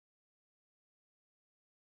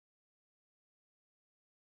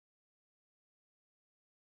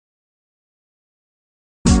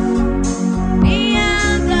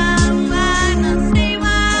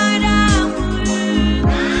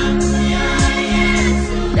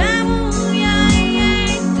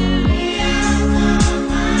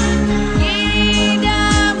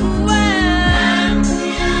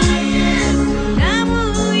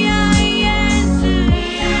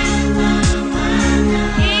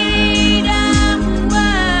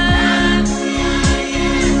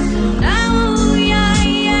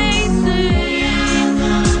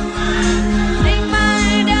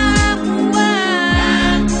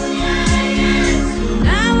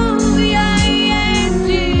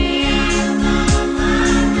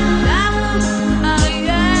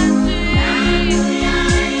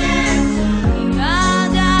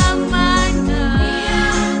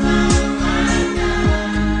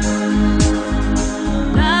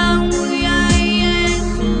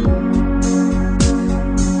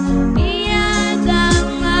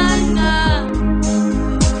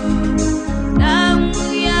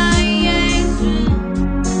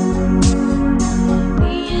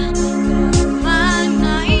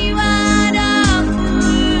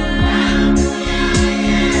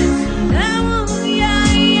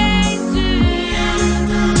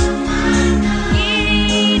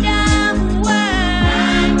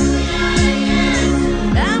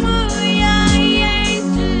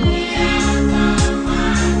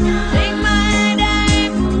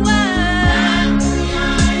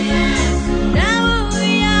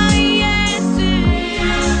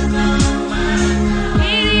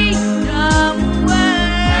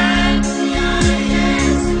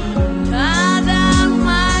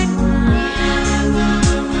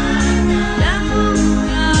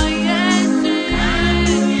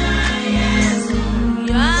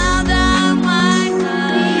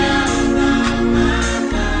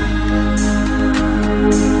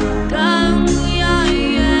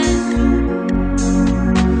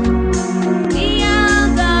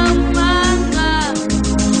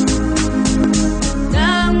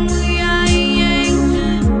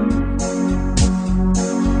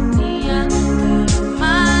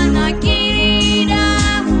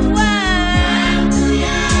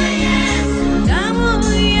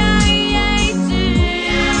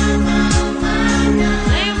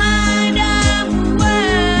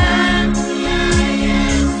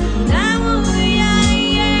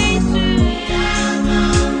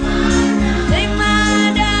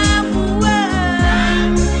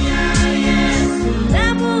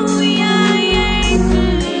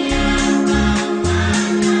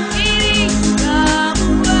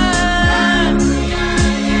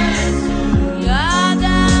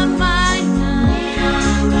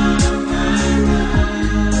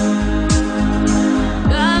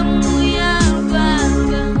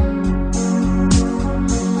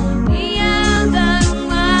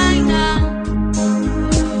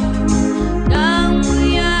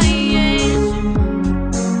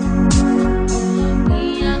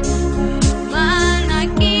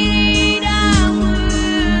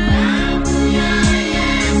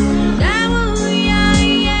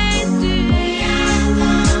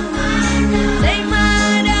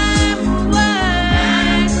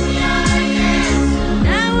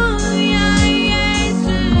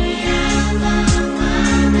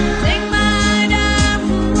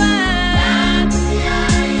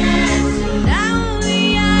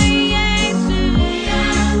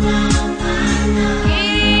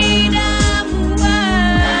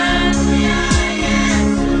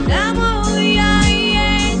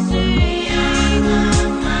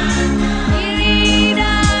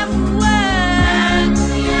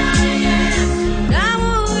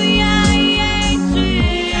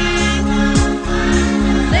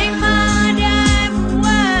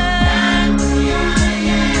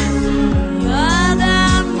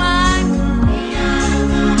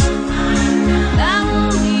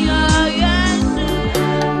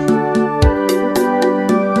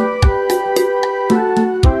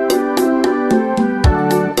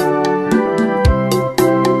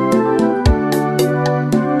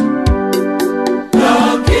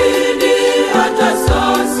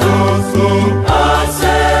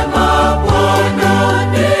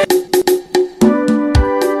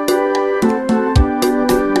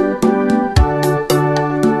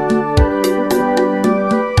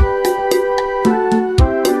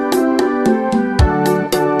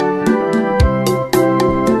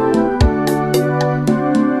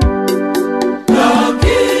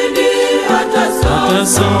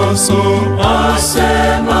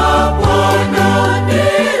asema Bwana,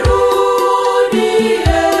 nirudieni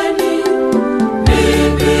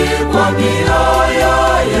mimi kwa mioyo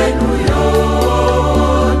yenu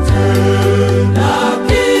yote.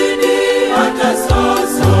 Lakini hata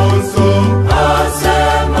sasa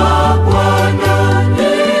asema Bwana,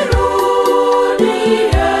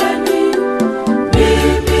 nirudieni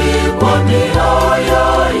mimi kwa mioyo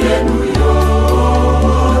yenu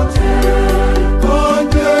yote.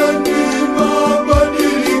 Fanyeni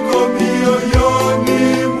mabadiliko mioyoni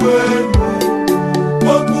mwenu,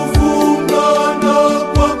 kwa kufunga na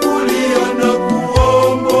kwa kulia na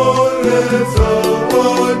kuomboleza.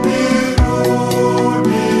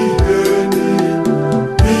 Nirudieni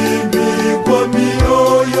mimi kwa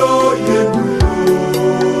mioyo yenu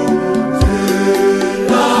yote.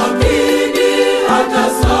 Lakini hata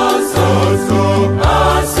sasa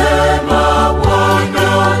asema Bwana,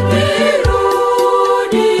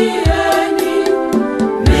 nirudieni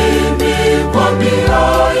mimi kwa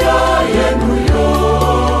mioyo yenu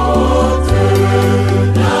yote.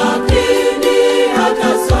 Lakini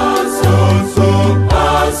hata sasa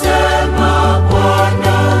asema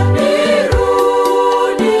Bwana,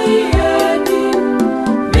 nirudieni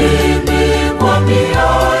mimi kwa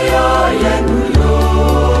mioyo yenu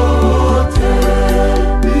yote.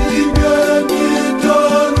 Pigeni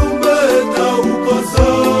tarumbeta huko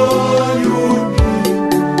Sayuni,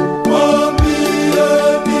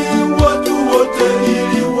 waambieni watu wote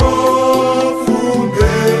ili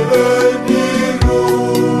wafunge.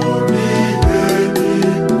 Nirudieni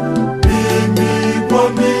mimi kwa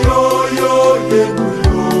mioyo yenu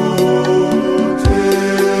yote.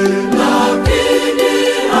 Lakini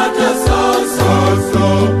hata sasa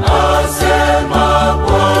asema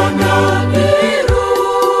Bwana,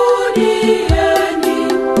 nirudieni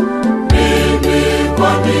mimi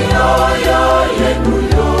kwa mioyo yenu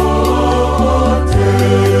yote.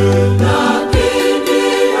 Lakini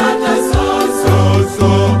hata sasa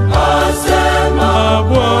asema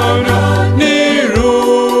Bwana,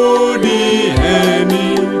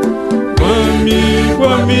 nirudieni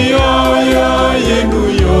kwa mioyo yenu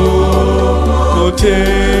yote.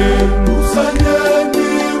 Kusanyeni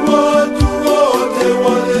watu wote,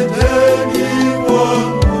 waleteni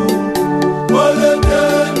kwangu,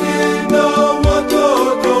 waleteni na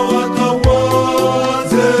watoto hata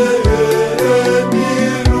wazee.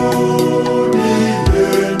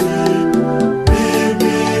 Nirudieni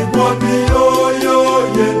mimi kwa mioyo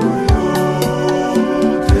yenu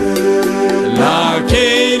yote.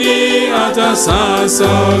 Lakini hata sasa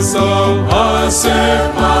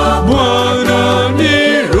asema Bwana,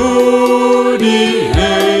 nirudieni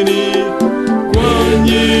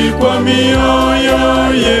kwa mioyo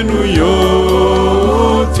yenu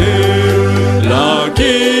yote.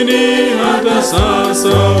 Lakini hata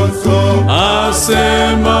sasa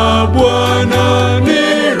asema Bwana,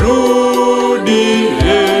 nirudieni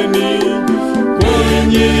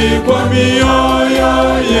kwa mioyo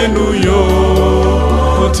yenu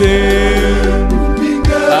yote.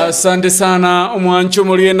 Asante sana umwancho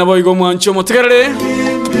mulie na boigo mwancho mutegerere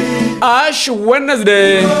Ash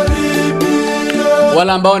Wednesday.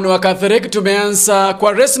 Wala ambao ni Wakatholiki tumeanza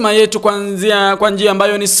kwa resma yetu kuanzia kwa njia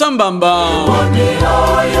ambayo ni sambamba. kwa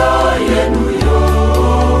mioyo yenu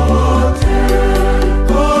yote.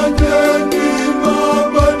 Fanyeni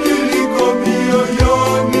mabadiliko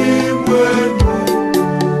mioyoni mwenu,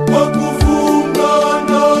 kwa kufunga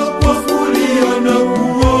na kwa kulia na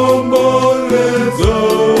kuomboleza.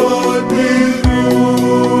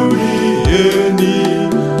 Nirudieni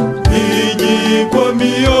ninyi kwa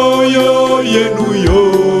mioyo yenu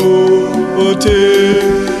yote.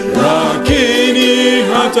 Lakini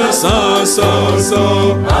hata sasa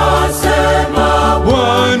Asema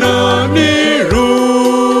Bwana, nirudieni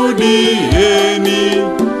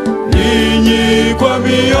ninyi kwa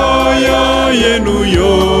mioyo yenu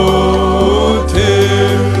yote.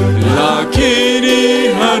 Lakini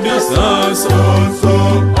hadi sasa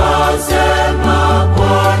asema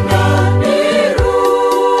Bwana,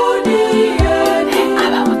 nirudieni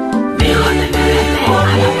mimi kwa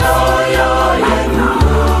mioyo yenu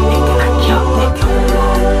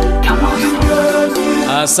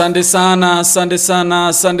Asante sana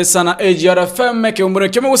AGRFM kiumbure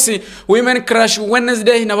kimugusi Women Crush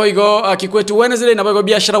Wednesday na boigo Kikwetu Wednesday na boigo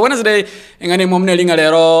Biashara Wednesday. Ngani mwamune linga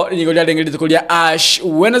lero lingo lya dengeli tukulia Ash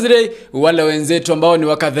Wednesday. Wale wenzetu ambao ni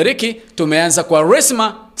Wakatholiki tumeanza kwa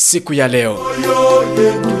resma siku ya leo.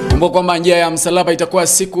 Kumbuka kwamba njia ya msalaba itakuwa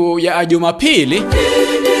siku ya Jumapili.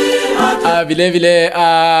 Vile vile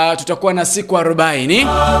tutakuwa na siku 40.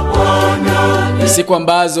 Siku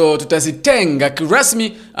ambazo tutazitenga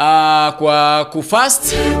kirasmi kwa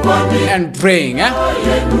kufast and praying.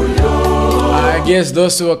 I guess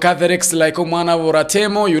those who are Catholics like Omwana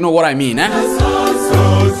Voratemo, you know what I mean.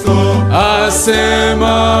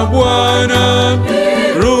 Asema Bwana,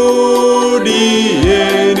 rudieni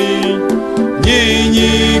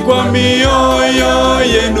nyinyi kwa mioyo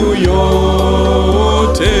yenu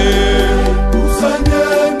yote.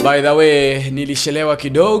 By the way, nilishelewa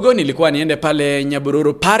kidogo, nilikuwa niende pale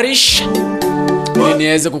Nyabururu Parish ili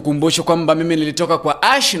niweze kukumbusha kwamba mimi nilitoka kwa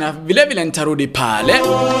Ash na vile vile nitarudi pale.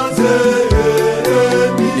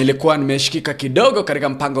 Nilikuwa nimeshikika kidogo katika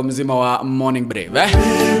mpango mzima wa morning brave.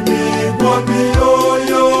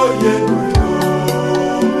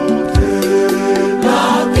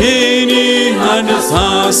 Lakini hadi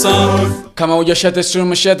sasa, kama hujashare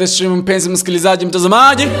stream mpenzi msikilizaji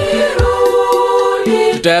mtazamaji,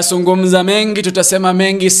 tutayazungumza mengi, tutasema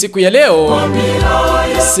mengi siku ya leo,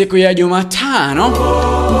 siku ya Jumatano,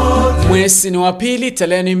 mwezi ni wa pili,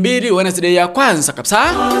 tarehe 2, Wednesday ya kwanza kabisa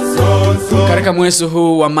katika mwezi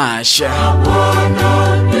huu wa March.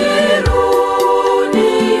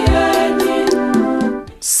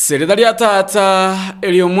 Seria ya Tata,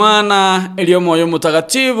 Elio Mwana, Elio Moyo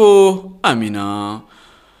Mtakatifu. Amina.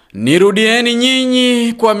 Nirudieni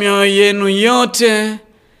nyinyi kwa mioyo yenu yote,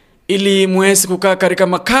 ili muweze kukaa katika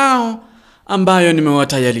makao ambayo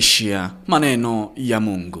nimewatayarishia. Maneno ya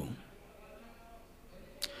Mungu.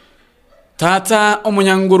 Tata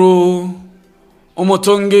omunyanguru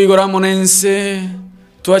omutongi igora monense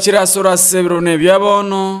twachira sura sebrone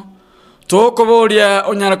byabono tokobolia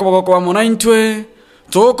onyara koboko kwa monaintwe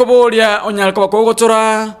tokobolia onyara koboko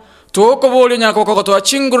gotora tokobolia onyara koboko to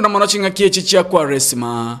chinguru na mono chinga kiechi chia kwa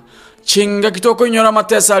resma chinga kitoko nyora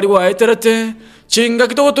matesa aliwa eterete chinga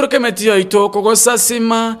kitoko turuke metio itoko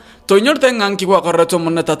gosasima toinyorte nganki kwa karato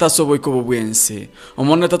monna tata sobo ikobo bwense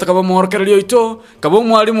omonna tata kabo morkerelio ito kabo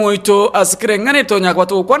mwalimu ito asikire ngane to nyakwa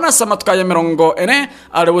to kwana samatuka ya mirongo ene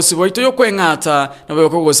ale bosibo ito yokwengata nabo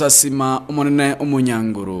gosasima omonene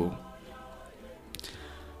omunyanguru.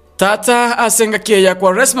 Tata asenga kiya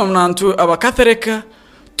kwa resma mnantu abakathereka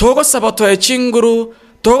togo sabato echinguru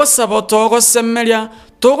togo sabato go semelia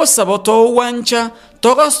togo sabato wancha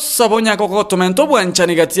togo sabonya koko tumento wancha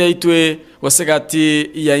nigati ya itwe wasegati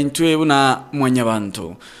ya intwe una mwanya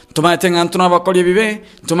bantu tumaitenga ntuna bakoli bibe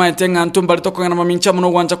tumaitenga ntumbali toko ngana mamincha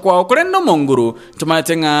muno wancha kwao kurendo monguru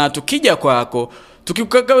tumaitenga tukija kwako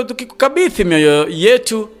tukikukabithi mioyo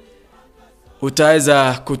yetu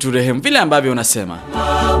utaweza kuturehemu vile ambavyo unasema.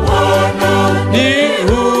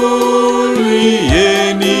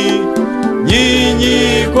 Nirudieni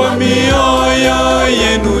nyinyi kwa mioyo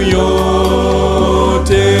yenu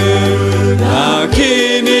yote,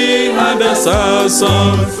 lakini hadi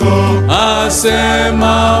sasa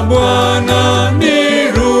asema Bwana,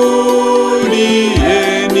 nirudieni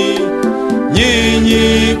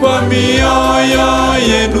nyinyi kwa mioyo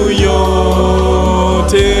yenu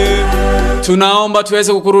yote. Tunaomba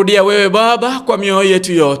tuweze kukurudia wewe Baba kwa mioyo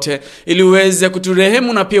yetu yote, ili uweze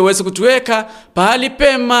kuturehemu na pia uweze kutuweka pahali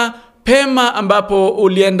pema ambapo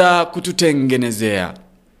ulienda kututengenezea.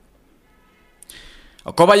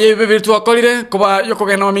 Koba yebe vitu akolire koba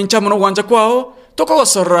yokogena mamincha muno gwanja kwao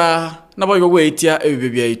tokogosora nabo yogweitia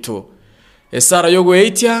ebibya ito esara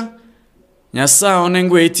yogweitia nyasa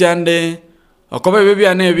onengweitia nde okoba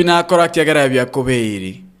bibya ne binakora kyagara bya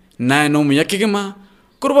kobeiri nae no muyakigima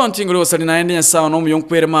kuruba ntinguri osali nae nyasa no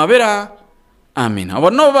muyonkwere mabera. Amina.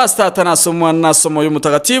 Abono bastata nasomo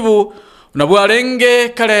y'umutagatifu nabwarenge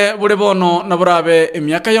kale bure bono naburabe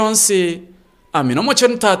emyaka yonsi. Amina. Mocho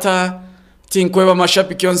ntata tinkweba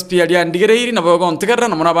mashapiki yonsi pia liandigereiri nabogo ntegerra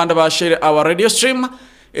namuna abande bashire our radio stream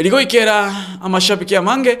eligo ikera amashapiki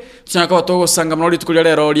amange tunaka batogo sanga munoli tukulya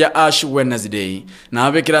lero lya Ash Wednesday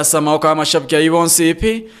nabekira sama oka amashapiki ayibonsi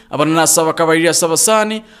ipi abana nasaba kabairya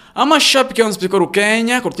sabasani amashapiki yonsi bikoro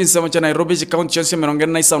Kenya kurtinsa mu Nairobi county yonsi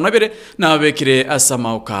 42 nabekire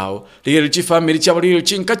asama okao ligeri chi family cyabo ligeri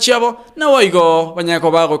chinka cyabo na waigo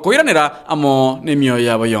banyako bago koiranira amo nemyo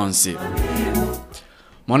yabo yonsi.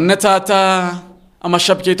 Monne tata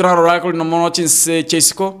amashapiki itraro rakoli no mono chinse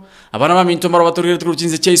chesko abana ba mintombaro baturire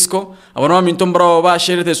turuchinze chesko abana ba mintombaro ba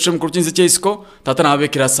share the stream kuruchinze chesko tata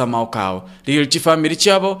nabekira sama okao ligeri chi family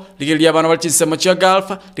cyabo ligeri abana balchinse mu cya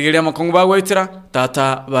galfa ligeri amakongo bagwetira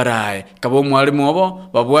tata baraye kabo mwalimu obo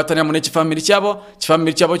babwatanya mu chi family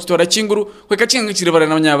cyabo kitora chinguru kweka chinga kiri bare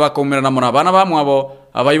nanya bakomera namona abana ba mwabo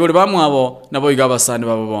abayiburi ba mwabo nabo igabasani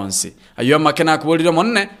babo bonsi ayo makena kubolira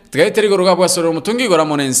monne tgaiteri goroga bwasoro mutungi gora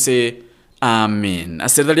monense. Amen.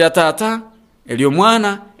 Asedalia tata iliyo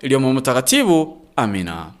Mwana, iliyo Mtakatifu.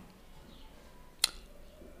 Amina.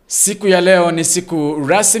 Siku ya leo ni siku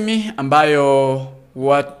rasmi ambayo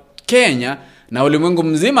wa Kenya na ulimwengu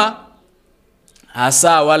mzima,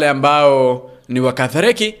 hasa wale ambao ni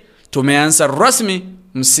Wakatholiki, tumeanza rasmi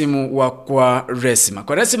msimu wa Kwaresima.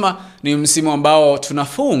 Kwaresima ni msimu ambao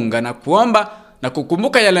tunafunga na kuomba na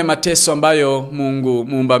kukumbuka yale mateso ambayo Mungu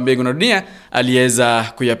muumba mbingu na dunia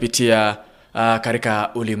aliweza kuyapitia katika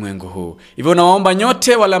ulimwengu huu. Hivyo nawaomba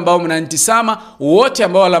nyote wale ambao mnanitazama, wote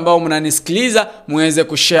ambao wale ambao mnanisikiliza, muweze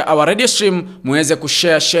kushare our radio stream, muweze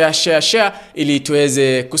kushare ili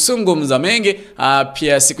tuweze kuzungumza mengi.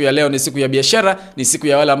 Pia siku ya leo ni siku ya biashara, ni siku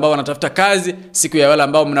ya wale ambao wanatafuta kazi, siku ya wale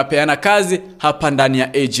ambao mnapeana kazi hapa ndani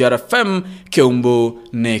ya AGRFM Kiumbu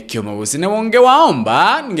ne Kiomagusi. Na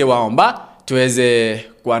ningewaomba tuweze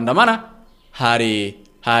kuandamana hari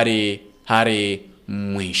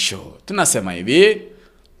mwisho. Tunasema hivi: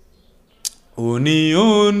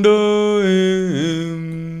 uniondoe.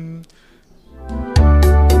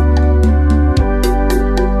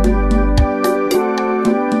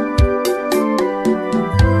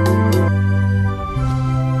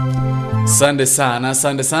 Asante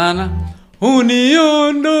sana.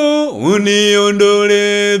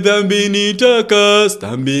 Uniondole dhambi nitakase.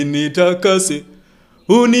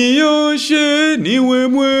 Unioshe niwe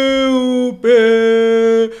mweupe.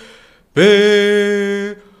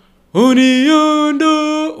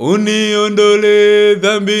 Uniondole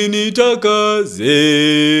dhambi nitakase.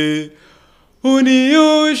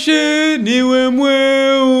 Unioshe niwe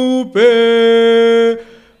mweupe.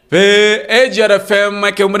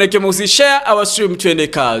 AGRFM Kiumbu ne Kiomagusi, share our stream, twende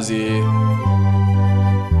kazi.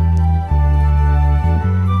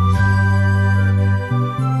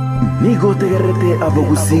 Nigo tegerete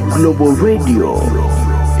Abogusi Global Radio.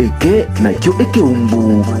 Eke na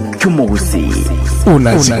Kiumbu Kiomagusi.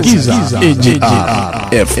 Unasikiza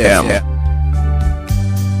AGRFM.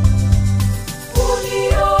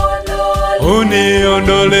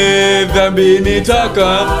 Uniondole dhambi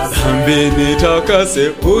nitakase.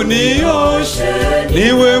 Unioshe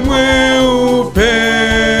niwe mweupe.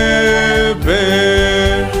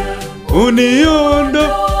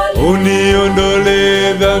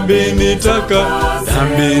 Uniondole dhambi nitakase.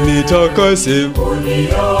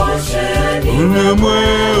 Unioshe niwe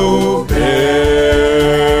mweupe.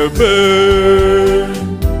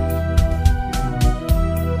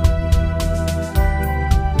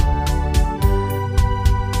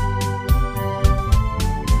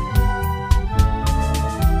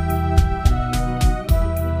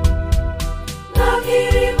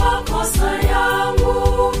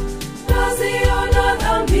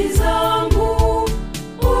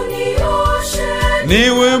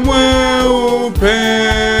 Niwe mweupe.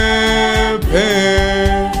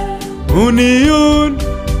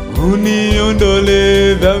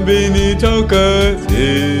 Uniondole dhambi nitakase.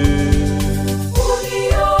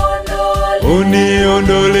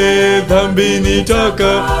 Uniondole dhambi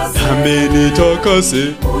nitakase.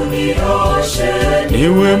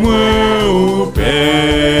 Niwe mweupe.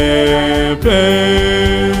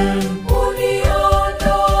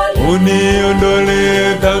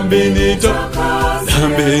 Uniondole dhambi nitakase.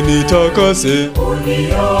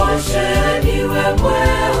 Unioshe niwe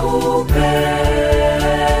mweupe.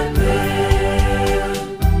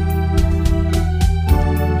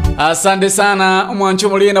 Asante sana mwancho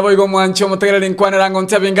mulina boigo mwancho mutegera linkwane rango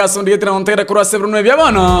ntabinga sundi yetra montera kurase brunwe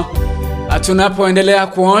byabono. Tunapoendelea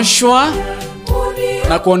kuoshwa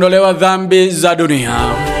na kuondolewa dhambi za dunia.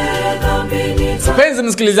 Mpenzi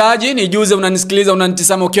msikilizaji, nijuze unanisikiliza,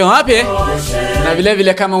 unanitazama ukiwa wapi? Na vile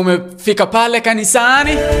vile kama umefika pale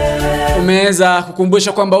kanisani, umeweza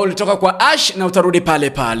kukumbusha kwamba ulitoka kwa Ash na utarudi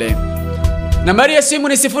pale. Nambari ya simu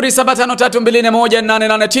ni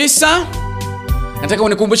 0753218889. Nataka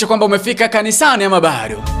unikumbushe kwamba umefika kanisani ama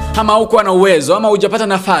bado, ama uko na uwezo ama hujapata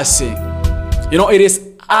nafasi. You know, it is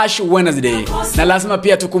Ash Wednesday. Na lazima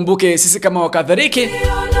pia tukumbuke sisi kama Wakatholiki,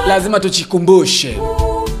 lazima tuchikumbushe.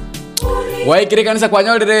 Waikire kanisa kwa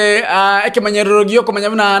nyolere ekemanyerorogio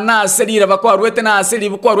komanyabuna na Seria bakwa rwete na Seria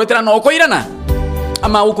bakwa rwete na okoirana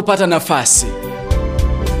ama ukupata nafasi.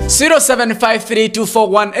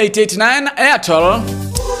 0753241889 Airtel,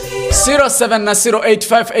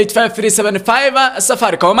 0708585375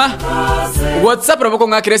 Safaricom. WhatsApp roboko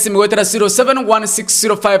ngakire simu wetera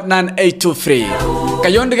 0716059823.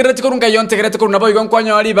 Kayondi gereti kurunga yonte gereti kuruna boigon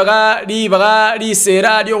kwanyo ali baga li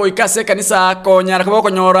Seria dio goikase kanisa konyara kaboko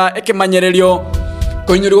nyora ekemanyerelio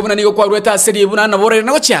konyuri gubuna nigo kwa rweta Seria buna na bore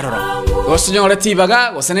na gochiaroro gosinyora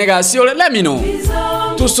tibaga gosenega siole lamino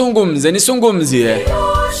nisungumzie.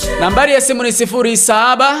 Nambari ya simu ni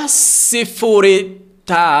 0703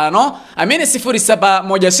 05 amini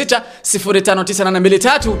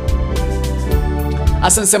 0716059823.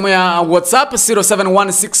 Asansemo ya WhatsApp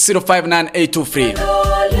 0716059823.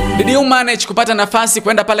 Did you manage kupata nafasi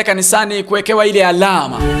kwenda pale kanisani kuwekewa ile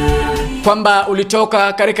alama kwamba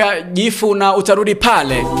ulitoka katika jifu na utarudi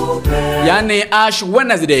pale, yani Ash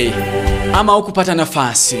Wednesday, ama ukupata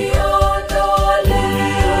nafasi?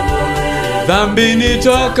 Dhambi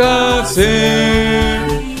nitakase,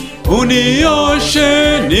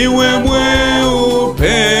 unioshe niwe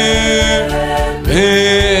mweupe.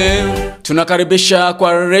 Tunakaribisha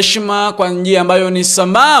kwa reshima kwa njia ambayo ni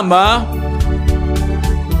sambamba.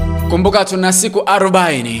 Kumbuka tuna siku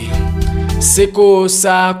 40. Siku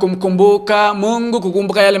za kumkumbuka Mungu,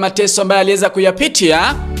 kukumbuka yale mateso ambayo aliweza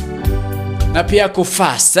kuyapitia, na pia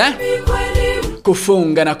kufasta,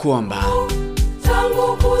 kufunga na kuomba.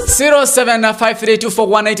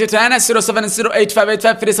 0753241889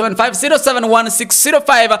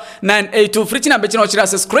 0708585375 0716059823 na bechino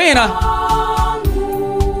chirase screen.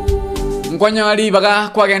 Mkwanya wali baga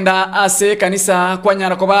kwa genda ase kanisa kwa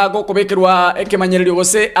nyara kobago kubekirwa ekemanyerero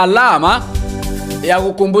gose alama ya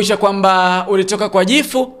kukumbusha kwamba ulitoka kwa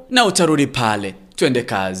jifu na utarudi pale. Twende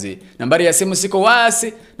kazi. Nambari ya simu siko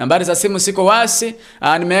wasi, nambari za simu siko wasi.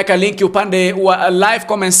 Nimeweka linki upande wa live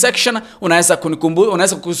comment section. Unaweza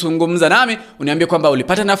unaweza kuzungumza nami, uniambie kwamba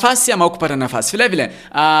ulipata nafasi ama hukupata nafasi. Vile vile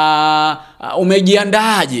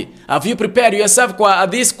umejiandaaje? Have you prepared yourself kwa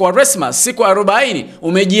this kwa Christmas siku 40?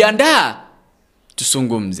 Umejiandaa?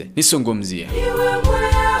 Tusungumze, nisungumzie.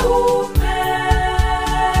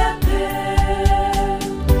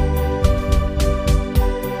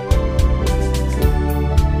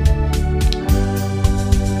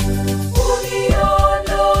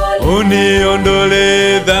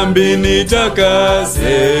 Uniondole dhambi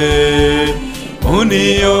nitakase,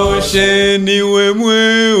 unioshe niwe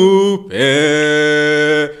mweupe.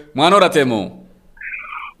 Mwana Oratemo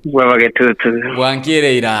Bwa getutu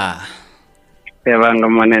Bwankireira Bebanga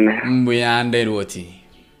monene Mbuyande roti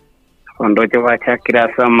Ondoje bachakira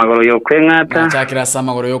samagoro yo kwengata Bachakira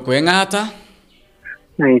samagoro yo kwengata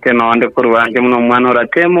Nite nonde kurwanje muno Mwana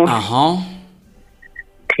Oratemo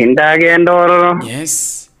Tindage ndoro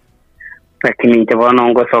Yes Lakini nite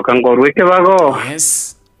bonongo soka ngorwike bago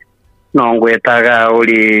Yes Nongwetaga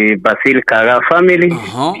uli Basilika ga family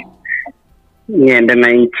Niende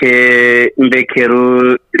na inche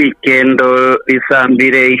mbekeru likendo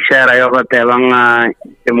lisambire ishara yo batebanga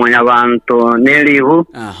emonya bantu nelihu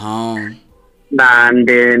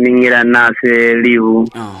nande ningira nase lihu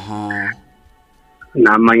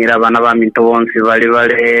na manyira bana ba minto bonsi bali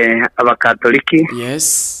abakatoliki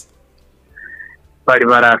yes bali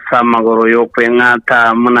barasa magoro yo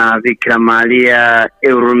kwengata muna Bikira Maria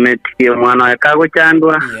eurumeti mwana wa kago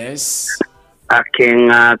chandwa yes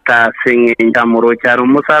akengata singe muro charu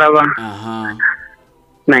musaraba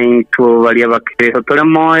na into bali abakristo tole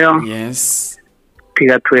moyo yes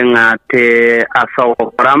tiga twengate asawo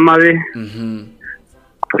kuramabe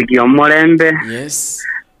tugiyo mulembe yes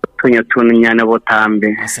tunyane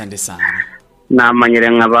botambe. Asante sana na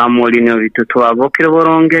manyire ngabamuli no bitutu abokire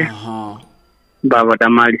boronge baba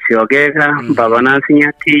damali siogeka baba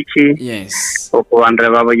nasinya tichi yes okubandira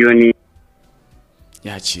baba yoni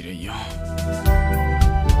yachireyo.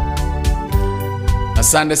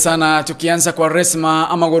 Asante sana. Tukianza kwa resma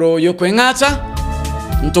amagoro yo kwengata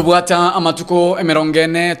ntobwata amatuko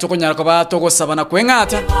emerongene toko nyarakoba toko sabana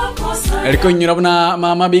kwengata eliko nyirabuna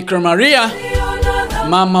mama Bikira Maria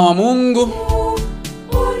mama wa Mungu,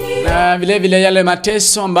 na vile vile yale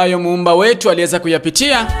mateso ambayo muumba wetu aliweza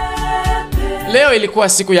kuyapitia. Leo ilikuwa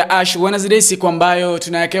siku ya Ash Wednesday, siku ambayo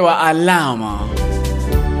tunawekewa alama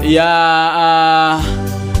ya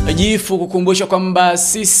jifu, kukumbusha kwamba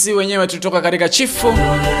sisi wenyewe tutoka katika chifu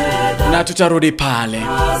na tutarudi pale.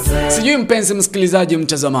 Sijui mpenzi msikilizaji,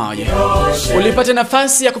 mtazamaji, ulipata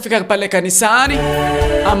nafasi ya kufika pale kanisani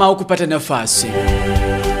ama hukupata nafasi?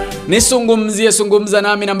 Sungumza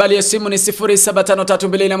nami. Nambari ya simu ni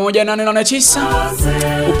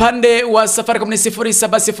 0753218889. Upande wa Safaricom ni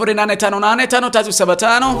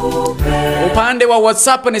 0708585375. Upande wa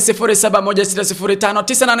WhatsApp ni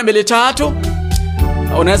 0716059823.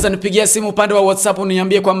 Unaweza nipigia simu upande wa WhatsApp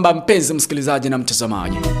uniambie kwamba mpenzi msikilizaji na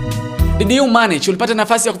mtazamaji, did you manage, ulipata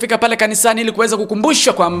nafasi ya kufika pale kanisani ili kuweza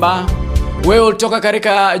kukumbusha kwamba wewe ulitoka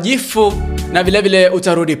katika jifu na vile vile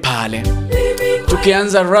utarudi pale.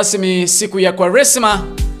 Tukianza rasmi siku ya Kwaresma,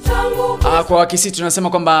 kwa wakisi tunasema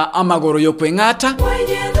kwamba amagoro yo kwengata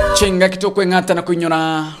chenga kito kwengata na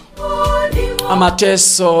kunyona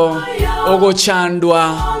amateso ogo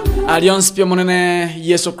chandwa alliance pia monene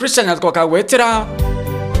Yesu Kristo nyatko kagwetera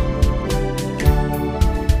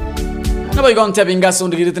na boy gonte bingaso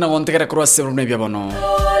ndigirite na gontekera kurwase rumne byabono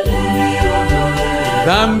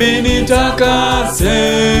dhambi nitakase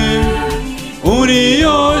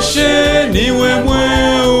unioshe niwe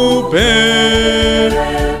mweupe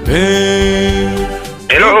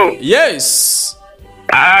Hello. yes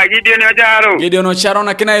Gideon Ocharo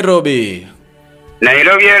na Nairobi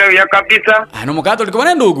ya kabisa. ano mukatoliki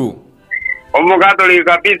bwana ndugu Umukatoliki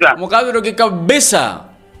kabisa. mukatoliki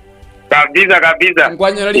kabisa Kabisa.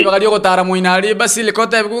 Mkwanyira liba kali okotara muinali basi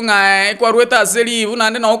likota bikunga kwa rueta aseli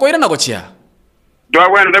unande na okoira na kochia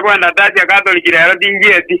Kwenda tacha Katoliki lero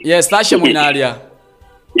dingieti. yes tasha muinalia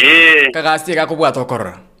kagasti kakubwa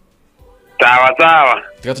tokora Sawa.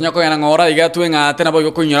 tikatunya ko yana ngora igatu nga tena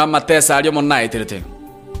boyo kunyura matesa alio monai tirete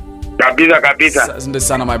Kabisa. Asante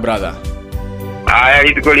sana my brother Aya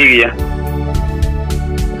itukoligia.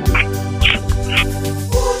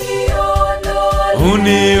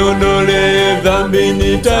 uniondole dhambi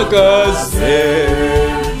nitakase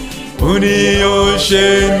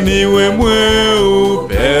unioshe niwe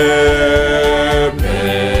mweupe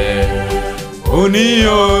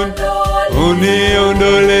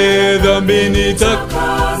uniondole dhambi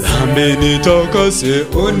nitakase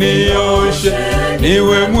unioshe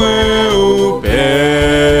niwe mweupe.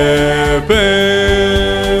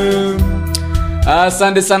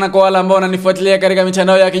 Asante sana kwa wale ambao wananifuatilia katika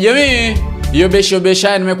mitandao ya kijamii.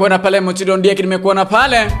 Yobesha nimekuona pale Motido Ndieki nimekuona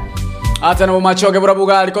pale. Hata na Machoge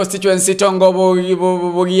Burabuga constituency Tongo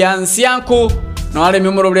Bogiansi yanku. Na wale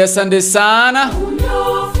mimuro asante sana.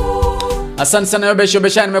 Asante sana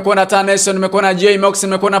Yobesha nimekuona Taneso nimekuona J Mox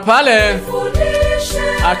nimekuona pale.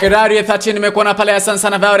 Akedari 13 nimekuona pale asante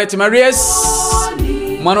sana Violet Marius.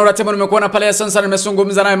 Mwanora Temo nimekuona pale asante sana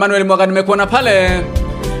nimezungumza na Emmanuel Mwaga nimekuona pale.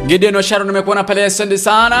 Gideon Ocharo nimekuona pale asante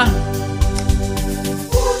sana.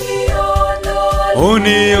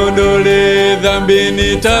 Uniondole dhambi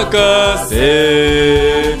nitakase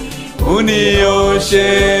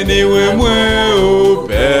unioshe niwe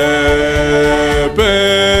mweupe.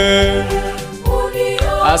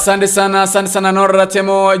 Asante sana Nora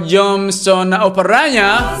Temo Johnson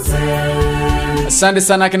Oparanya. Asante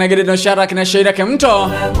sana kina Gideon Ocharo kina Sheira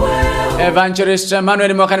Kemto. Evangelist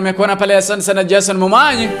Emmanuel Mwaga nimekuona pale asante sana Jason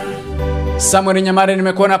Mumanyi. Samuel Nyamari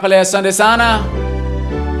nimekuona pale asante sana.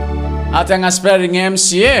 Hata nga spreading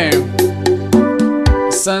MCA.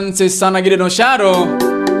 Asante sana Gideon Ocharo.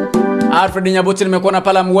 Alfred Nyabuti nimekuona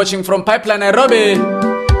pala watching from Pipeline Nairobi.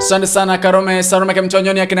 Asante sana Karome Sarome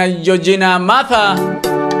Kemtonyoni akina Georgina Martha.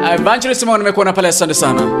 Evangelist Simon nimekuona pale asante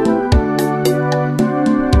sana.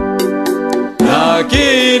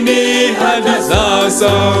 Lakini hadi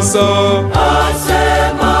sasa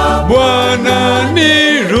Bwana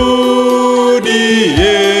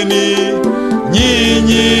nirudieni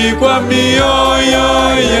nyinyi kwa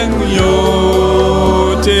mioyo yenu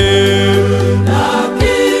yote.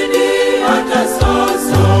 Lakini hata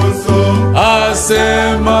sasa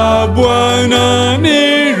asema Bwana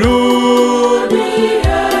nirudieni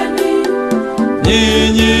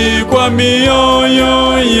nyinyi kwa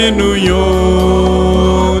mioyo yenu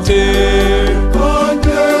yote.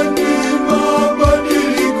 Fanyeni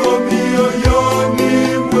mabadiliko mioyoni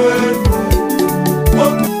mwenu.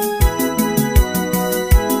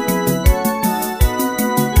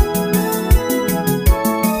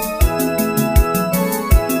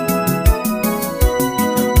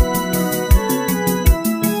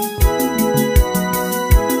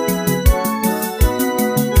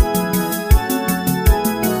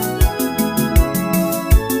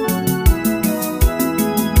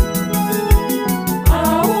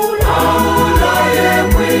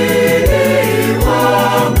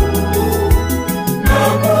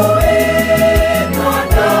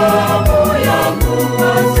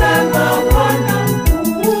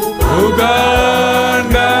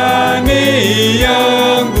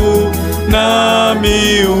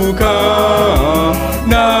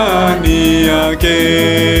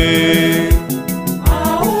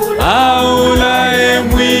 Aulae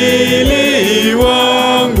mwili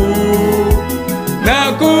wangu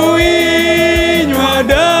na kuinywa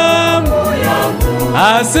damu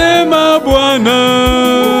asema Bwana.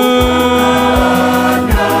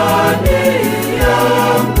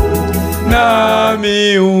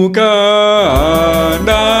 Nami ukaa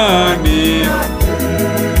ndani.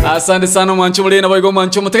 Asante sana Mwanchumuli na Boigo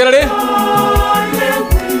Mwanchumu tekelele.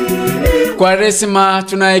 Kwa resima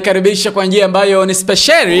tunaikaribisha kwa njia ambayo ni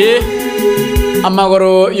speciali.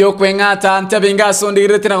 Amagoro yokwengata antabingaso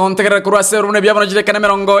ndigirete na kontekera kurwase rumne byabano jilekana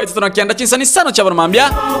merongo itatono kianda chinsani sano chabano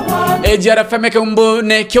mambia. EJRFM ke umbu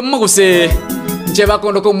ne kyomuguse. Njeba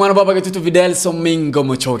kondo ko mwana baba getutu Vidal Somingo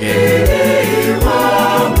Mochoge.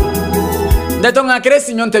 Datonga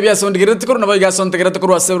kresi nyonte bia sondigire tukuru na boiga sondigire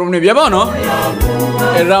tukuru asebrumni bia bono.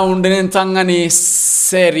 Around nentanga ni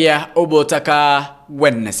Seria Obotaka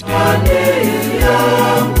Wednesday.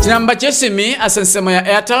 Namba chesimi asensemo ya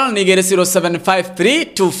Airtel nigere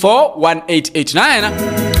 0753241889.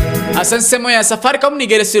 Asensemo ya Safaricom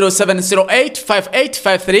nigere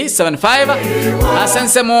 0708585375.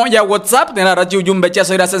 Asensemo ya WhatsApp nina rati ujumbe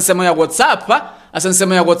chaso ila asensemo ya WhatsApp.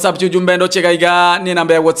 Asensemo ya WhatsApp ujumbe ndo cheka iga ni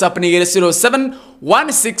namba ya WhatsApp nigere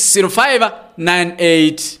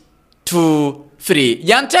 0716059823.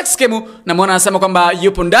 Jan text kemu na mwana asema kwamba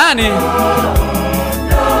yupo ndani.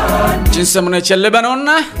 Jinsi mwana cha Lebanon.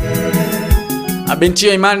 Binti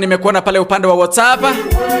ya Imani nimekuona pale upande wa WhatsApp.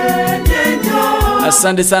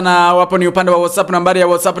 Asante sana, wapo ni upande wa WhatsApp. Nambari ya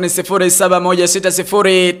WhatsApp ni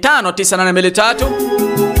 0716059823.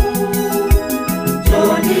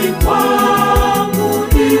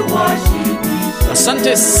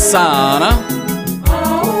 Asante sana.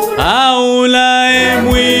 Aulae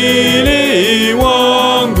mwili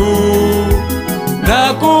wangu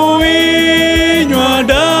na kuinywa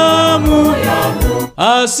damu,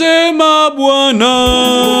 asema Bwana,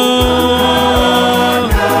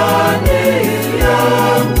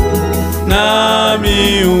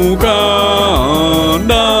 nami ukaa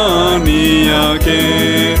ndani yake.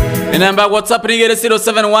 Namba WhatsApp ni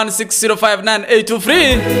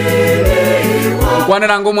 0716059823. Kwane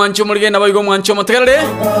rango mwancho muligenda boigo mwancho motegere.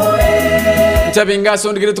 Tabinga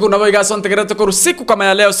sondigire tukuna boiga sontegere tukuru siku kama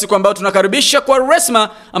ya leo, siku ambayo tunakaribisha kwa resma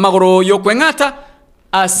amagoro yo kwengata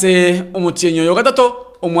ase umutienyo yo gatatu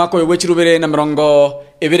umwaka w'echirubere na mirongo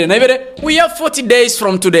ebere na ebere. We have 40 days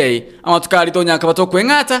from today. Amatukali to nyaka bato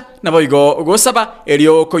kwengata na boigo gosaba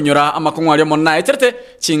elio konyora amakongwa lyo monna eterete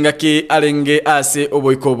chingaki alenge ase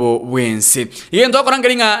oboikobo bwensi. Yendo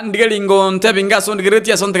akorangalinga ndigelingo ntabinga sondigire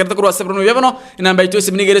tia sontegere tukuru asebruno yebono inamba itu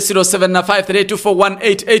simnigere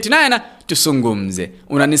 0753241889. Tusungumze.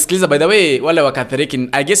 Unanisikiliza by the way, wale wa Catholic,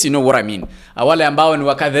 I guess you know what I mean. Wale ambao ni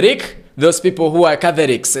wa Catholic, those people who are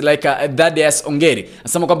Catholics like Thaddeus Ongeri.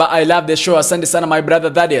 Asema kwamba I love the show. Asante sana my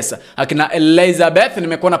brother Thaddeus. Akina Elizabeth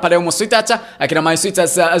nimekuona pale umo sweetheart. Akina my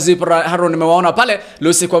sweetheart Zipra Haron nimewaona pale.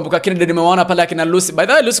 Lucy Kwambuka Kennedy nimewaona pale. Akina Lucy, by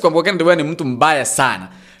the way Lucy Kwambuka Kennedy ni mtu mbaya sana.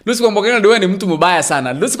 Lucy Kwambuka Kennedy ni mtu mbaya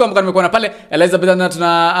sana. Lucy Kwambuka nimekuona pale. Elizabeth na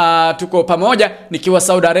tuna tuko pamoja nikiwa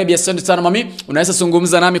Saudi Arabia. Asante sana mami. Unaweza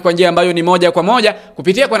zungumza nami kwa njia ambayo ni moja kwa moja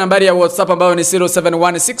kupitia kwa nambari ya WhatsApp ambayo ni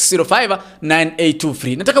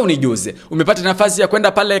 0716059823. Nataka unijuze, umepata nafasi ya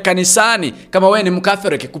kwenda pale kanisani kama wewe ni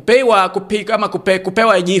Mkatholiki,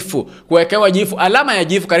 kupewa jifu, kuwekewa jifu, alama ya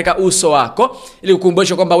jifu katika uso wako ili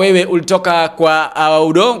kukumbusha kwamba wewe ulitoka kwa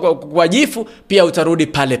udongo kwa jifu, pia utarudi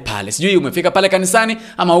pale pale. Sijui umefika pale kanisani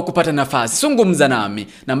ama hukupata nafasi. Zungumza nami.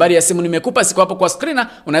 Nambari ya simu nimekupa siko hapo kwa screen,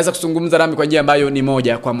 unaweza kuzungumza nami kwa njia ambayo ni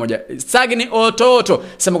moja kwa moja. Sagini Ototo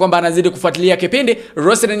sema kwamba anazidi kufuatilia kipindi.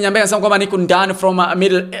 Roslyn Nyambea anasema kwamba niko ndani from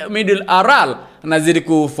middle Aral, anazidi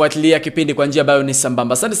kufuatilia kipindi kwa njia ambayo ni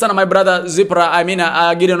sambamba. Asante sana my brother Zipra,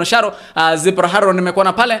 Gideon Sharo, Zipra Haro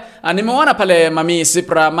nimekuona pale. Nimeona pale mami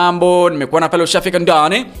Zipra mambo, nimekuona pale ushafika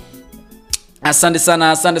ndani. Asante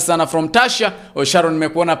sana from Tasha Osharo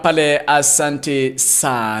nimekuona pale, asante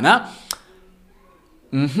sana.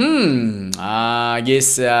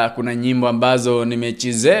 Yes, kuna nyimbo ambazo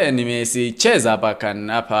nimesicheza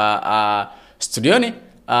hapa studioni.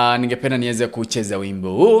 Ningependa niweze kucheza wimbo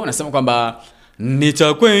huu. Nasema kwamba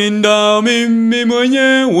nitakwenda mimi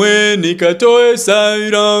mwenyewe nikatoe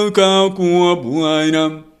sadaka kwa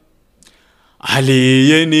Bwana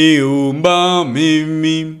aliyeniumba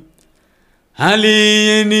mimi,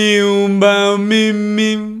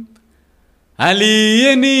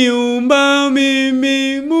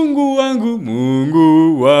 Mungu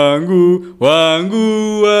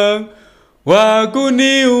wangu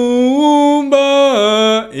wakuniumba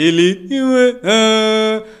ili iwe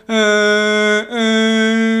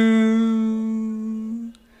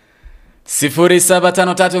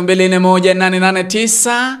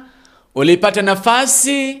 0753241889. Ulipata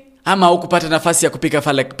nafasi ama hukupata nafasi ya kupika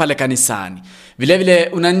pale kanisani? Vile vile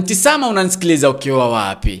unanitazama, unanisikiliza ukiwa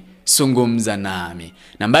wapi? Zungumza nami.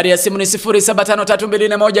 Nambari ya simu ni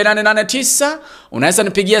 0753241889. Unaweza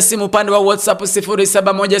nipigia simu upande wa WhatsApp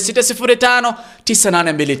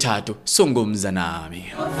 0716059823. Zungumza nami.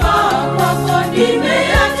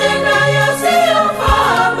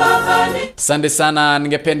 Asante sana,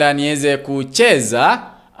 ningependa niweze kucheza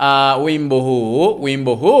wimbo huu.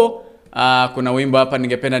 Kuna wimbo hapa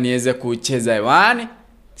ningependa niweze kucheza hewani.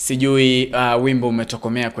 Sijui wimbo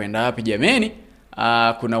umetokomea kwenda wapi jameni.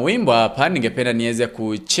 Kuna wimbo hapa ningependa niweze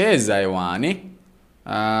kucheza hewani.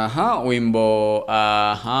 Wimbo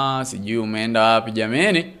sijui umeenda wapi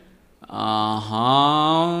jameni.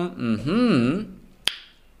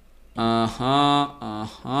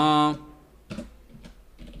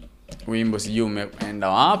 Wimbo sijui umekwenda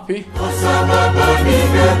wapi?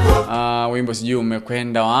 Wimbo sijui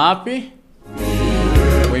umekwenda wapi?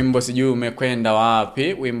 Wimbo sijui umekwenda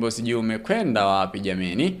wapi? Wimbo sijui umekwenda wapi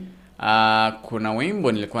jameni? Kuna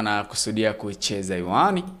wimbo nilikuwa nakusudia kucheza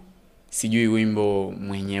hewani. Sijui wimbo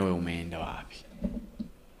mwenyewe umeenda wapi.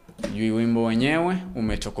 Sijui wimbo wenyewe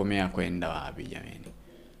umetokomea kwenda wapi jameni.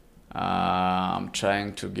 I'm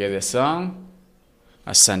trying to get the song.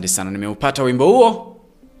 Asante sana, nimeupata wimbo huo.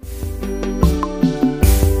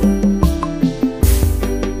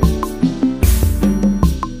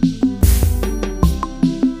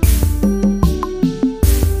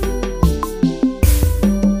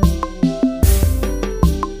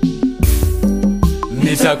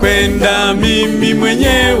 Nitakwenda mimi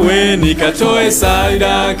mwenyewe nikatoe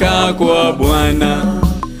sadaka kwa Bwana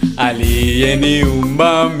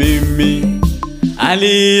aliyeniumba mimi,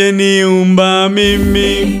 aliyeniumba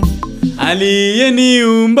mimi,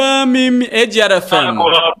 aliyeniumba mimi. EJRFM,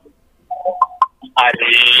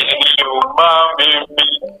 aliyeniumba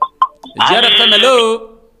mimi. EJRFM, hello.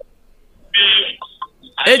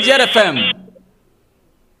 EJRFM.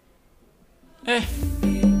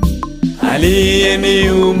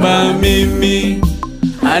 Aliyeniumba mimi,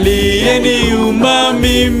 aliyeniumba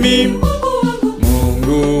mimi,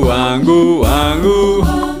 Mungu wangu wangu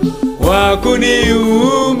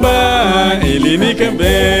wakuniumba ili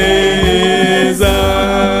nikapendeza.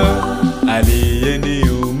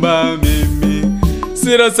 Aliyeniumba mimi.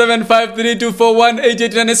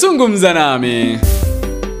 0753241889 zungumza nami.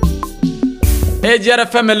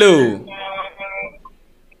 EJRFM, hello.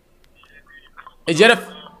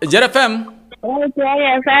 EJRFM.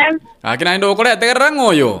 EJRFM. Akina ndo kole ategerra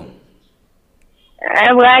ngoyo.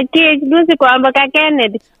 Bwaki dusi kwamboka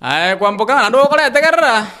Kennedy. Kwamboka ndo kole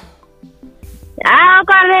ategerra.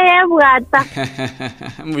 Kole bwata.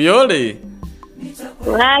 Muyole.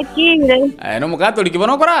 Bwaki. No mukatoliki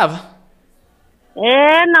bono koraba.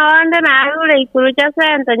 No nde na ule ikuru cha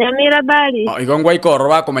senta Nyamira bali. Igongwa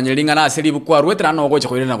ikorwa kumanyiringa na asili bukwa rwetera no gocha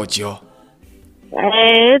kwirena gochio.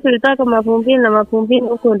 Tulitaka mafumbini na mafumbini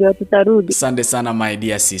huko ndio tutarudi. Asante sana my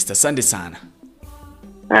dear sister. Asante sana.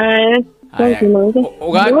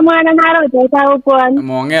 Mwana naro tata huko ani.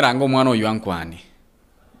 Muongera ngo mwana uyu ankwani.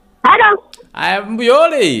 Halo.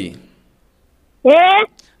 Mbuyole.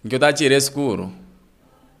 Ngyo tachire skuru.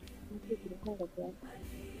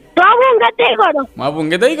 Twabungate igoro.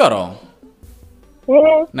 Mwabungate igoro?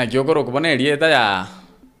 Na kyokoro kubona elieta ya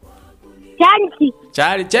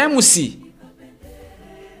Chari chemusi.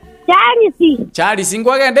 Chari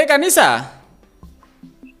singwagende kanisa?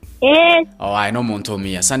 I know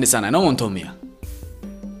Montomia. Asante sana. I know Montomia.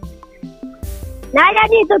 Naya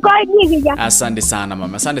ni tukoi nigija. Asante sana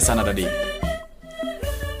mama. Asante sana dadi.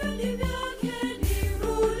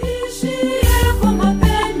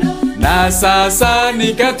 Na sasa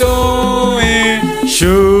nikatoe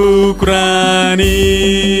shukrani.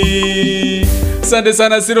 Asante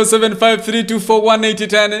sana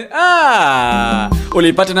 0753241889.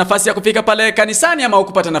 Ulipata nafasi ya kufika pale kanisani ama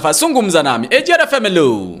ukupata nafasi? Zungumza nami. EJRFM,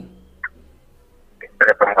 hello.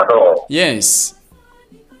 Yes.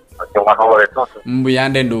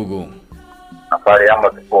 Mbuyande ndugu.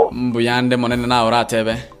 Mbuyande monene na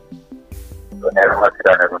oratebe.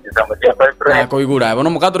 Ko igura bono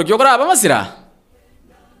mukatoro kyokora aba masira.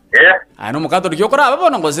 No mukatoro kyokora aba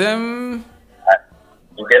bono ngose.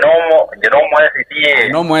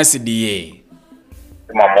 No mo SDA.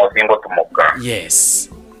 Mamo singo tumuka. Yes.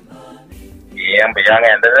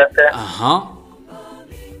 Mbuyanga endelete.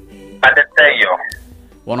 Adeteyo.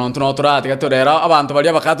 Bono ntuno turati gatorera abantu bali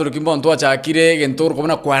abakatoro kimbo ntwa chakire gentoro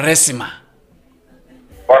kubona kwa resima.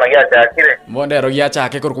 Bona gya chakire. Mbondero gya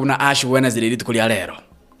chake ko kubona Ash Wednesday riri tukuri alero.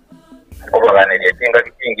 Kubaganiriye kinga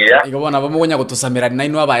kikingia. Ikabona bamugonya kutusamira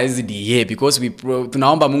nainu aba SDA because we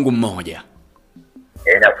tunaomba Mungu mmoja.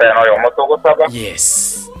 Nyafaya no yomoto gusaba.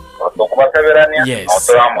 Yes. Otokubaseberania. Yes.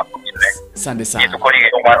 Otorama. Asante sana. Tukuri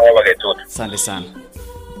umwana wabagetutu. Asante sana.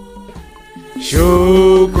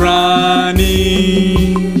 Shukrani.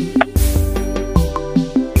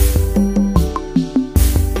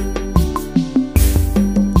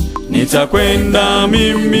 Nitakwenda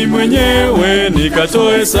mimi mwenyewe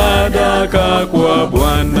nikatoe sadaka kwa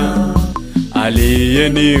Bwana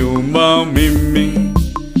aliyeniumba mimi,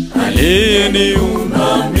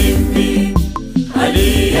 aliyeniumba mimi,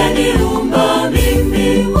 aliyeniumba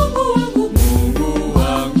mimi, Mungu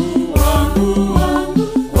wangu wangu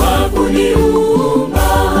wakuniumba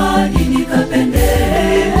hadi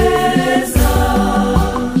nikapendeza,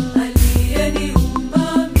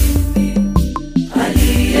 aliyeniumba mimi,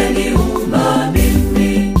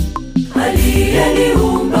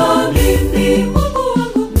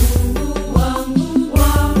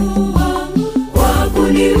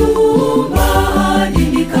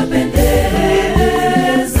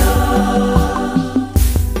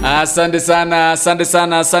 Asante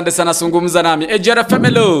sana sungumza nami. Ejara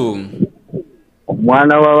famelo.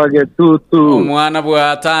 Mwana wa wagetutu. Mwana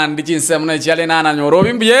bwa tandi chinse muna chale nana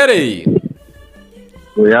nyorobi mbiyere.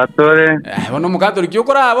 Uyatore. Bono mukatoliki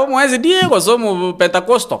ukora abo mwezi Diego so mu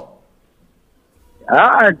Pentecosto.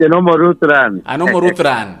 Teno morutran. Ano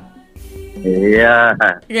morutran. Yeah.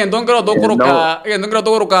 Igendongero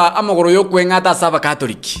dokoroka amogoro yokwengata saba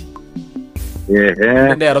katoliki.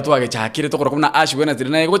 Ndero twage chakire tokoro kuna Ash Wednesday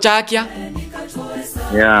na ego chakia.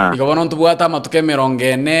 Yeah. Igabona ntubwata matuke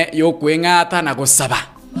 40 yokwengata na gusaba.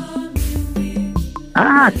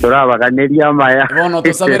 Turabaganeria maya. Bono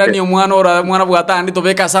tusabira ni mwana bwata ndi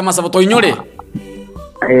tobeka sama sabo toinyore.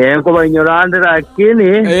 Ko banyorande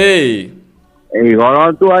lakini.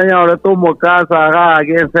 Igoro tuanya ore tumukasa ga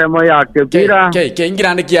gesemo yake pira. Ke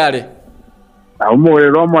ingirande kiare.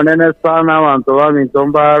 Umuriro munene sana abantu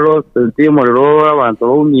b'amitombaro sentimuriro abantu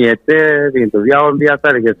b'umyete bintu byabo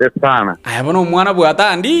byatarigeze sana. Bono mwana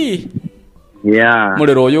bwata ndi. Yeah.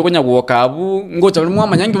 Muriro yo kunyagwoka abu ngocha muri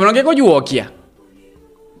mwamanyangi bononge ko yuokia.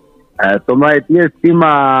 Tomaite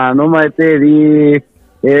estima no maiteri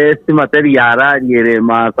estima teriara yere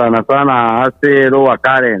sana asero wa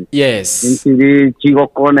Karen. Yes. Nchiri chigo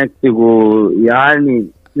connect go yani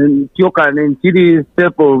kyoka nchiri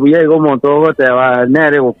sepo yego montogo te wa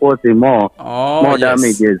nere go kosi mo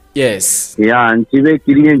damages. Yes. Ya nchibe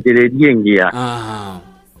kiri nchire diengia.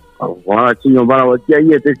 Wana chinyo bana watia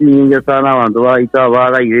yete singe sana wantu wa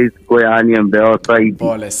itabara ile ko yani mbeo sai.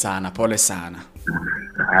 Pole sana.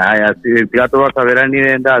 Haya, tigato wasabera ni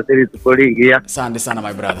nenda siri tukoligia. Asante sana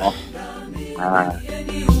my brother.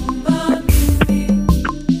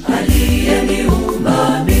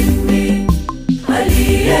 Aliyeniumba mimi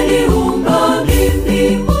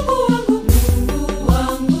Mungu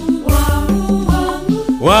wangu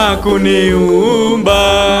wakuniumba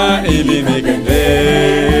ili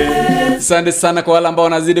nikende. Asante sana kwa wale ambao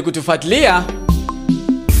wanazidi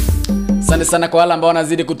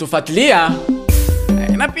kutufuatilia.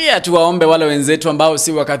 Na pia tuwaombe wale wenzetu ambao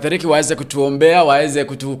si Wakatoliki waweze kutuombea, waweze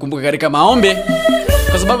kutukumbuka katika maombi.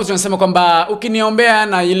 Kwa sababu tunasema kwamba ukiniombea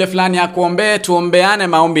na ile fulani ya kuombea, tuombeane,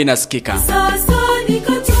 maombi inasikika.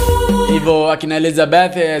 Hivyo akina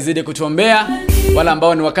Elizabeth azidi kutuombea, wale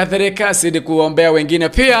ambao ni Wakatoliki azidi kuombea wengine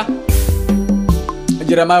pia.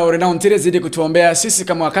 Jeremiah Orenautire zidi kutuombea sisi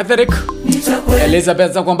kama Wakatoliki.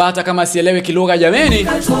 Elizabeth za kwamba hata kama sielewi kilugha jameni,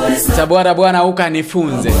 Bwana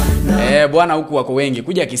ukanifunze. Bwana huku wako wengi,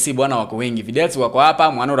 kuja Kisii Bwana wako wengi. Fidels wako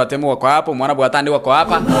hapa, mwana Uratemo wako hapa, mwana Bwatandi wako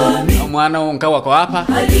hapa, mwana Nkao wako hapa.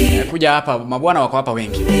 Kuja hapa, mabwana wako hapa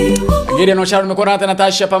wengi. Ngiri no Sharon nimekuwa hata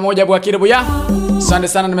Natasha pamoja Bwakire Buya. Asante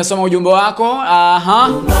sana, nimesoma ujumbe wako.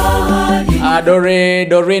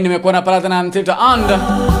 Dore nimekuwa na pala na Mtita and.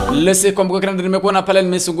 Lesi kumbuka kina nimekuwa na pale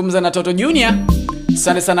nimezungumza na Toto Junior.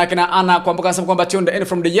 Asante sana kina Ana kumbuka sasa kwamba tuned in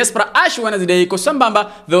from the Jesper Ash Wednesday iko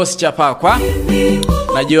sambamba those chapa kwa.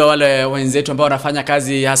 Najua wale wenzetu ambao wanafanya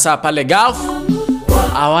kazi hasa pale Gulf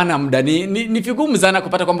hawana muda, ni vigumu sana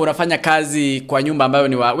kupata kwamba unafanya kazi kwa nyumba ambayo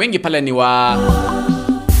ni wengi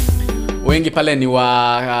pale ni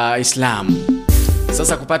wa Islam.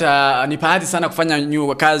 Sasa kupata ni bahati sana kufanya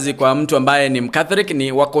kazi kwa mtu ambaye ni Mkatholiki,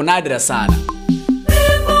 ni wako nadra sana.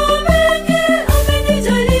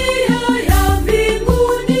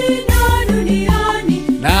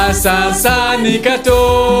 Na sasa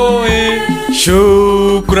nikatoe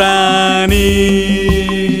shukrani.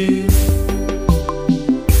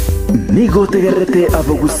 Nigo tegerete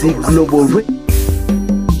Abagusi Global.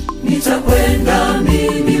 Nitakwenda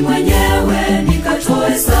mimi mwenyewe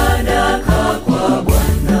nikatoe sadaka kwa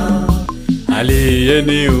Bwana.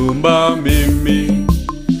 Aliyeniumba mimi,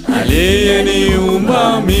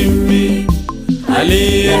 aliyeniumba mimi,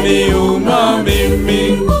 aliyeniumba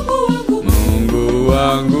mimi, Mungu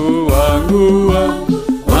wangu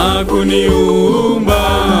wakuniumba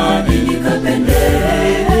ili nikapendeza.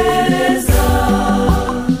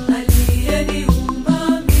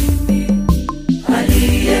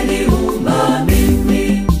 Aliyeniumba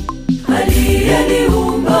mimi,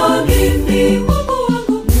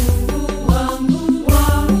 Mungu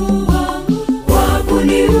wangu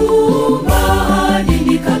wakuniumba ili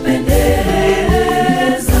nikapendeza.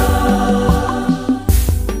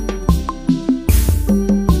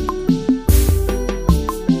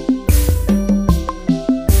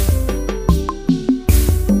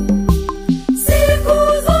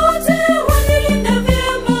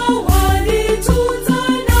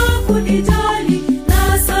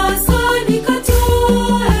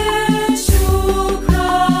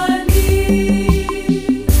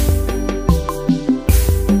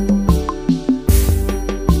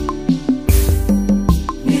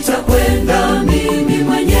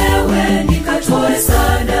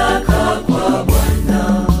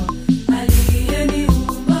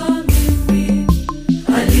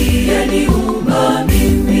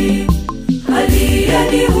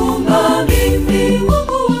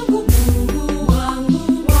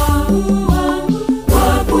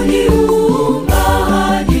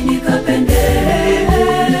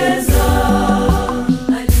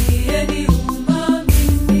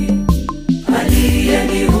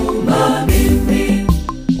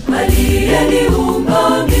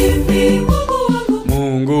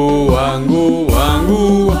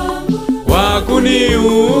 Mungu wa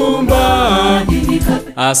kuniumba.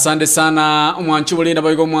 Asante sana mwanchu bulinda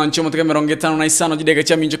boygo mwanchu muteke 55 jidega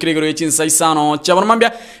cha minjo kirigoro y'ichinsa isano chabona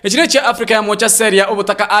mambya echire cha Africa ya mocha Seria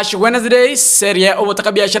Obotaka Ash Wednesday, Seria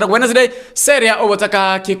Obotaka biashara Wednesday, Seria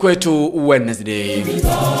Obotaka kikwetu Wednesday.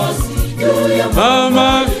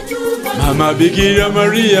 Mama Bikira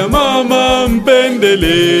Maria, mama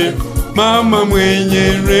mpendele, mama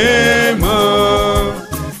mwenye rema,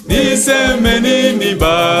 niseme nini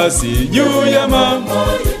basi juu ya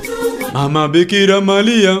mama Bikira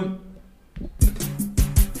Maria.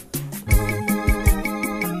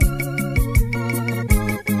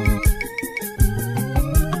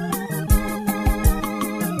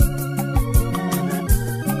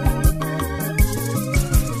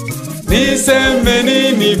 Niseme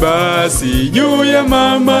nini basi juu ya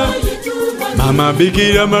mama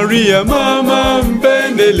Bikira Maria, mama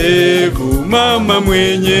mpendelevu, mama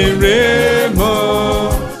mwenye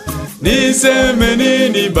rema. Niseme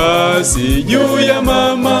nini basi juu ya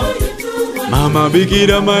mama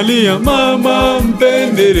Bikira Maria, mama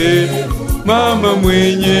mpendelevu, mama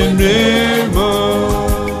mwenye rema.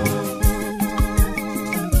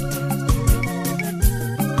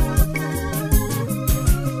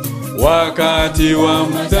 Wakati wa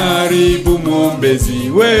mtaribu mwombezi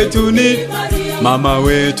wetu ni mama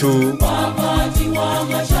wetu,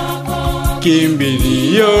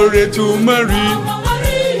 kimbilio letu Maria.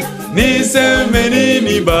 Niseme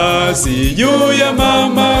nini basi juu ya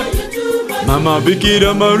mama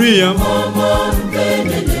Bikira Maria,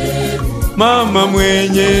 mama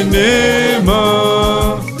mwenye neema.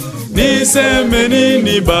 Niseme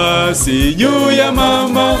nini basi juu ya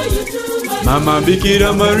mama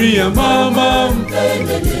Bikira Maria,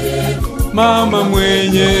 mama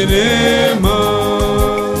mwenye neema.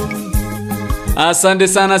 Asante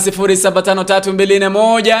sana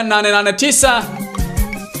 0753241889.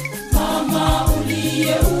 Mama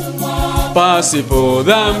uliyeumwa pasipo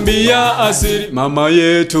dhambi ya asili, mama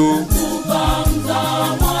yetu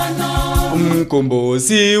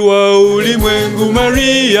mkombozi wa ulimwengu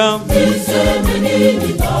Maria.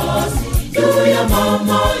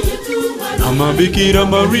 Mama Bikira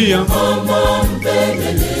Maria, mama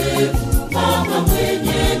mpendelevu, mama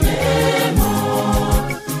mwenye neema.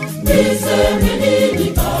 Niseme nini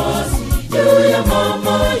basi juu ya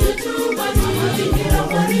mama yetu Bikira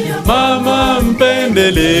Maria, mama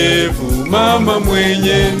mpendelevu, mama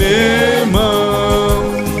mwenye neema.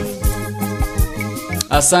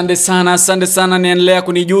 Asante sana, niendelea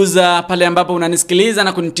kunijuza pale ambapo unanisikiliza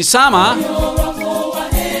na kunitizama.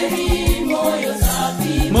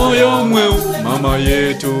 Moyo mweu, mama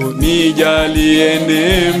yetu nijalie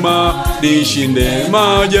neema, nishinde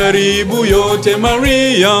majaribu yote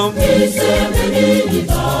Maria.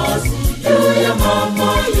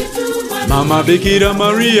 Mama Bikira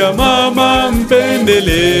Maria, mama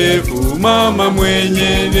mpendelevu, mama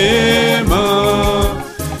mwenye neema.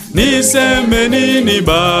 Niseme nini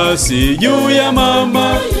basi juu ya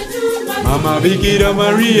mama Bikira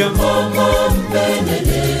Maria,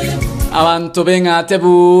 Abantu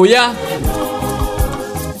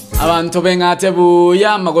bengate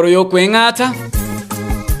buya magoro yo kwengata.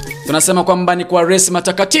 Tunasema kwamba ni kwa resi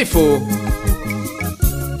matakatifu.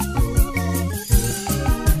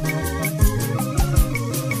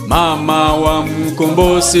 Mama wa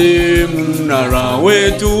mkombozi, mnara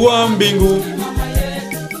wetu wa mbingu,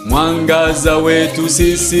 mwangaza wetu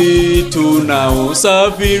sisi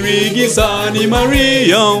tunaosafiri gizani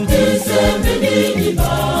Maria.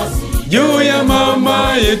 Juu ya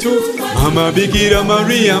mama yetu mama Bikira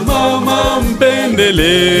Maria, mama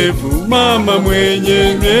mpendelevu, mama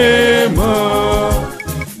mwenye neema.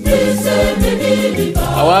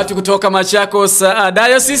 Watu kutoka Machakos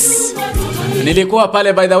Diocese. Nilikuwa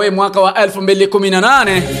pale by the way mwaka wa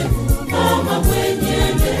 2018.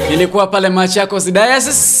 Nilikuwa pale Machakos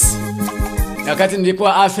Diocese wakati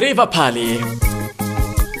nilikuwa Afriva pale.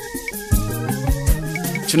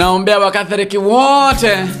 Tunaombea Wakatholiki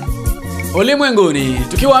wote ulimwenguni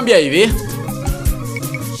tukiwaambia hivi: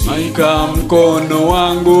 Maika mkono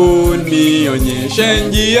wangu nionyeshe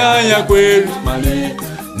njia ya kweli,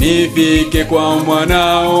 nifike kwa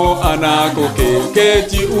mwanao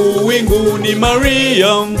anakoketi uwinguni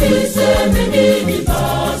Maria.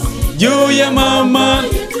 Juu ya mama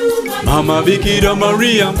Bikira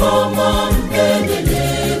Maria,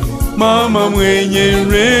 mama mwenye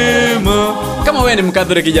rema. Kama wewe ni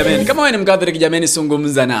Mkatholiki jameni,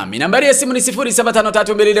 zungumza nami. Nambari ya simu ni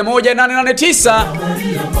 0753218889.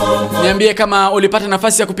 Niambie kama ulipata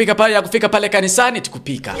nafasi ya kufika pale kanisani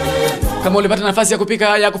tukupika. Kama ulipata nafasi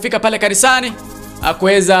ya kufika pale kanisani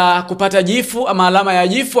kuweza kupata jifu ama alama ya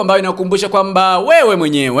jifu ambayo inakukumbusha kwamba wewe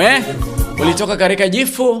mwenyewe ulitoka katika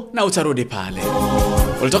jifu na utarudi pale.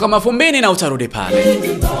 Ulitoka mafumbini na utarudi pale.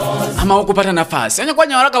 Ama ukupata nafasi. Anya kwa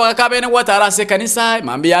nyoraka bakakabe ne gwatarase kanisa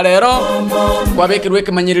mambia lero kwa bekirwe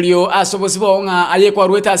kemanyirilyo asobosibonga aye kwa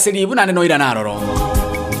rueta asiribu nane no iranaroro.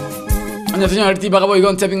 Anya tinyorti bagabo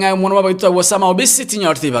igonte binga umuntu wabitwa wasama obisi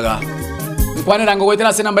tinyorti baga. Mkwane rango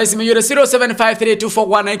gwetera se namba isi miyure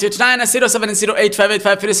 0753241889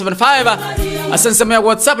 0708585375. Asanse ya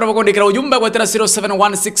WhatsApp rabo ndikira ujumbe gwetera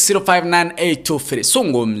 0716059823.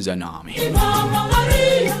 Sungumza nami. Mama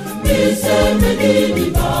Maria, niseme nini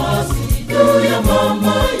basi juu ya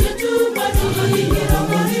mama yetu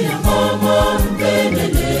Maria, mama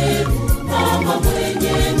mpendelevu, mama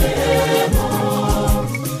mwenye neema.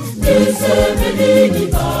 Niseme nini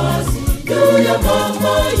basi juu ya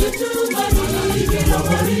mama yetu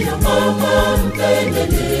Maria, mama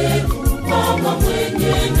mpendelevu, mama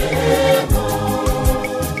mwenye neema.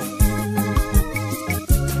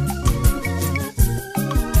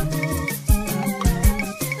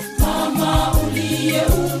 Mama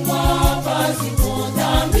uliyeumwa pasipo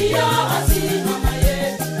dhambi ya asili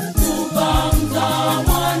yetu, tukamza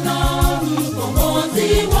mwana mkombozi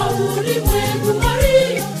wa ulimwengu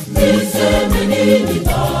Maria. Niseme nini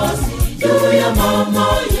basi juu ya mama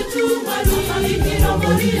yetu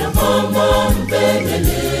Maria, mama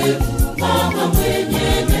mpendelevu, mama mwenye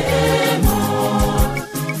neema.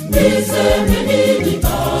 Niseme nini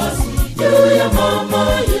basi juu ya mama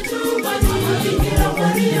yetu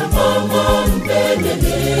Maria, mama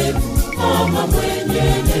mpendelevu, mama mwenye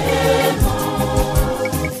neema.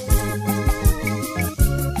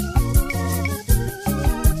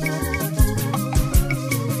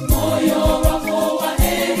 Moyo wako wa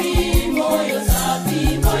heri, moyo safi,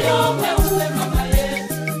 moyo mweupe mama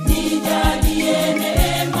yetu. Nijalie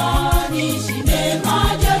neema, nishinde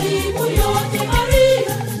majaribu yote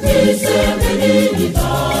Maria. Niseme nini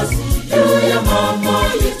basi juu ya mama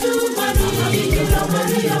yetu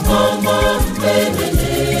Maria, mama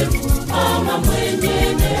mpendelevu, mama mwenye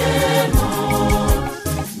neema.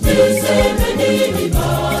 Niseme nini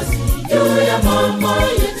basi juu ya mama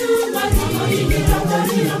yetu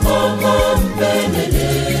Maria, mama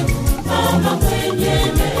mpendelevu, mama mwenye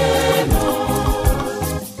neema.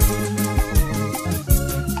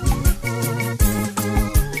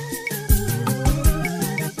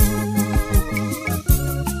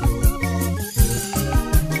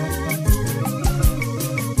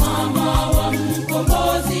 Mama wa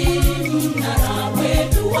mkombozi, mnara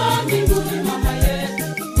wetu wa mbinguni mama yetu,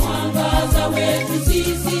 mwangaza wetu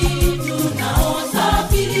sisi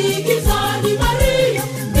tunaosafiri gizani Maria.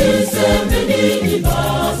 Niseme nini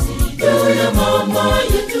basi juu ya mama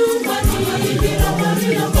yetu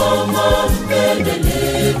Maria, mama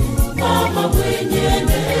mpendelevu, mama mwenye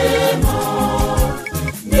neema.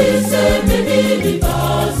 Niseme nini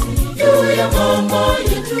basi juu ya mama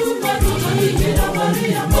yetu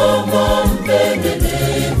Maria, mama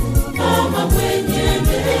mpendelevu, mama mwenye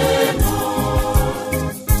neema.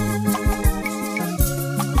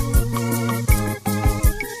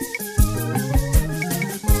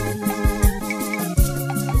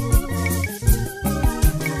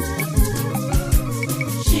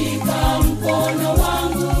 Shika mkono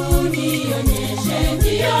wangu nionyeshe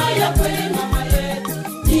njia ya kweli mama yetu,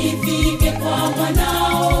 nifike kwa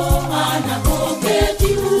mwanao anapoketi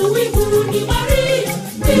uwinguni Maria.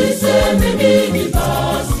 Niseme nini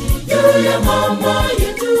basi juu ya mama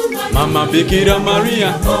yetu Mama Bikira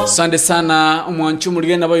Maria. Sande sana umwanchu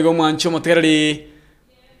muligenda boyigo mwanchu moterali.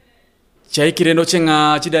 Chaikire ndo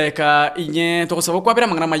chenga chidaeka inye tokosaba kwa bera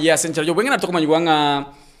mangana maya senchara jo bwengena tokomanyugwanga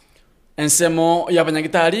ensemo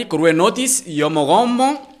y'abanyagitari kurwe notice yo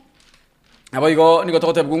mogombo. Aboyigo niko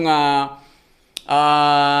tokote bwunga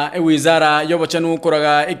wizara yobochanu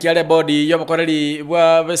kuraga ikiale body yobokoreri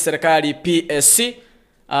bwa serikali PSC.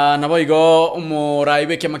 Naboyigo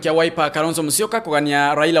umuraibe kema kya Wiper Kalonzo Musyoka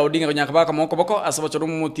kugania Raila Odinga konyakabaka mokoboko asabochoro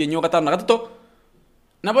mutinyo gatano na gatatu.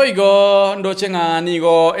 Naboyigo ndochenga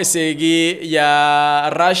nigo esegi ya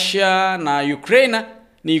Russia na Ukraine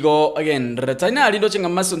nigo again retaina ali ndochenga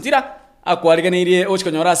masuntira akwaliganirie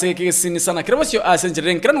ochikonyora ase kigesini sana kirabosyo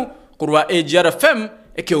asenjeren kranu kurwa AGRFM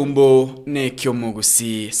ekeumbo ne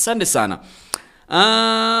kyomugusi. Sande sana.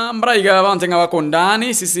 Mbraiga bantenga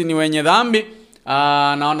bakondani sisi ni wenye dhambi.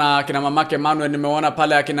 Naona kina mamake Manuel nimeona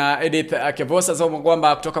pale, akina Edith Kevosa sasa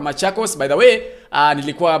kwamba kutoka Machakos. By the way,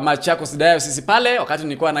 nilikuwa Machakos Diocese pale wakati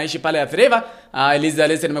nilikuwa naishi pale at River. Eliza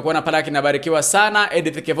Lese nimekuona pale, akinabarikiwa sana.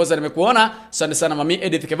 Edith Kevosa nimekuona. Asante sana mami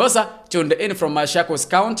Edith Kevosa, tuned in from Machakos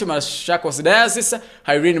County, Machakos Diocese.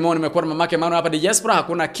 Irene Mo nimekuona mamake Manuel hapa diaspora.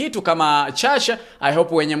 Hakuna kitu kama church. I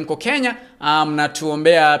hope wenye mko Kenya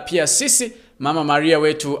mnatuombea pia sisi. Mama Maria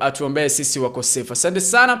wetu atuombee sisi wakosefu. Asante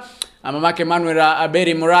sana. Mamake Manuel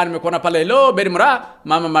Beri Mura nimekuona pale. Hello Beri Mura.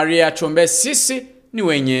 Mama Maria atuombee sisi ni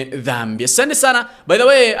wenye dhambi. Asante sana. By the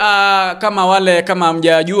way, kama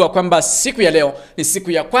mjajua kwamba siku ya leo ni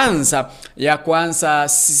siku ya kwanza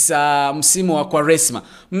msimu wa Kwaresma.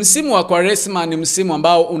 Msimu wa Kwaresma ni msimu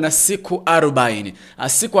ambao una siku 40.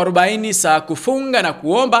 Siku 40 za kufunga na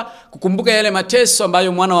kuomba, kukumbuka yale mateso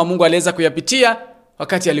ambayo mwana wa Mungu aliweza kuyapitia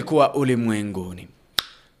wakati alikuwa ulimwenguni.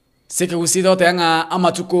 Sike kusida otanga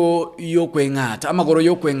amatuko yokwengata, amagoro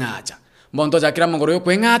yokwengata. Mbondo jakira amagoro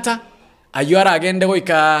yokwengata, ayuara agende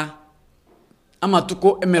goika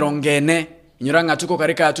amatuko emerongene. Inyuranga tuko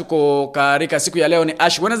karika siku ya leo ni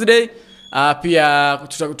Ash Wednesday. Pia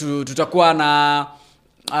tutakuwa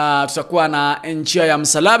na njia ya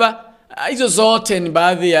msalaba. Hizo zote ni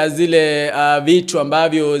baadhi ya zile vitu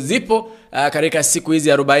ambavyo zipo katika siku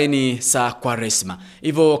hizi 40 za Kwaresma.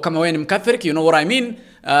 Hivyo kama wewe ni Mcatholic, you know what I mean.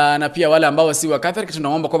 Na pia wale ambao si wa Catholic,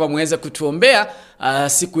 tunaomba kwamba muweze kutuombea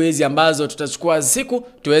siku hizi ambazo tutachukua siku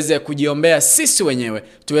tuweze kujiombea sisi wenyewe,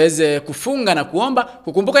 tuweze kufunga na kuomba,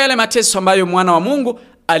 kukumbuka yale mateso ambayo mwana wa Mungu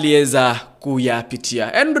aliweza kuyapitia.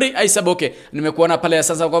 Henry Aisaboke nimekuona pale ya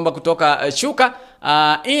sasa kwamba kutoka Chuka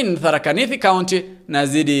in Tharaka Nithi County,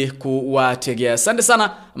 nazidi kuwategea. Asante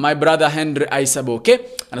sana my brother Henry Aisaboke.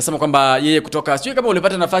 Anasema kwamba yeye kutoka, sijui kama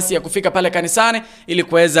ulipata nafasi ya kufika pale kanisani ili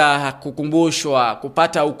kuweza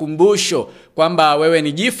kupata ukumbusho kwamba wewe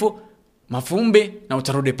ni jifu mafumbi na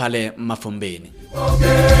utarudi pale mafumbini.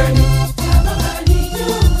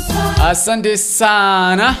 Asante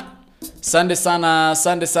sana. Asante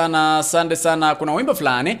sana. Kuna wimbo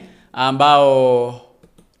fulani ambao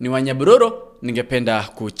ni wa Nyaburoro ningependa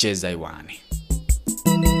kucheza iwani.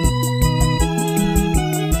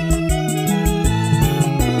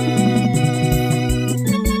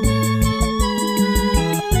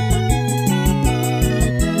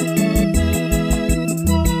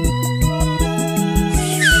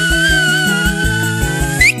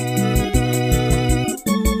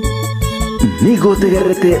 Nigo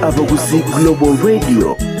tegerete Abogusi Global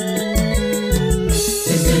Radio.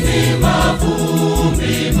 Sisi ni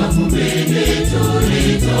mavumbini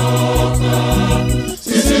tulitoka.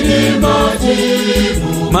 Sisi ni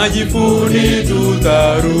majifuni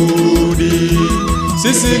tutarudi.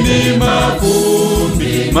 Sisi ni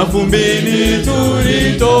mavumbini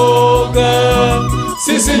tulitoka.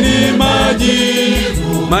 Sisi ni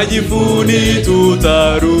majifuni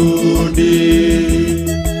tutarudi.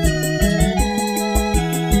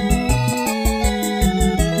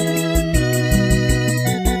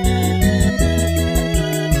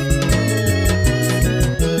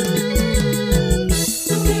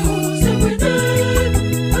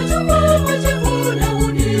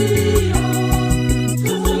 Sisi ni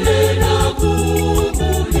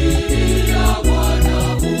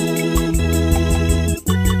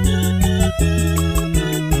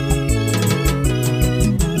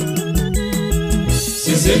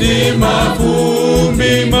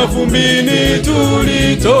mavumbini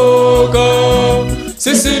tulitoka.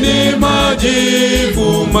 Sisi ni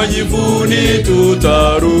majivuni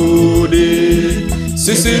tutarudi.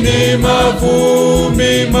 Sisi ni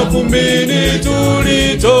mavumbini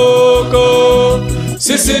tulitoka.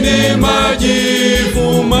 Sisi ni majivuni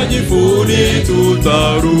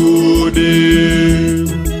tutarudi.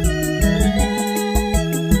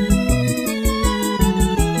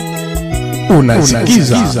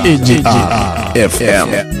 Unasikiza AJR FM.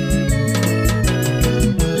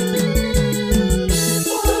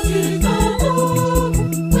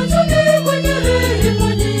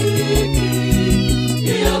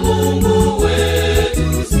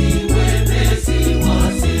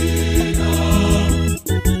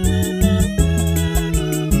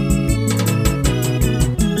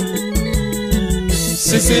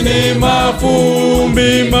 Sisi ni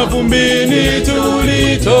mavumbini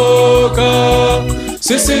tulitoka.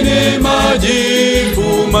 Sisi ni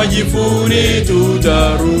majifuni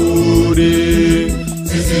tutarudi.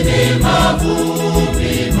 Sisi ni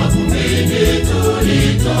mavumbini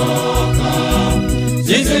tulitoka.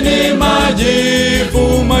 Sisi ni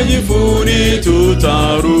majifuni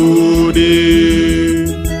tutarudi.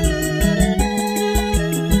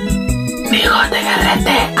 Mijo de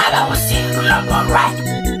Garrete, Abogusi Global Radio.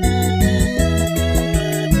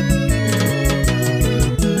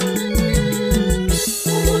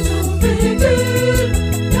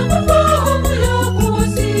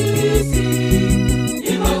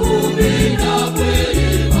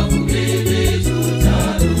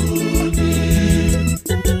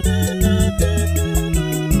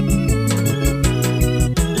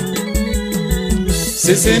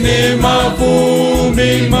 Sisi ni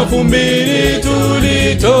mavumbi, mavumbini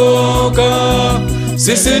tulitoka.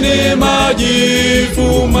 Sisi ni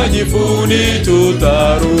majivu, majivuni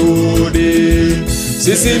tutarudi.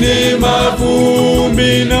 Sisi ni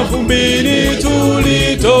mavumbi, na vumbini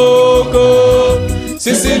tulitoka.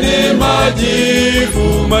 Sisi ni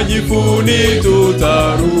majivu, majivuni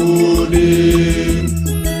tutarudi.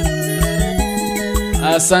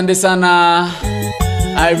 Asante sana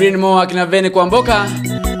Irene Mo, akina Veni Kwamboka,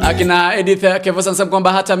 akina Edith Kevosa, nasema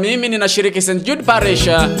kwamba hata mimi ninashiriki St. Jude Parish.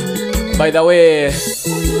 By the way,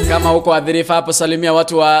 kama uko adhirifa hapo, salimia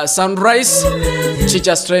watu wa Sunrise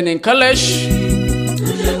Teachers Training College.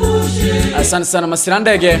 Asante sana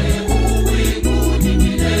Masirandege.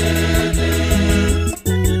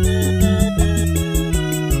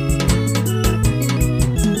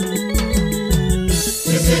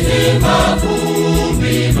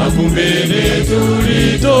 Mavumbini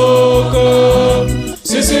tulitoka.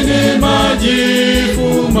 Sisi ni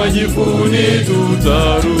majivu, majivuni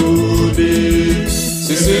tutarudi.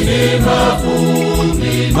 Sisi ni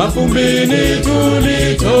mavumbi, mavumbini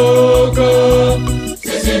tulitoka.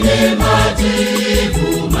 Sisi ni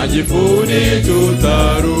majivu, majivuni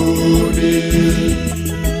tutarudi.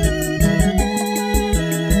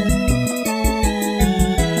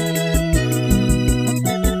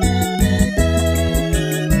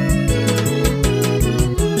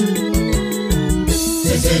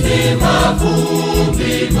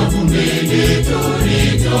 Mavumbini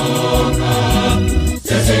tulitoka.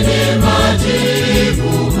 Sisi ni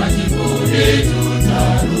majivu, majivuni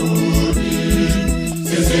tutarudi.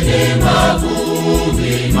 Sisi ni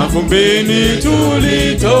mavumbi, mavumbini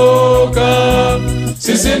tulitoka.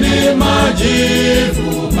 Sisi ni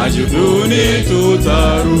majivu, majivuni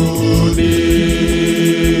tutarudi.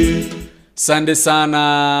 Asante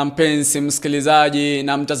sana mpenzi msikilizaji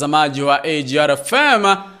na mtazamaji wa AGR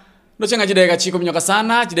FM. Ndochanga chideka chiko mnyoka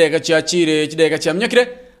sana, chideka chia chire, chideka chia mnyokire.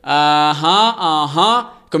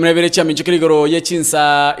 Kumrebere chia mnyokire goro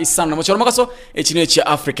yechinsa isana mochoro makaso, echine chia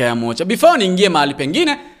Afrika ya mocha. Before niingie mahali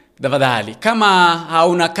pengine, tafadhali, kama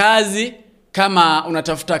hauna kazi, kama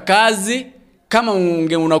unatafuta kazi, kama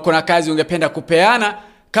unakona kazi ungependa kupeana,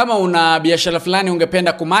 kama una biashara fulani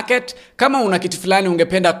ungependa kumarket, kama una kitu fulani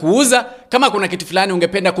ungependa kuuza, kama kuna kitu fulani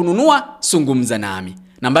ungependa kununua, zungumza nami.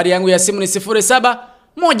 Nambari yangu ya simu ni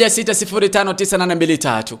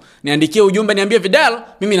 0716059823. Niandikie ujumbe, niambie Vidal,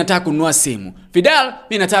 mimi nataka kununua simu. Vidal,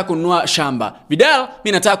 mimi nataka kununua shamba. Vidal,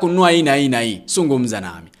 mimi nataka kununua hii. Zungumza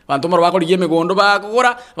nami. Bantomoro bako ligeme gondo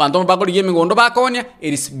bakora, bantomoro bako ligeme gondo bakonya.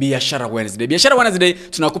 It is Biashara Wednesday. Biashara Wednesday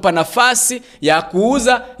tunakupa nafasi ya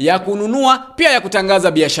kuuza, ya kununua, pia ya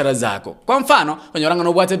kutangaza biashara zako. Kwa mfano, kwenye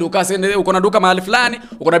ubwate duka, uko na duka mahali fulani,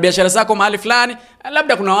 uko na biashara zako mahali fulani,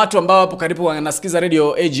 labda kuna watu ambao hapo karibu wanasikiza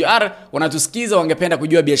radio AGR, wanatusikiza, wangependa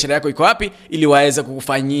kujua biashara yako iko wapi ili waweze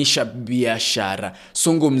kukufanyisha biashara.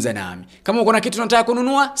 Zungumza nami. Kama uko na kitu unataka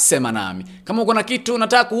kununua, sema nami. Kama uko na kitu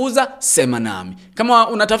unataka kuuza, sema nami. Kama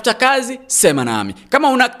unatafuta kazi, sema nami. Kama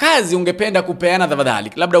una kazi ungependa kupeana,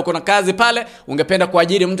 tafadhali. Labda uko na kazi pale, ungependa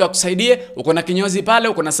kuajiri mtu akusaidie, uko na kinyozi pale,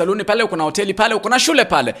 uko na saluni pale, uko na hoteli pale, uko na shule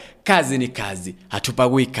pale. Kazi ni kazi.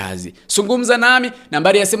 Hatupagui kazi. Zungumza nami.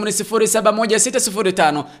 Nambari ya simu ni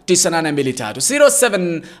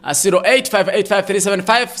 0716059823.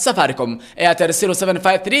 0708585375. Safaricom Airtel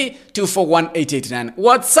 0753241889.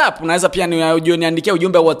 WhatsApp unaweza pia niandikia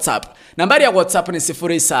ujumbe WhatsApp. Nambari ya WhatsApp ni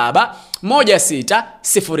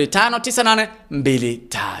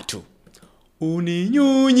 0716059823.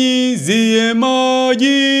 Uninyunyizie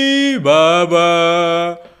maji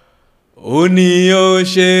Baba,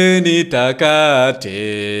 unioshe nitakate,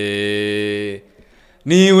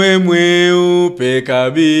 niwe mweupe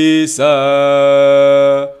kabisa.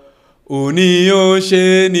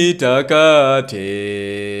 Unioshe nitakate.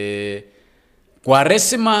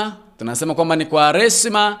 Kwaresima, tunasema kwamba ni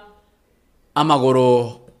Kwaresima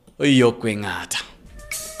amagoro iyo kwengata.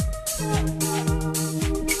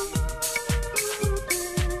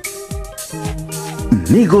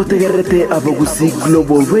 Nigo tegerete Abogusi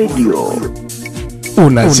Global Radio.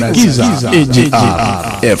 Unasikiza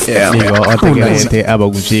AGR FM. Nigo tegerete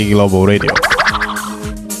Abogusi Global Radio.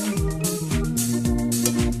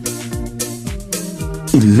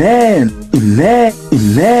 Ile.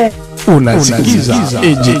 Unasikiza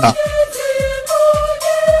AGR.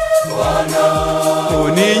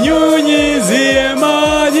 Uninyunyizie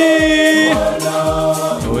maji,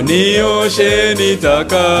 unioshe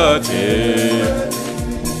nitakate,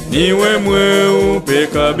 niwe mweupe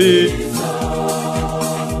kabisa.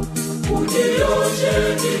 Unioshe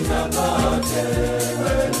nitakate,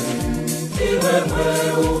 niwe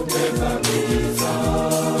mweupe kabisa.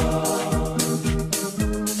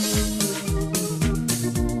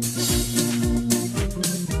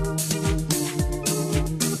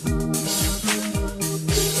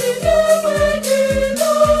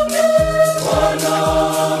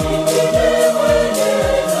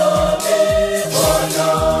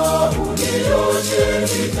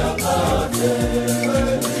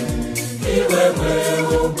 iwe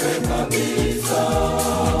mweupe kabisa,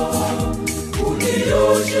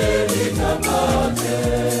 unioshe nitakate,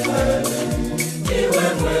 iwe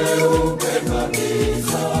mweupe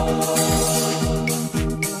kabisa.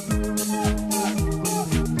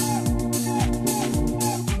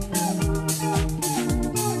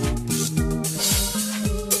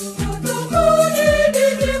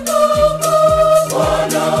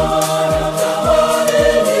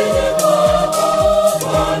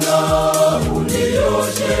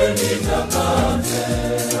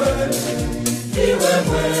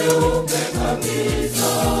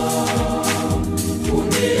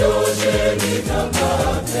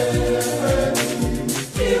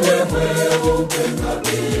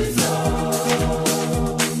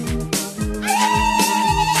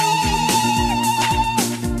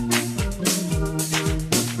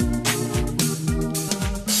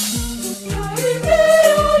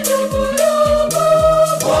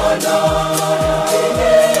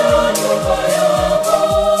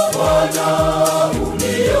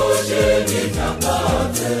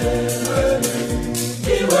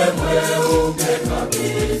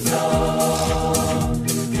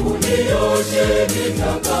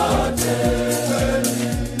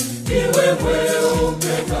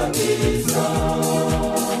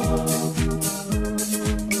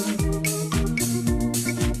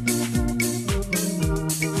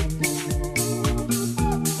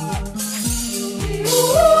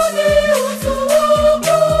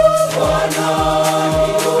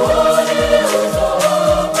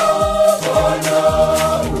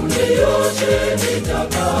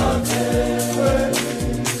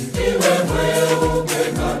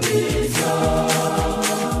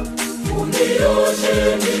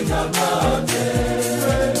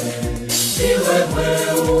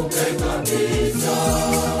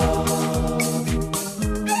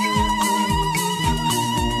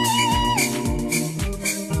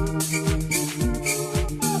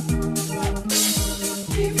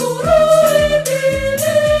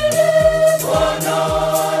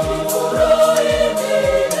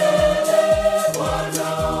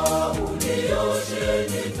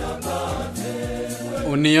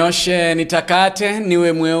 Unioshe nitakate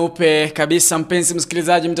niwe mweupe kabisa. Mpenzi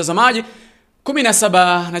msikilizaji mtazamaji,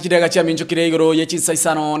 17 na kidaga cha minjo kireigoro ye chinsa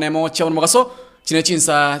isano nemo cha umugaso chine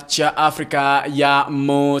chinsa cha Afrika ya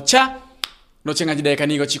mocha no chenga kidaga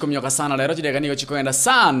nigo chiko myoka sana lero, kidaga nigo chiko enda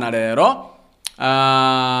sana lero.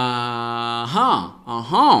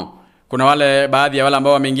 Kuna wale baadhi ya wale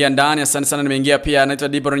ambao wameingia ndani, asante sana. Nimeingia pia, anaitwa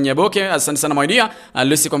Dibor Nyaboke, asante sana Maidia.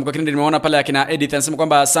 Lucy kwa mkakindi nimeona pale akina Edith anasema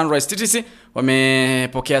kwamba Sunrise TTC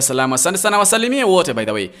wamepokea salamu. Asante sana, wasalimie wote by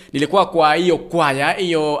the way. Nilikuwa kwa hiyo kwaya,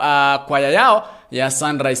 kwaya yao ya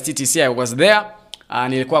Sunrise TTC, I was there.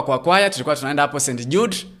 Nilikuwa kwa kwaya, tulikuwa tunaenda hapo St.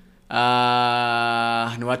 Jude.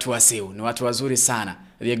 Ni watu wasiu, ni watu wazuri sana.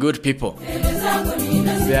 They are good people.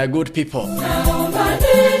 They are good people.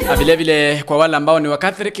 Vile vile kwa wale ambao ni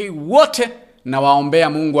Wakatholiki wote, na waombea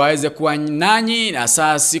Mungu aweze kuwa nanyi na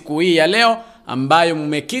saa siku hii ya leo ambayo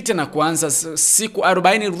mmekita na kuanza siku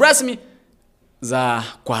 40 rasmi za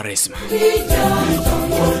Kwaresma.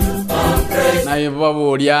 Na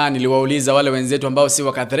hivyo niliwauliza wale wenzetu ambao si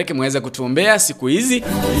Wakatholiki muweze kutuombea siku hizi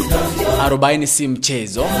 40. Si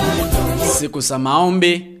mchezo, siku za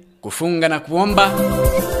maombi, kufunga na kuomba.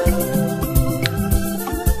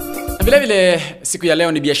 Vile vile siku ya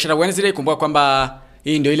leo ni biashara Wednesday. Kumbuka kwamba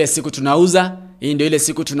hii ndio ile siku tunauza, hii ndio ile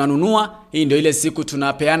siku tunanunua, hii ndio ile siku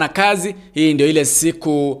tunapeana kazi, hii ndio ile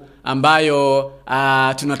siku ambayo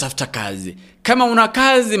tunatafuta kazi. Kama una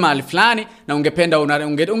kazi mahali fulani na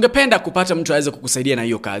ungependa kupata mtu aweze kukusaidia na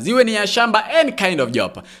hiyo kazi, iwe ni ya shamba, any kind of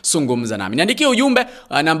job, zungumza nami. Niandikie ujumbe,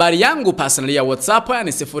 nambari yangu personally ya WhatsApp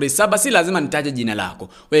ni 07, si lazima nitaje jina lako.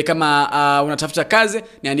 Wewe kama unatafuta kazi,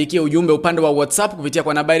 niandikie ujumbe upande wa WhatsApp kupitia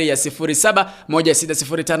kwa nambari ya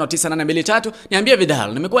 0716059823. Niambie,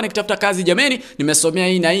 Vidal, nimekuwa nikitafuta kazi jameni, nimesomea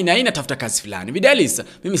hii na hii na hii, natafuta kazi fulani. Vidalis,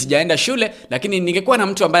 mimi sijaenda shule lakini ningekuwa na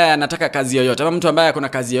mtu ambaye anataka kazi yoyote, ama mtu ambaye akona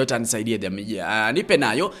kazi yoyote anisaidie jamii. Nipe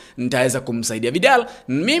nayo, nitaweza kumsaidia. Vidal,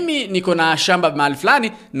 mimi niko na shamba mahali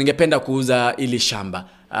fulani, ningependa kuuza ili shamba.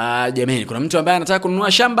 Jamani, kuna mtu ambaye anataka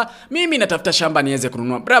kununua shamba, mimi natafuta shamba niweze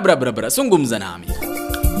kununua. Bra. Zungumza nami.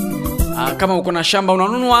 Kama uko na shamba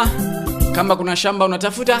unanunua, kama kuna shamba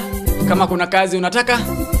unatafuta, kama kuna kazi unataka,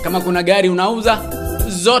 kama kuna gari unauza,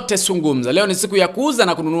 zote zungumza. Leo ni siku ya kuuza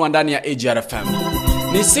na kununua ndani ya AGRFM.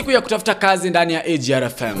 Ni siku ya kutafuta kazi ndani ya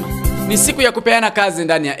AGRFM. Ni siku ya kupeana kazi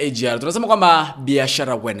ndani ya AGR. Tunasema kwamba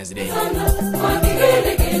biashara Wednesday.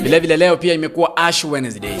 Vile vile leo pia imekuwa Ash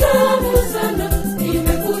Wednesday.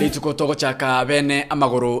 Lituko toko chaka bene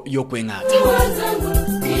amagoro yokwengata.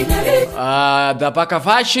 The Paka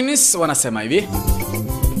Fashionists wanasema hivi.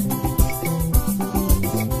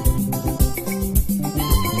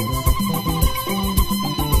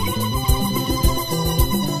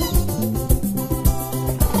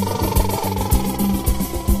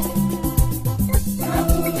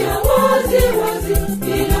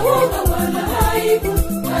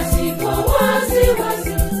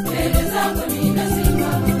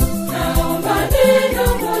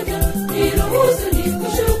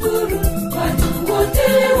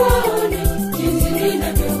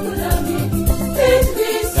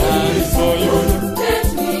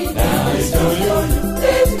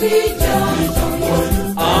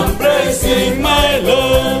 I'm praising my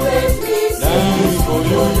Lord. Dance for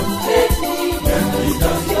you.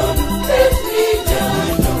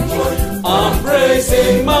 I'm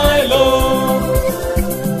praising my Lord.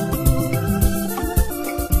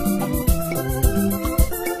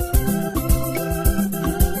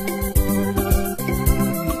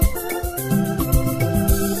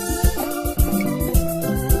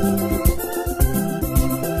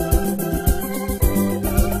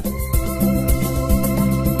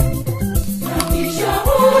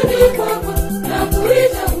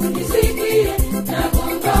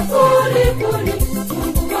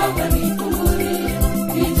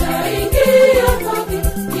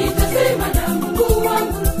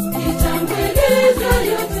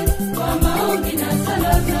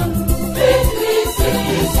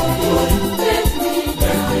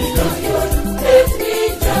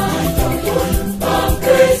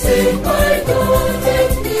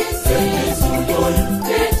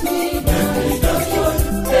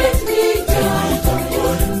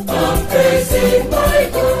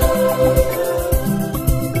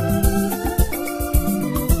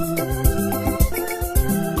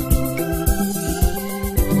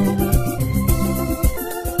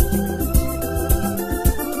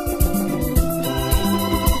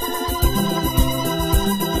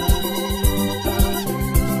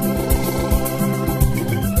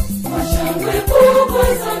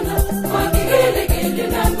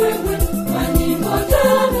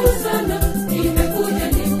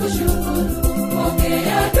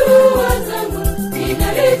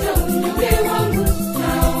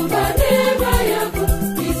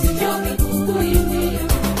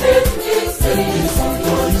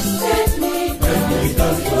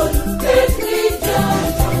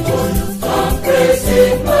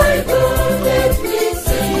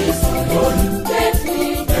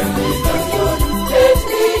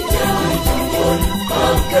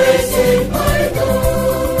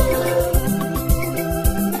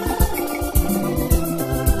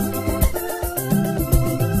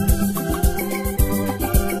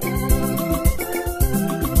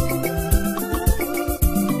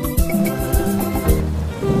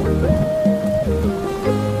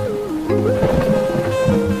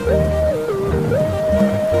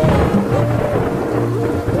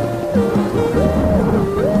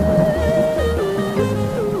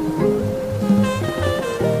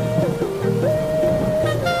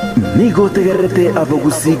 Nigo tegerete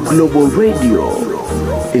abaguzi Global Radio.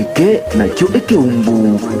 Eke na kyo eke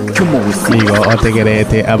umbu kyomogusi. Nigo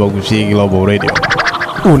otegerete abaguzi Global Radio.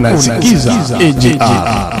 Unasikiza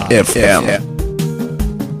AJR FM.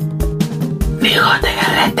 Nigo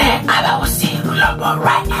tegerete abaguzi Global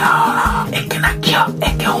Radio. Eke na kyo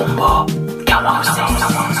eke umbu kyomogusi.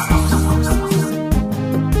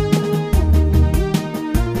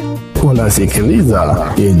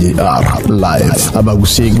 Unasikiliza AJR live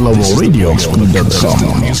Abagusi Global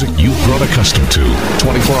Radio.com. Music you've grown accustomed to.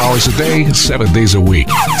 24 hours a day, 7 days a week.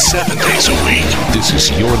 7 days a week. This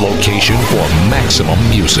is your location for maximum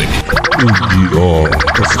music. AJR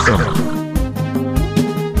FM.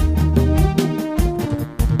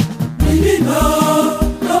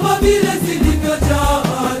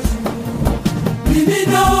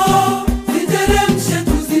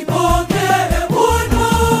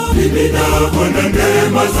 Bwana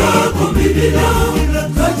neema zako mimina,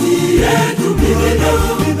 kati yetu mimina,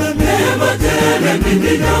 neema tele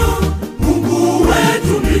mimina, Mungu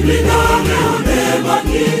wetu mimina, leo neema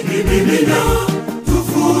nyingi mimina,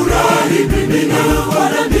 tufurahi mimina,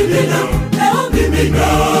 Bwana mimina, leo mimina,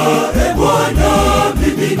 Bwana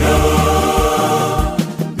mimina,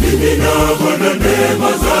 mimina Bwana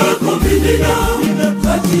neema zako mimina,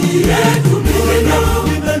 kati yetu mimina,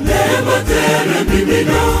 neema tele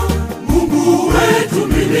mimina, Mungu wetu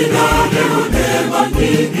mimina, leo neema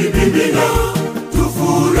nyingi mimina,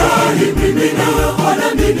 tufurahi mimina, Bwana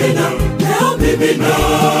mimina, leo mimina,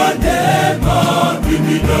 neema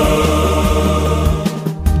mimina.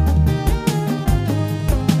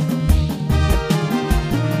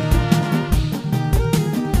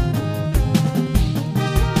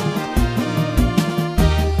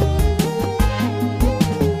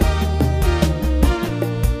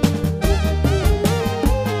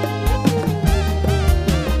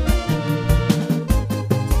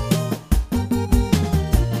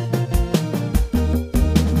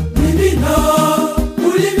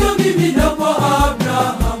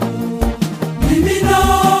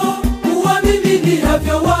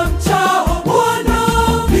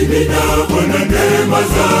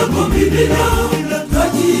 zako mimina,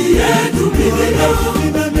 kati yetu mimina,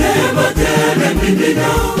 neema tele mimina,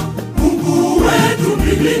 Mungu wetu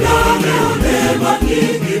mimina, leo neema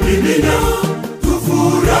nyingi mimina,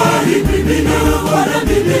 tufurahi mimina, Bwana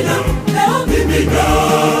mimina, leo mimina,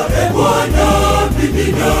 Bwana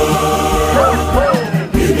mimina,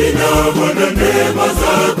 mimina Bwana neema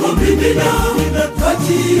zako mimina,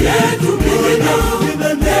 kati yetu mimina,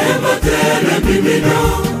 neema tele mimina,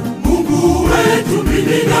 Mungu wetu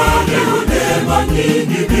mimina, leo neema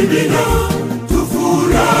nyingi mimina,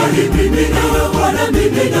 tufurahi mimina, Bwana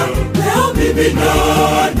mimina, leo mimina,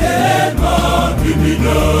 neema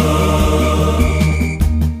mimina.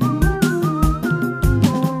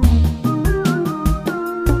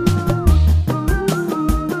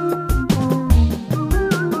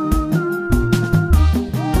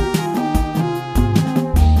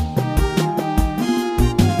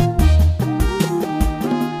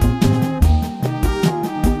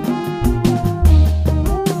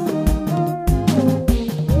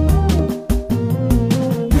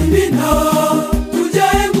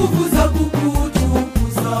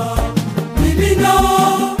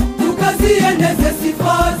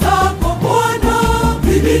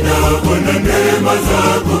 Bwana neema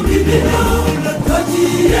zako mimina, kati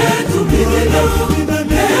yetu mimina,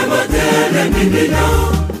 neema tele mimina,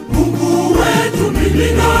 Mungu wetu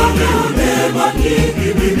mimina, leo neema nyingi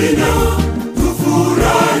mimina,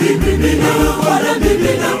 tufurahi mimina, Bwana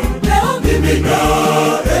mimina, leo mimina,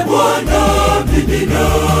 Bwana mimina,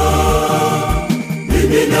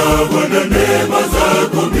 mimina Bwana neema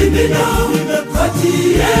zako mimina, kati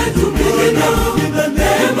yetu mimina,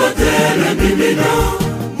 neema tele mimina,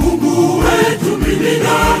 Mungu wetu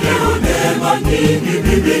mimina, leo neema nyingi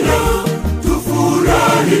mimina,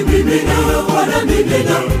 tufurahi mimina, Bwana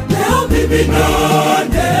mimina, leo mimina,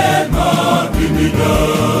 neema mimina.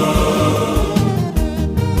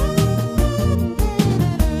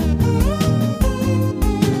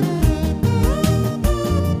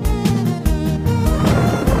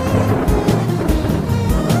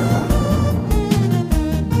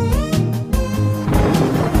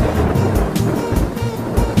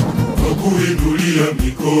 Kuinulia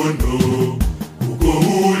mikono uko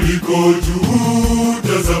uliko juu,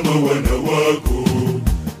 tazama wana wako,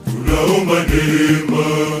 tunaomba neema,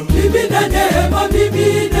 mimina neema,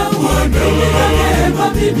 mimina Bwana, neema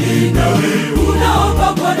mimina, tunaomba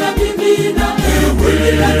Bwana mimina,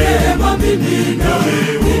 mimina neema, mimina,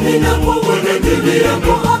 mimina Bwana mimina,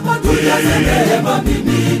 hapa tujaze neema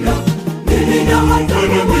mimina, mimina hata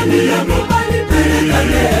mimina, mimina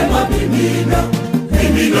neema mimina,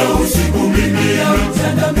 mimina usiku mimina,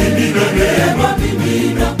 mchana mimina neema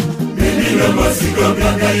mimina, mimina masika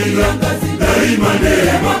mimina, daima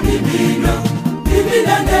neema mimina,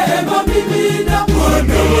 mimina neema mimina, Bwana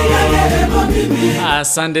neema mimina.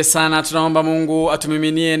 Asante sana, tunaomba Mungu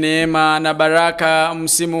atumiminie neema na baraka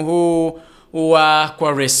msimu huu wa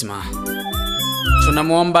Kwaresma.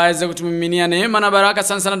 Tunamuomba aweze kutumiminia neema na baraka.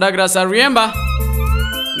 Sana sana Douglas Ariemba,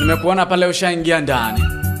 nimekuona pale ushaingia ndani.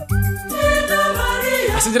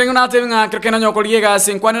 Asinjirengu na tevinga kirkena nyoko liega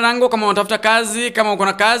sinkwani rango kama unatafuta kazi, kama uko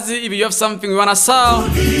na kazi, if you have something you wanna sell,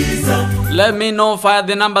 let me know via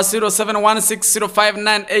the number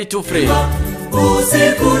 0716059823.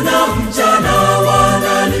 Usiku na mchana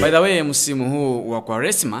wanali. By the way, msimu huu wa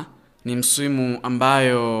Kwaresma ni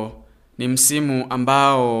msimu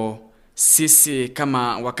ambao sisi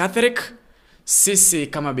kama wa Catholic, sisi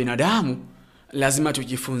kama binadamu lazima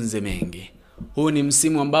tujifunze mengi. Huu ni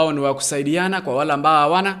msimu ambao ni wa kusaidiana kwa wale ambao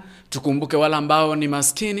hawana. Tukumbuke wale ambao ni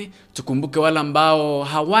maskini, tukumbuke wale ambao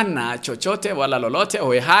hawana chochote wala lolote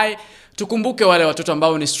oe hai, tukumbuke wale watoto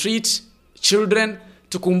ambao ni street children,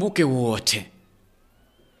 tukumbuke wote.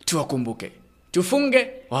 Tuwakumbuke. Tufunge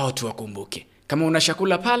wao tuwakumbuke. Kama una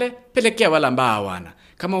chakula pale, pelekea wale ambao hawana.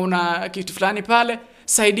 Kama una kitu fulani pale,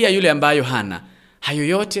 saidia yule ambayo hana. Hayo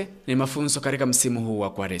yote ni mafunzo katika msimu huu wa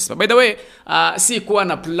Kwaresma. By the way, si kuwa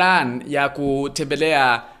na plan ya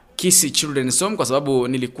kutembelea Kisi Children's Home kwa sababu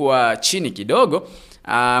nilikuwa chini kidogo.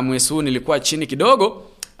 Mwezi huu nilikuwa chini kidogo.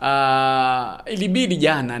 Ilibidi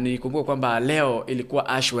jana nilikumbuka kwamba leo ilikuwa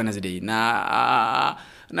Ash Wednesday na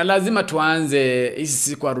lazima tuanze hizi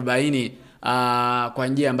siku 40 kwa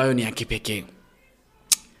njia ambayo ni ya kipekee.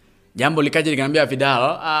 Jambo likaje likaniambia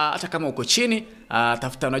Vidal, hata kama uko chini,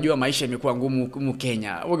 tafuta, unajua maisha imekuwa ngumu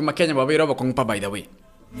Kenya. Wewe Kenya baba iroba kwa by the way.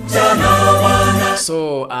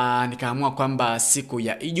 So nikaamua kwamba siku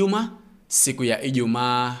ya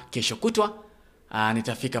Ijumaa kesho kutwa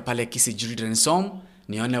nitafika pale Kisi Children's Home,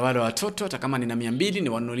 nione wale watoto, hata kama nina 200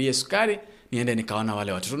 niwanunulie sukari, niende nikaona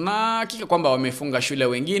wale watoto. Na hakika kwamba wamefunga shule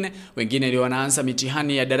wengine ndio wanaanza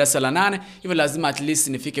mitihani ya darasa la 8. Hivyo lazima at least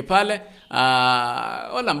nifike pale.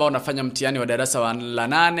 Wale ambao wanafanya mtihani wa darasa la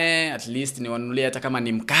 8 at least niwanunulie hata kama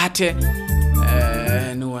ni mkate.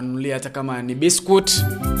 Niwanunulie hata kama ni biscuit.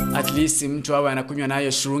 At least mtu awe anakunywa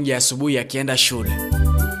nayo shurungi asubuhi akienda shule.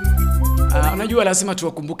 Unajua lazima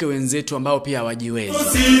tuwakumbuke wenzetu ambao pia hawajiwezi.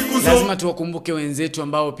 Lazima tuwakumbuke wenzetu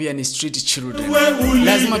ambao pia ni street children.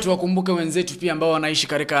 Lazima tuwakumbuke wenzetu pia ambao wanaishi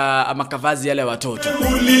katika makavazi yale watoto.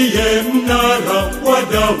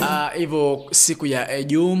 Hivyo siku ya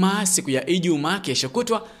Ijumaa kesho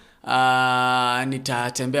kutwa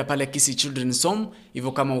nitatembea pale Kisii Children's Home.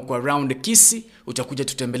 Hivyo kama uko around Kisii utakuja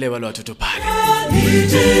tutembelee wale watoto pale.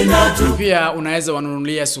 Pia unaweza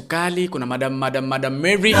wanunulia sukali. Kuna Madam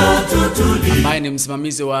Mary ambaye ni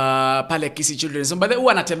msimamizi wa pale Kisii Children's Home. Baadaye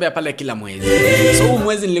huwa anatembea pale kila mwezi. So huu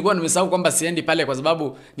mwezi nilikuwa nimesahau kwamba siendi pale kwa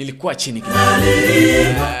sababu nilikuwa chini kidogo.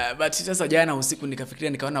 But sasa jana usiku nikafikiria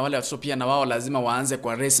nikaona wale watoto pia na wao lazima waanze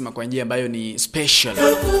kwa resma kwa njia ambayo ni special.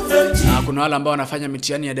 Kuna wale ambao wanafanya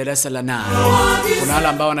mitihani ya darasa la 8. Kuna wale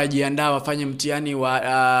ambao wanajiandaa wafanye mtihani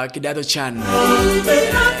wa kidato cha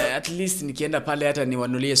 4. At least nikienda pale hata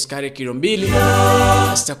niwanunulie sukari kilo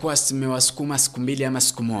 2. Sitakuwa simewasukuma siku 2 ama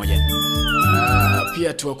siku 1.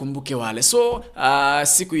 Pia tuwakumbuke wale. So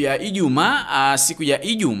siku ya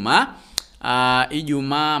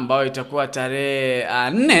Ijumaa ambayo itakuwa tarehe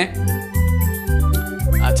 4.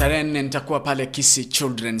 Tarehe 4 nitakuwa pale Kisii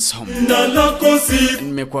Children's Home.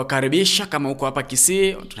 Nimekukaribisha kama uko hapa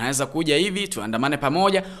Kisii, tunaweza kuja hivi tuandamane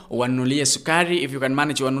pamoja, uwanunulie sukari if you can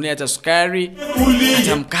manage, uwanunulie hata sukari,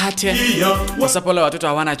 hata mkate. Kwa sababu wale watoto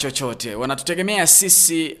hawana chochote. Wanatutegemea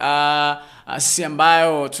sisi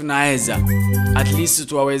ambayo tunaweza at least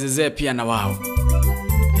tuwawezezee pia na wao.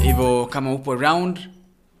 Hivyo kama upo around,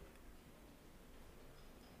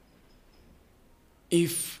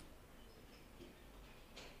 if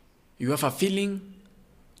you have a feeling,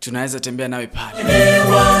 tunaweza tembea nawe pale.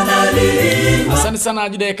 Asante sana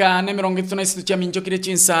jideka nemirongo tunaisu cha minjo kile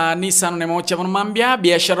chinsa ni sana nemo chabano mambia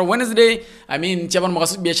biashara Wednesday. Chabano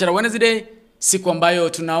makasu biashara Wednesday, siku ambayo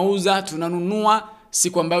tunauza, tunanunua,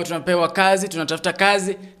 siku ambayo tunapewa kazi, tunatafuta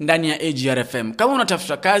kazi ndani ya AGRFM. Kama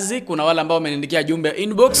unatafuta kazi, kuna wale ambao wameniandikia jumbe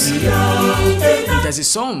inbox.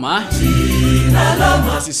 Nitasoma.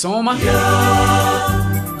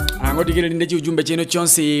 Ngodi kile ndeje ujumbe cheno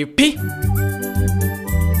chonsi pi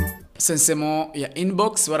sensemo ya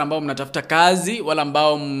inbox. Wala ambao mnatafuta kazi, wala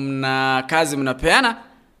ambao mna kazi mnapeana,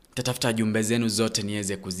 tatafuta jumbe zenu zote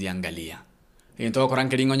niweze kuziangalia. Nitoka kwa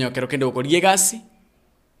ranke lingonyo kerokende ukolie gasi,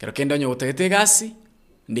 kerokende onyo utete gasi,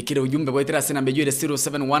 ndikire ujumbe kwa itira sina mbejure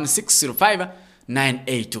 0716059824.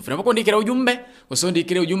 Napo ndikire ujumbe,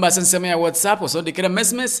 usondikire ujumbe asensema ya WhatsApp, usondikire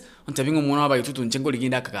SMS, ontabingo mwana wa bitutu nchengo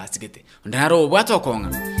liginda kakasigete. Ndaro bwato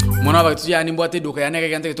konga. Mwana wa bitutu ya nimbwate duka yaneka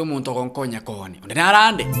gante to muntu konkonya kone.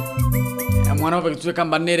 Ndarande. Mwana wa bitutu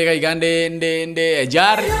kamba nere ga igande nde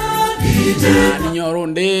jar.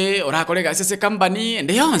 Ninyoronde orakolega sese company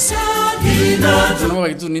nde yonse. Mwana wa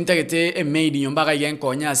bitutu nintagete maid nyomba ga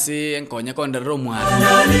yenkonya se enkonya ko ndaro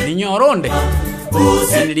mwana. Ninyoronde.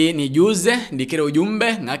 Sendiri ni juze ndikire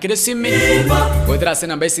ujumbe ngakire simi kodra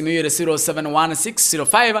sena mbesi miyo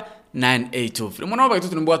 0716059824. Mwana wa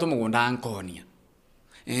bitutu nimbwa to mugunda ankonia.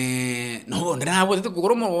 No ndanawo tetu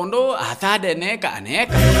kugoro mugondo athade neka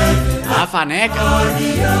afa neka.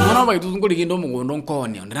 Mwana wa bitutu ngoligindo mugondo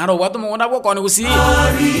nkonia ndanaro bwato mugonda bwo kone gusi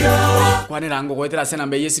kwane rango kodra sena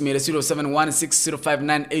mbesi miyo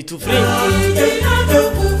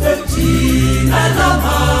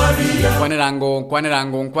 0716059824. Kwane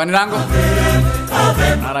rango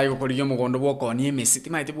Nara yuko koliyo mugondo bwoko ni emesi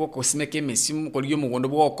timaite bwoko simeke emesi koliyo mugondo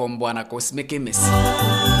bwoko mbwana ko simeke emesi.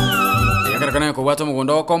 Yakara ko bato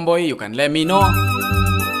mugondo kombo, you can let me know.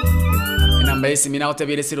 Namba hii mimi nao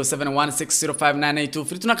tabiri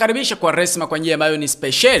 0716059824. Tunakaribisha kwa resma kwa njia ambayo ni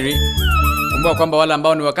special. Kumbuka kwamba wale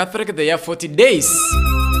ambao ni wa Catholic they have 40 days.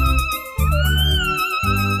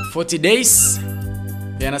 40 days.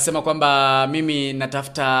 Yanasema kwamba mimi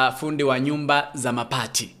natafuta fundi wa nyumba za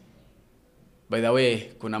mapati. By the way,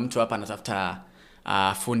 kuna mtu hapa anatafuta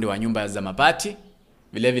fundi wa nyumba za mapati.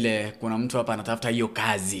 Vile vile kuna mtu hapa anatafuta hiyo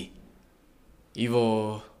kazi.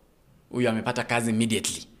 Hivyo huyu amepata kazi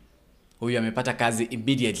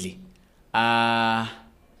immediately.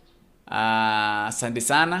 Asante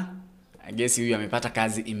sana. I guess huyu amepata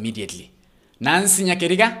kazi immediately. Nancy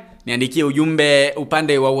Nyakeriga, niandikie ujumbe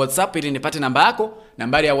upande wa WhatsApp ili nipate namba yako.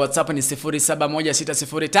 Nambari ya WhatsApp ni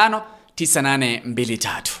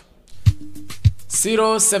 0716059823.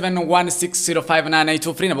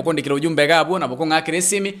 0716059823 nabokondikira ujumbe gabo nabokongakira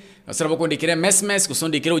esimi nasira bokondikira message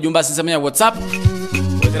kusondikira ujumbe asinsamya WhatsApp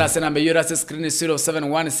wetera sena mbeyora screen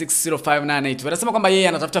 07160598. Wanasema kwamba yeye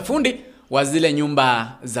anatafuta fundi wa zile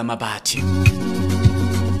nyumba za mabati.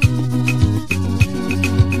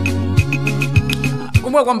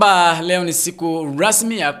 Kumbuka kwamba leo ni siku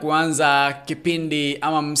rasmi ya kuanza kipindi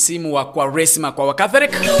ama msimu wa Kwaresma kwa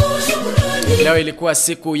Catholic. Leo ilikuwa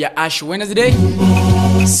siku ya Ash Wednesday,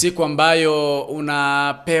 siku ambayo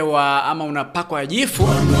unapewa ama unapakwa jifu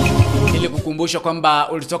ili kukumbusha kwamba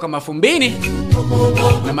ulitoka mafumbini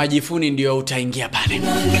na majifuni ndio utaingia pale.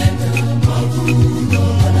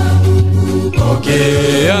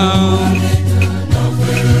 Okay.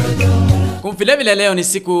 Vile vile leo ni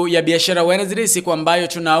siku ya biashara Wednesday, siku ambayo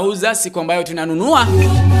tunauza, siku ambayo tunanunua,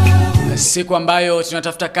 siku ambayo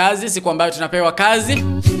tunatafuta kazi, siku ambayo tunapewa kazi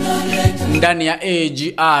ndani ya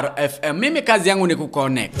AGR FM. Mimi kazi yangu ni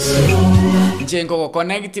kuconnect. Njengo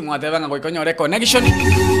connect mwadevanga ngo ikonyore connection.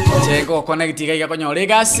 Njengo connect ikaiga konyore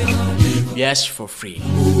gas. Yes for free.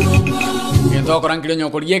 Ngento korangilyo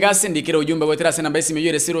nyokolie gas ndikira ujumbe wetera sena basi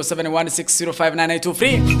meyure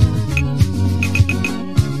 0716059823.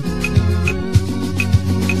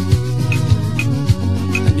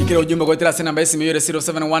 Ndikira ujumbe wetera sena basi meyure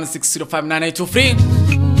 0716059823.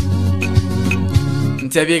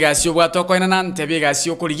 Ntebiga sio bwatoko inana ntebiga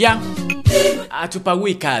sio kulia.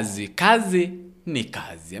 Atupagui kazi ni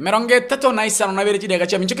kazi. Meronge 3 na isa na bere chidega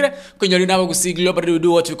cha minchikire kunyori nabo gusiglo but we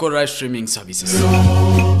do what we call live streaming services.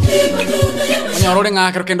 Nyarore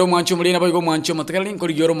ngakero kendo mwancho mulina boygo mwancho motakali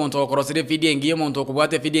nkori yoro monto korosire video ngiye monto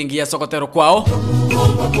kubwate video ngiye sokotero kwao.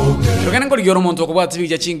 Rogana nkori yoro monto kubwate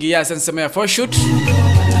video chingi ya sensema ya for shoot.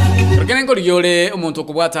 Rogana nkori yore monto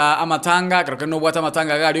kubwata amatanga krokeno bwata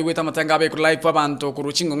amatanga gari gwita amatanga abe ku live abantu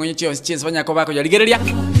kuruchingo ngonye chense banyako bako yaligereria.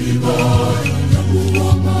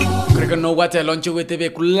 No what a launch with TV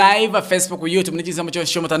live Facebook YouTube ni jinsi ambacho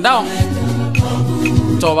show mtandao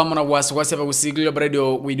to vamos na wasi abagusiglo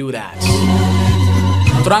radio we do that.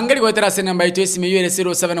 Turangeli kwa tera sena mba itu esime yure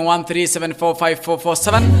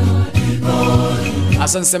 0713745447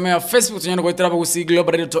 asan sema Facebook tunyana kwa tera abagusiglo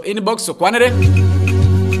radio to inbox so kwanere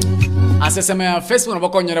asa sema Facebook na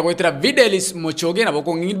bako nyana kwa tera videlis mochoge na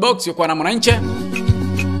bako inbox yo kwa na mwananche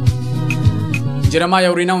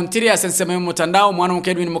Jeremiah urina untiria sensema mutandao mwana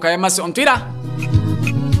mkedwini mukayamasi on Twitter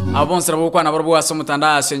abonsra bukwa na barbuwa so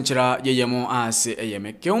mutandao senchira yeyemo ase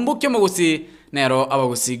eyeme keumbuke mugusi nero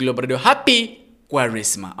abagusi global radio happy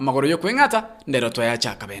Kwaresma amagoro yo kwengata ndero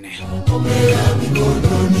twayacha kabene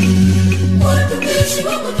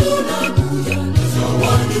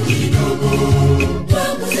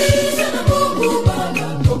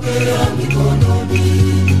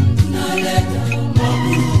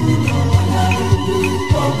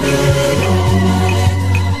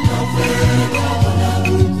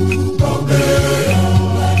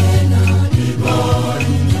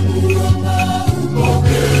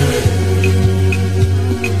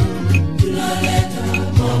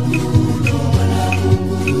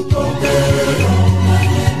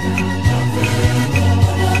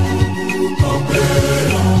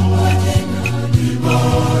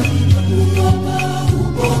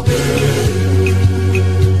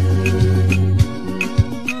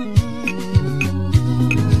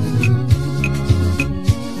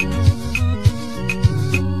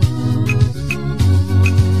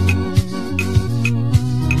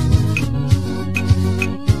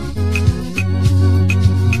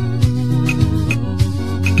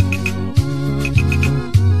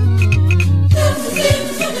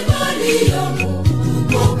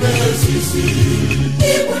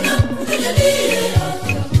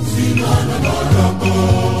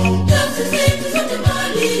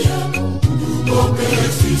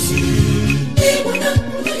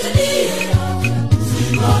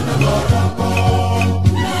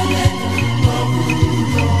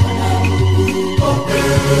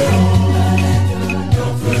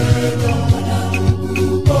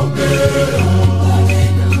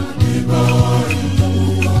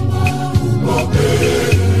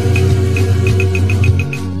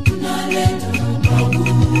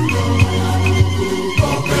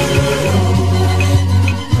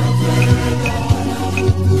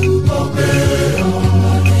Okay.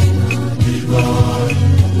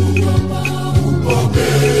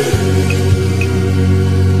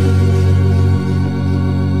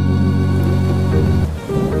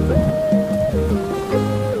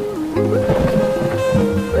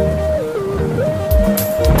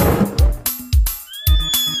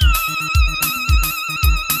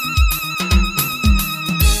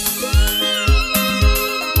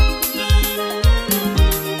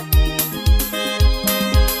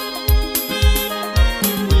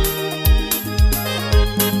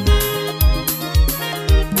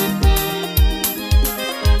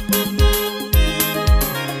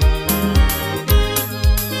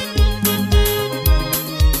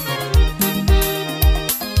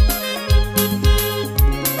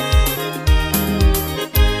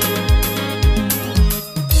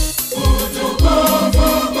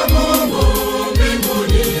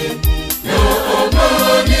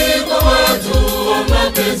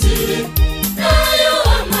 mapenzi, nayo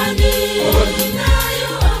amani,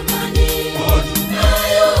 nayo amani,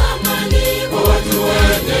 nayo amani kwa watu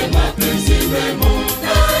wenye mapenzi mema,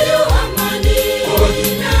 nayo amani,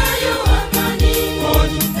 nayo amani,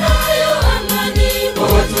 nayo amani kwa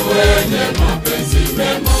watu wenye mapenzi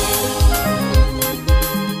mema.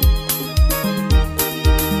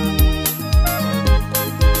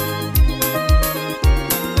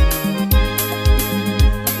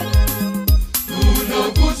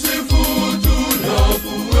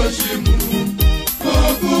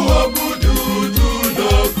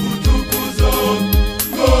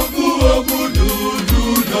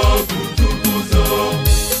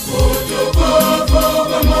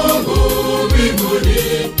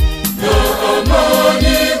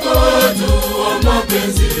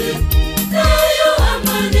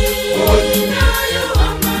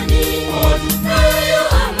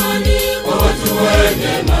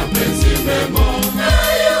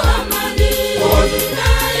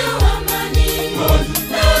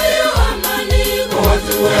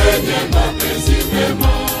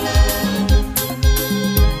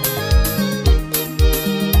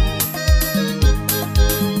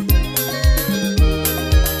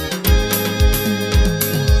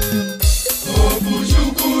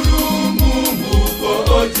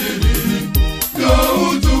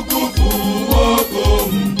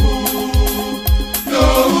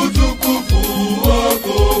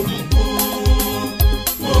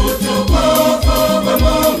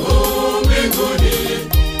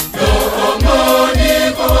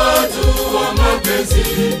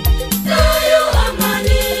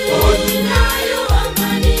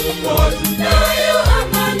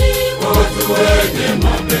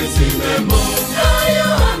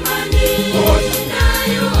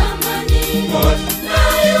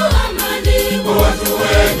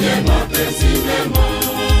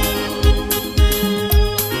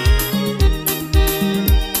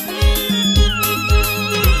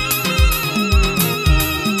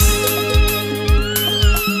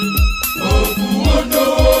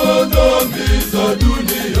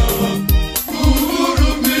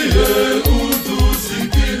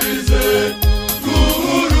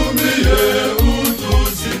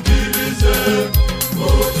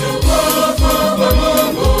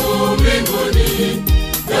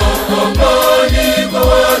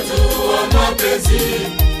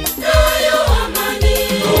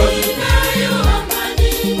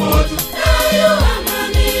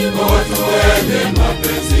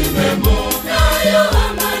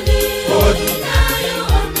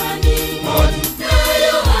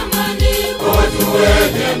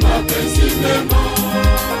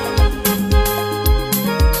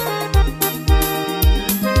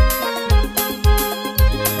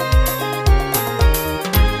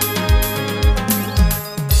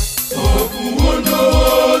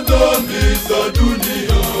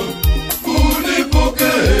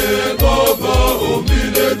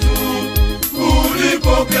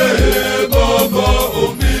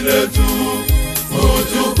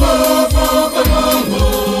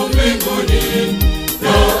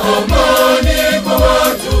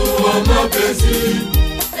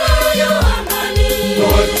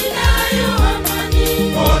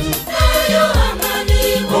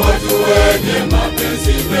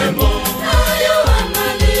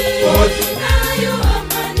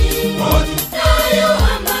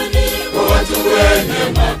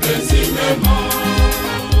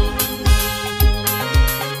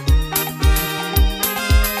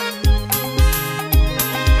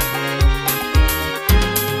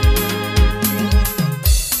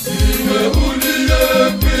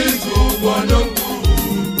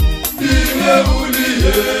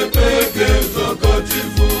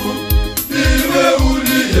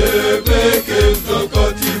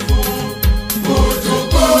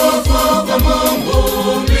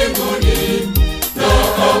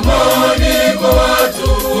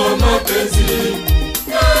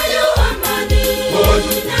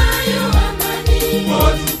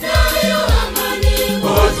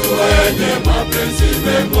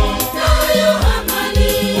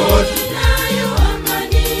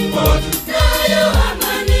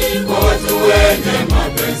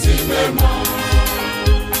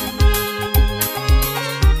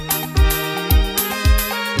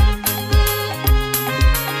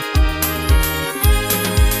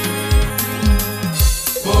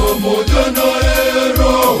 Pamoja naye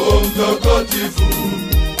Roho Mtakatifu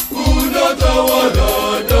unatawala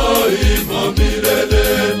daima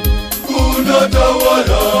milele,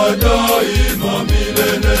 unatawala daima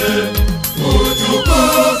milele. Utukufu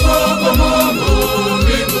kwa Mungu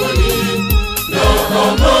mbinguni na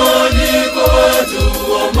amani kwa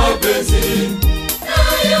watu wa mapenzi.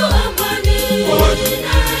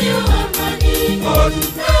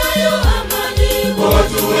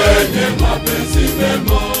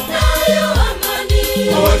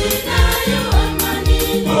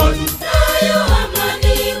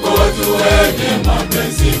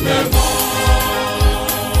 mapenzi mema.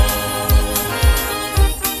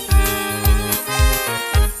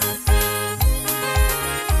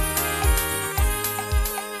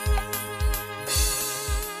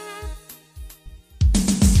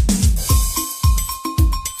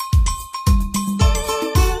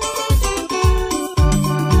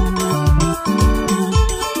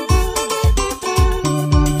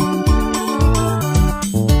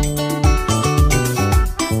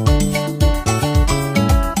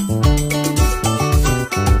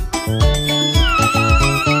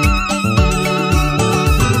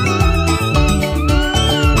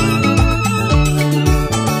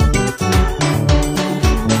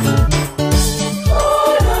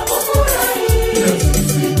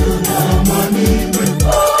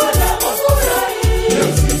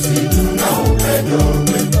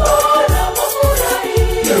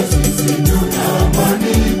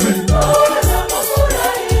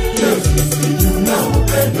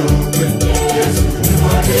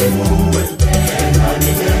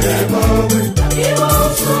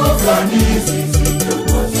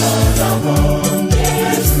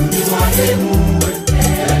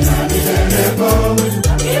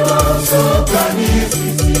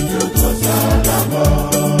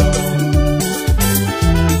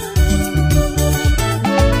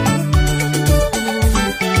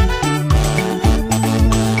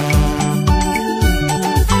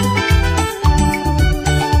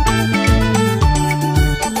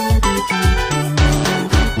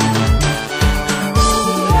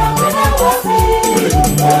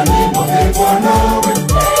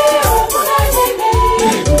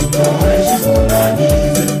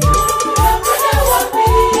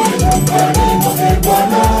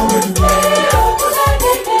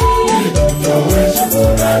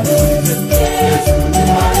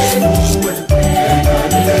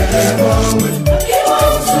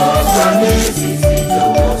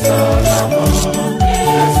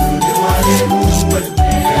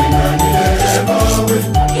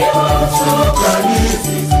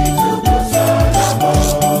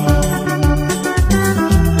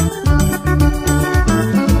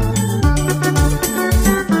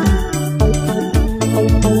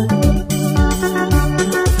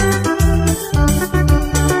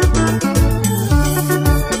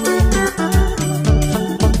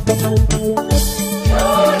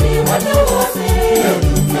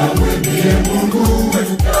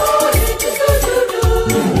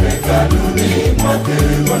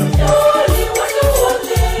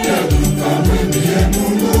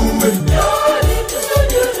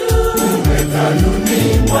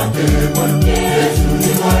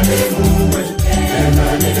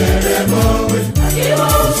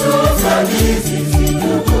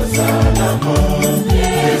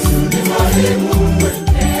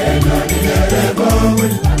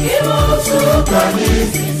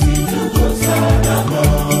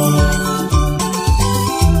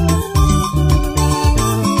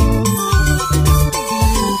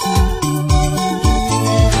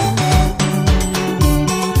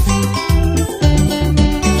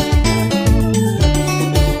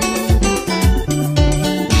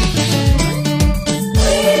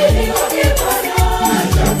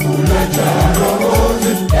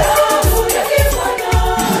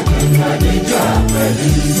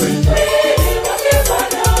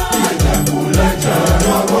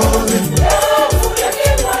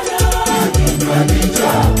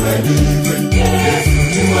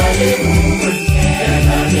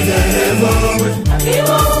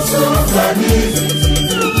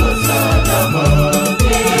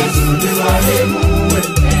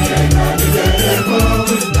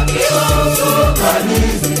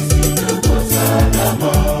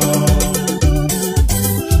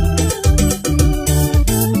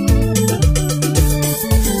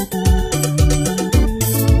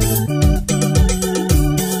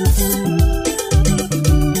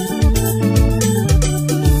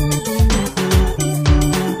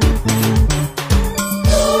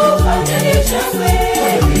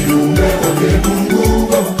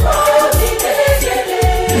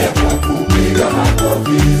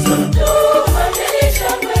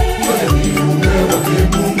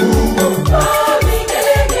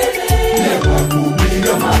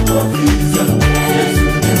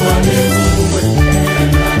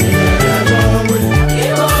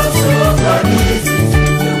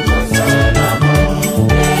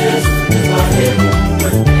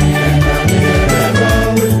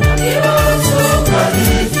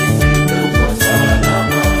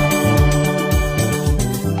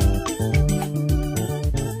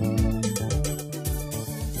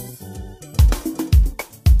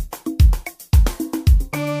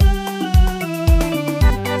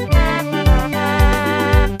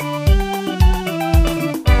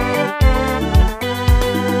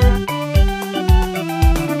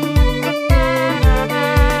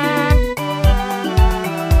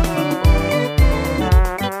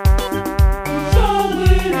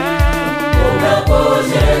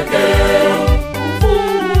 Thank you.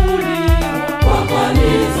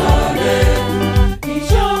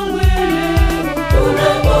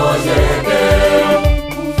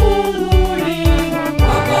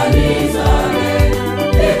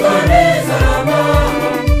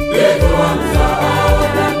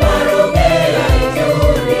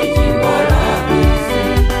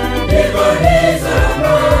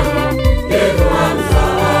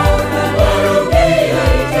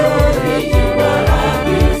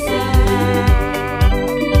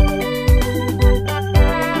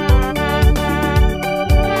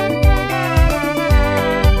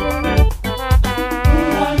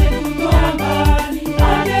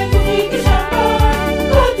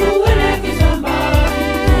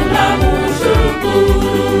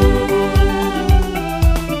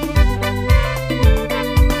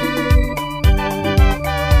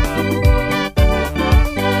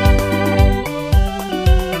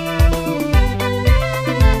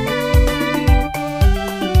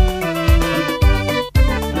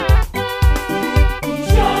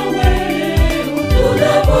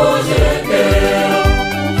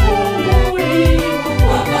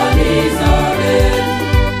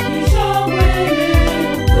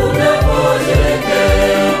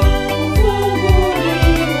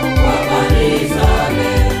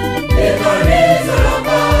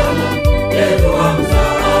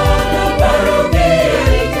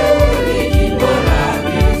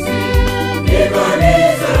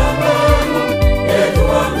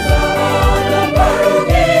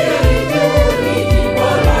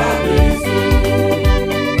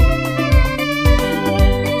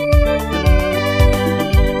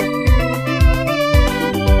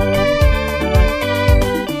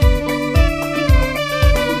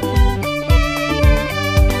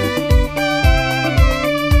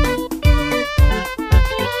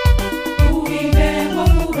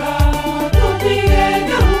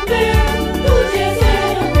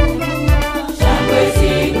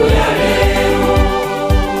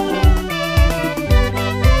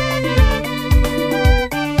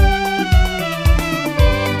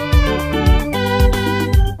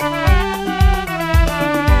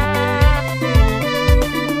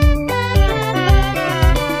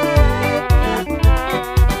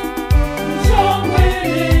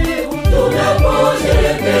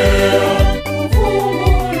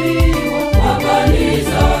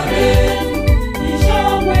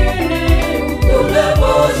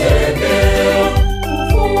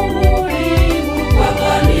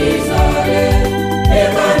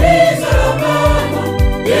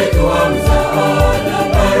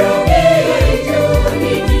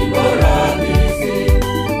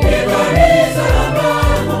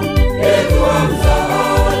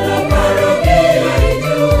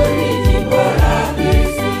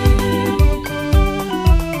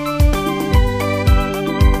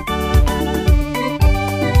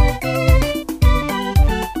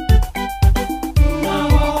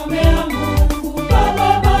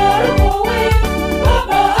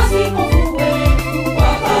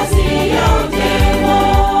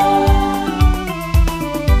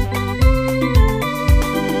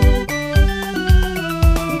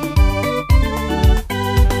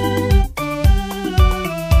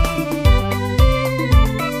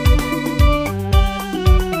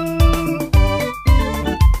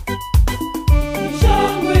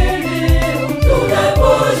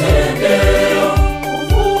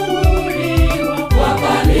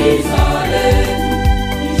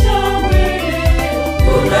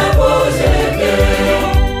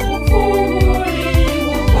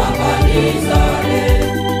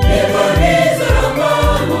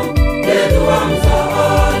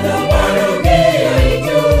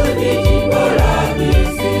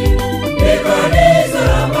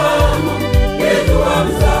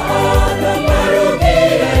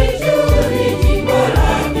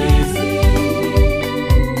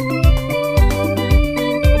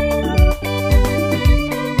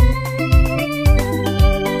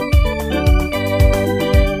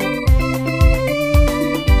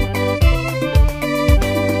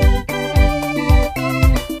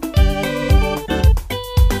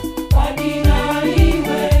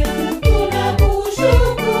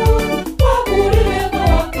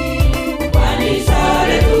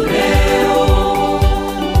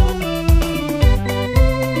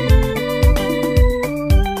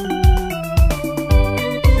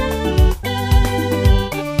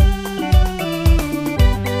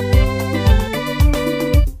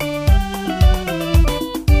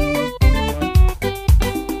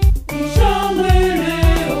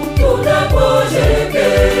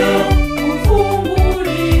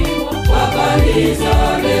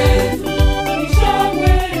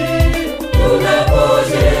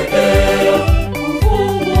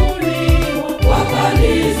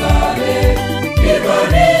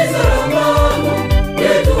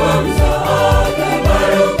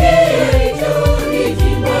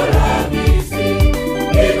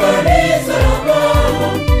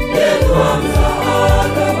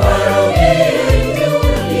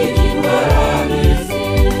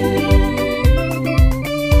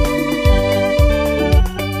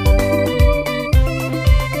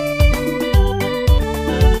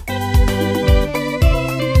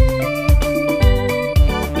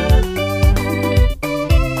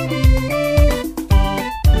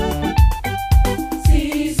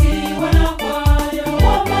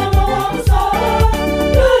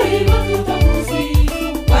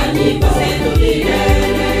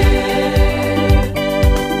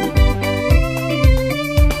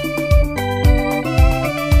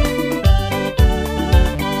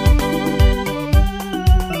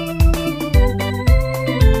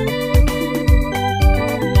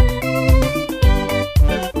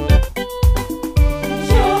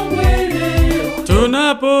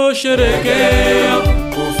 tunaposherekea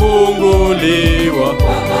kufunguliwa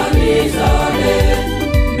kwa kanisa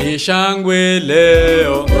letu. Ni shangwe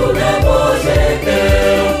leo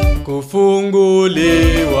tunaposherekea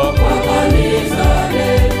kufunguliwa kwa kanisa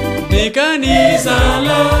letu. Ni kanisa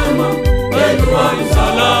lama wetu wa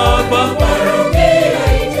msalaba parokia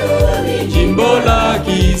Ituri jimbo la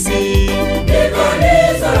Kisii. Ni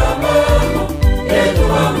kanisa lama wetu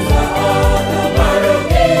wa msalaba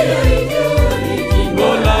parokia Ituri jimbo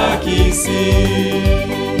la Kisii.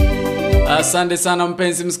 Asante sana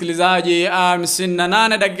mpenzi msikilizaji.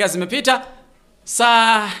 58 dakika zimepita.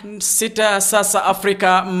 Saa 6 sasa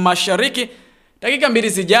Afrika Mashariki. Dakika 2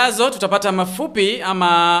 zijazo tutapata mafupi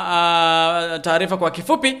ama taarifa kwa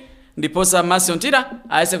kifupi, ndiposa Masi Ontira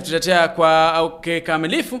aweze kututetea kwa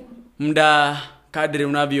kikamilifu muda kadri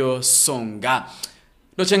unavyosonga.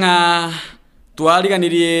 Dochenga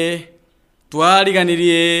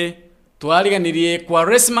twaliganirie kwa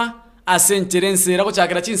resma asencherense rako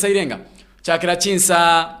chakira chinsa irenga. Chakira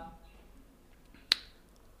chinsa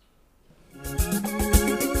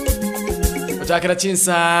Chakira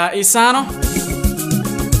chinsa isano.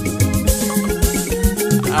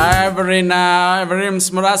 Every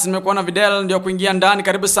msmurasi nimekuwa na video ndio kuingia ndani.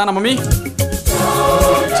 Karibu sana mami.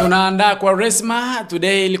 Tunaandaa kwa resma.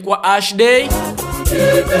 Today ilikuwa Ash Day,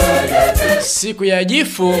 siku ya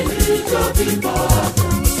jifu.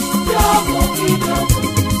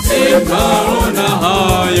 Simaona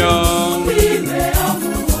haya,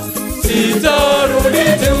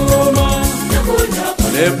 sitarudi tuma.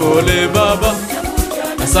 Pole pole baba,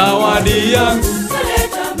 zawadi yangu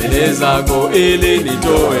mbele zako ili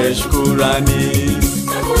nitoe shukrani.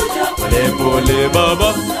 Pole pole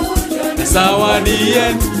baba, zawadi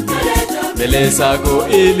yangu mbele zako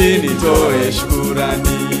ili nitoe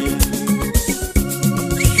shukrani.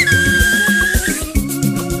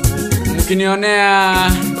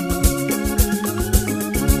 Mkinionea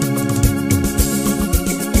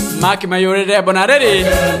Maki Mayorede Bonaredi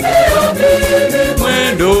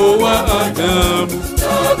mwendo wa Adamu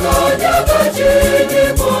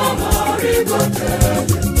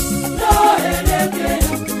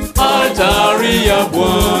altari ya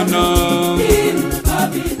Bwana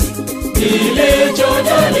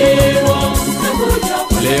kilichojaliwa.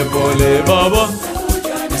 Pole pole baba,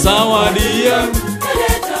 zawadi yangu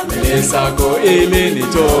mbele zako ili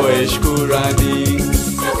nitoe shukrani.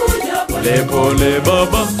 Pole pole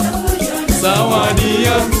baba, zawadi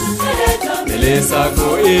yangu mbele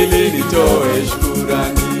zako ili nitoe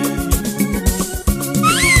shukrani.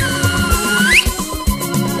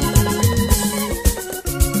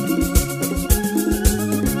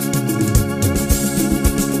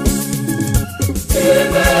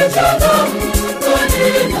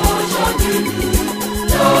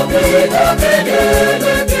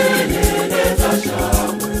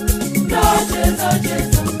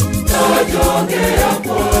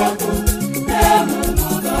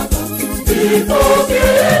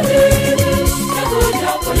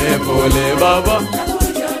 Pole pole baba,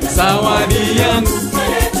 zawadi yangu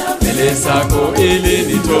mbele zako ili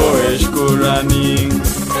nitoe shukrani.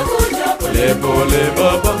 Pole pole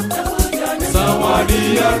baba,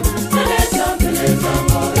 zawadi yangu mbele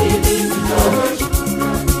zako ili nitoe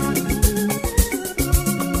shukrani.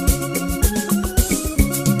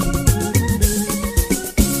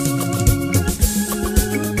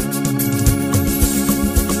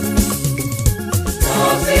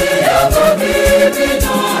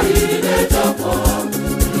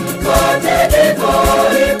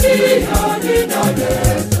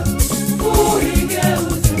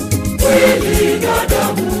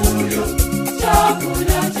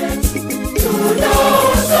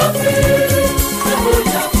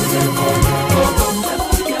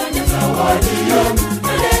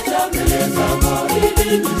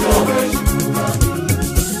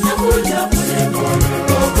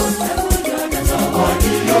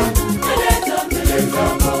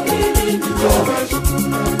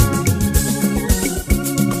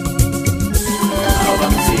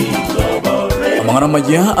 Amangana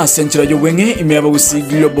majia asenchira yobwenge imeabagusi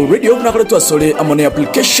Global Radio nakole twasole amone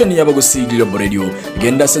application yabagusi Global Radio.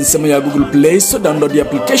 Genda sensemo ya Google Play Store, download the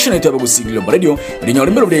application ya yabagusi Global Radio.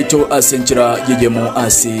 Linyolembero leto asenchira yejemo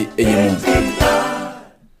asi eyemo.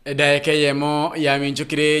 Edaeke yemo ya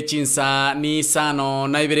minchukire chinsa ni sano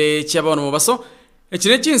naibere chiabono mubaso.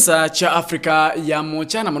 Echine chinsa cha Africa ya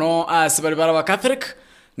mochana mno asibalibara wa Catholic.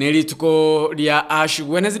 Nilituko dia Ash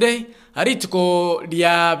Wednesday. Arituko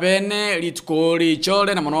dia bene rituko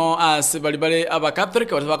richole na mno asibalibale aba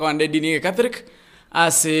Catholic wataka wande dini Catholic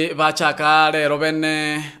asi bachaka le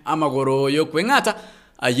robene amagoro yo kwengata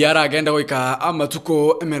ayara agenda wika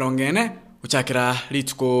amatuko emerongene uchakira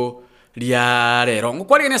lituko lya rero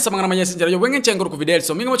ngukwari nesa mangana manyesi njara yo bwenge ncenguru ku video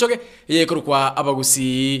so mingo mochoke yekuru kwa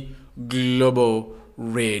abagusi Global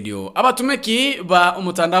Radio abatumeki ba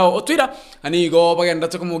umutandao otwira anigo bagenda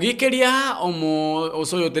tukumugikiria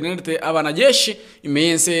osoyo tenerte abanajeshi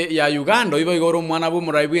imense ya Uganda ibo igoro mwana bu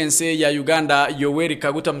murayibwense ya Uganda Yoweri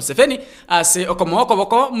Kaguta Museveni ase okomoko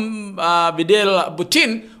boko Bidel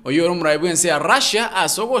Putin oyoro murayibwense ya Russia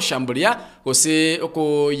asogo shambulia kose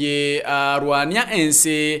okoye Rwanda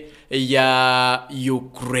ense ya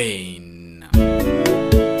Ukraine.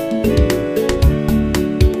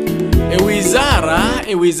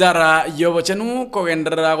 Ewizara yobo chanu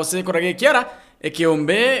kogendera gose korage kiara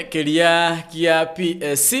ekiombe kelia kia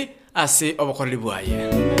PSC ase obokorli bwaye.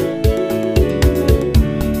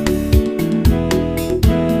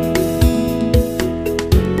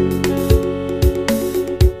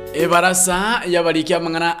 Ebarasa yabarikia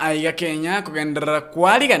mangana aiga Kenya kogendera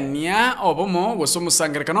kwaligania obomo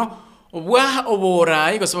gosomusangerekano obwa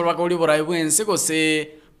oborai gosobora bakoli borai bwense gose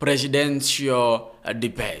presidential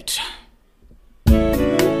debate.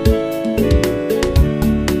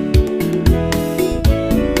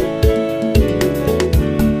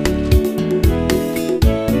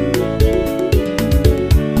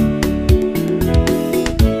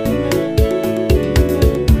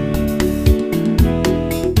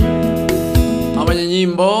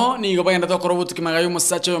 Nyimbo ni gobagenda tokoro tukimagayo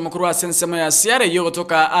musacho mukuru wa sensemo ya Seria yo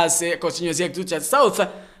kutoka ase kosinyozi yetu cha South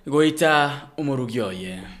goita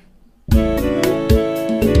umurugyoye.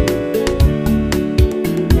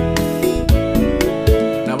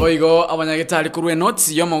 Naboigo abanyagitari kuruwe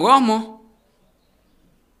notes yo mugomo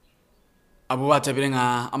abo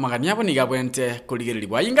batabirenga amaganya abo nigabwente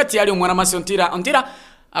kuligerirwa ingati yali umwana masi ontira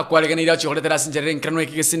akwaleganira chokoletera sinjere nkrano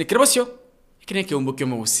ikigesini kirbosyo ikineke umbuke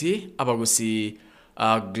mubusi abagusi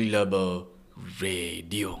Global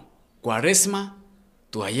Radio Kwaresma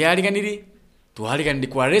tuhayaliganiri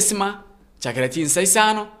Kwaresma chakira chinsa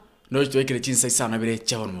isano no twekire chinsa isano bire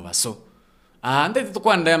chabona mubaso ndete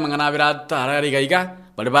tukwanda mangana bira tarariga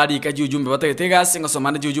bali ka jujumbe batetega singo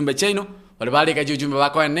somana jujumbe chaino bali ka jujumbe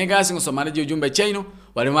bako nega singo somana jujumbe chaino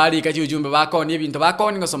bali ka jujumbe bako ni bintu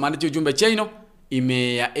bako ningo somana jujumbe chaino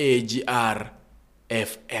ime ya AGR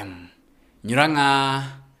FM nyuranga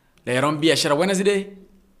lero biashara Wednesday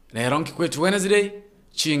lero kikwetu Wednesday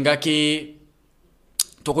chingaki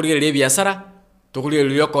tokuligereria biashara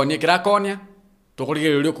tokuligereria konia kirakonia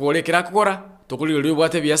tokuligereria kugore kirakugora tokuligereria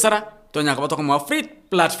bwate biashara tonyaka batoko mu free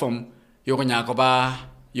platform yokonyaka ba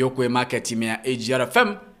yokwe market ya AGR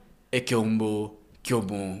FM ekyombo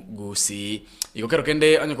kyomu gusi ikokero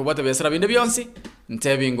kende anyako bwate biashara binde byonsi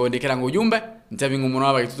ntebingo ndikiranga ujumbe ntebingo umuntu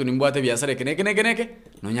abagitutu nimbwate biashara keneke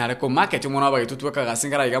nonyare ko market umuntu abagitutu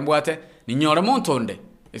bakagasinkara igambwate ninyore montonde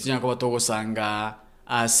etinyako batogosanga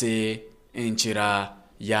ase enchira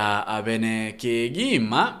ya abene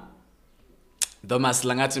kegima Thomas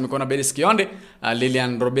Langati nimekuona Belis Kionde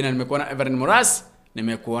Lilian Robina nimekuona Everin Moras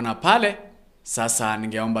nimekuona pale sasa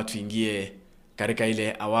ningeomba tuingie katika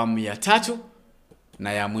ile awamu ya 3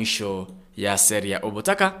 na ya mwisho ya Seria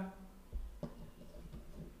Obotaka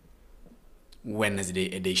Wednesday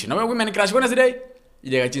edition. Na Women Crash Wednesday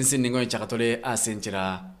ile gachinsi ningo chakatole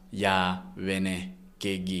asenchira ya bene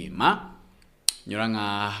kegima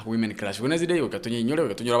nyuranga Women Crash Wednesday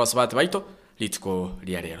wakatunyora basabati baito litiko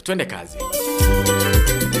lya rero twende kazi.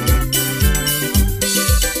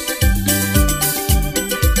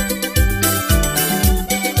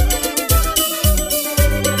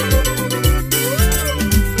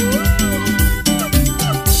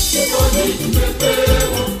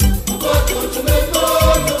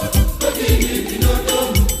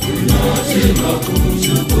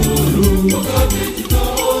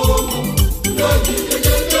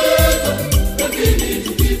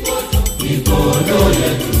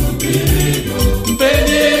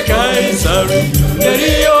 Mpeni Kaisaru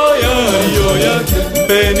yaliyo yake,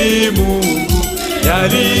 mpeni Mungu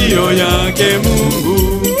yaliyo yake Mungu.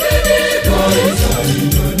 Mpeni Kaisaru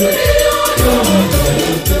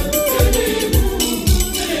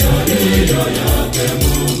yaliyo yake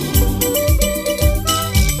Mungu.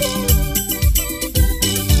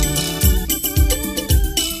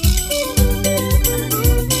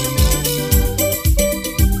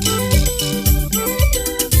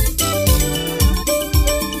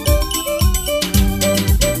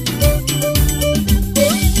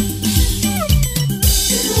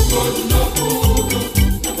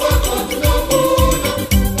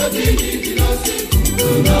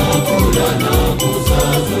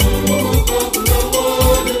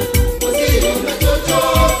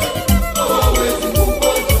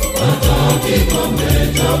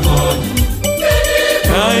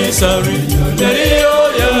 Kaisari yaliyo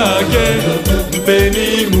yake, mpeni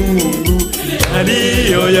Mungu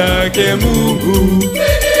yaliyo yake Mungu.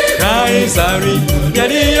 Kaisari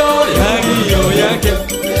yaliyo yake,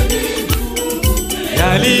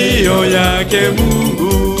 yaliyo yake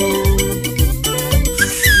Mungu.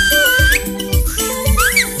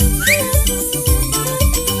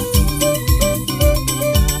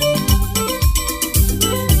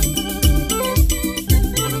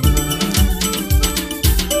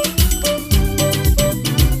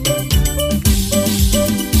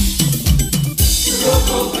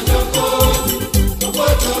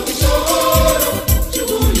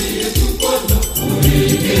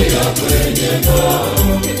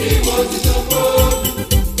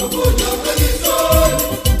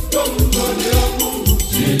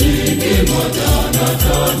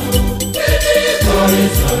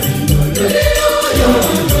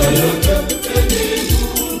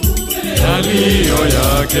 Yaliyo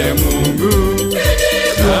yake Mungu.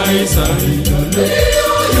 Kaisari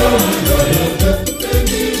yaliyo yake Mungu.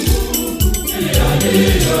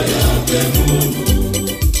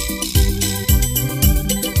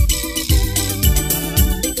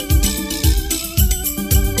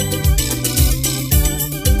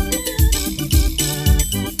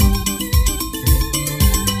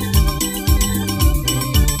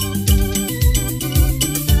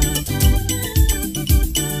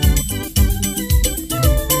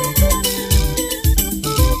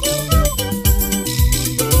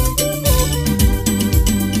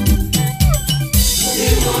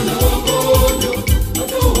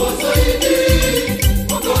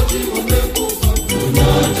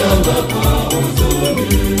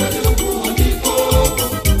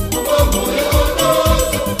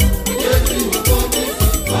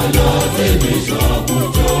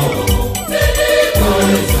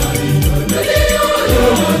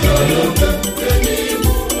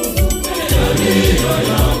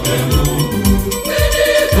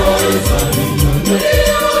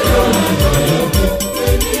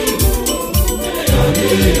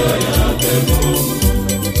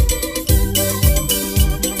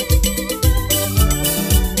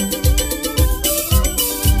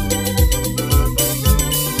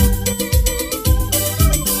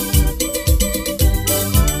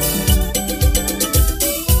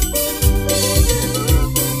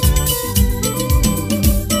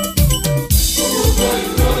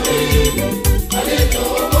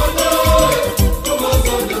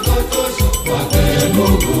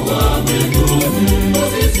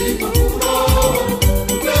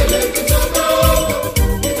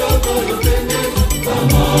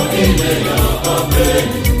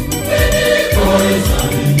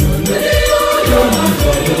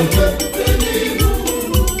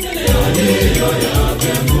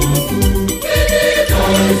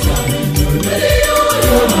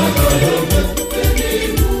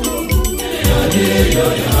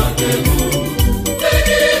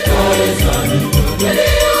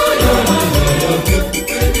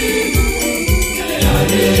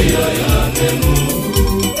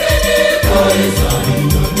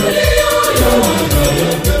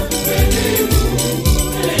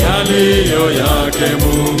 Yaliyo yake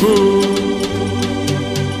Mungu.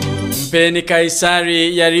 Mpeni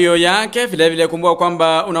Kaisari yaliyo yake, vile vile kumbuka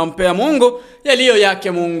kwamba unampea Mungu yaliyo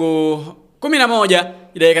yake Mungu. 11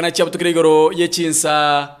 idekana cha butukirigoro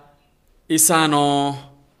yechinsa isano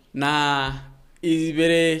na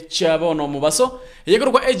ibere chabono mubaso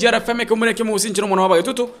yekuru kwa AGRFM kumure kimu usinchino mwana waba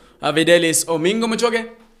tutu Videlis Omingo Mchoge.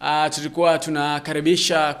 Tulikuwa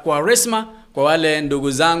tunakaribisha kwa resma kwa wale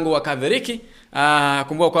ndugu zangu wa Katholiki.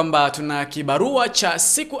 Kumbuka kwamba tuna kibarua cha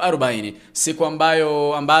siku 40, siku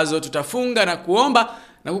ambazo tutafunga na kuomba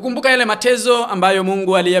na kukumbuka yale matezo ambayo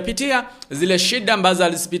Mungu aliyapitia, zile shida ambazo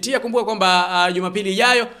alizipitia. Kumbuka kwamba Jumapili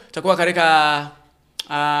ijayo tutakuwa katika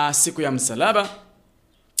siku ya msalaba.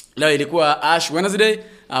 Leo ilikuwa Ash Wednesday,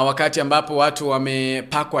 wakati ambapo watu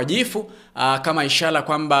wamepakwa jifu kama ishara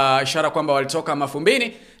kwamba walitoka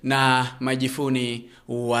mafumbini na majifuni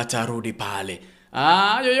watarudi pale.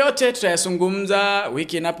 Yoyote tutayazungumza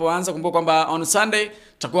wiki inapoanza. Kumbuka kwamba on Sunday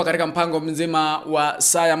tutakuwa katika mpango mzima wa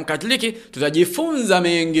saa ya Mkatoliki. Tutajifunza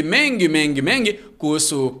mengi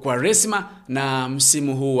kuhusu Kwaresma na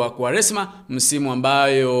msimu huu wa Kwaresma, msimu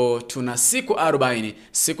ambayo tuna siku 40,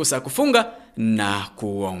 siku za kufunga na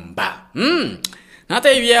kuomba. Na hata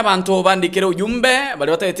hivi abantu bandikira ujumbe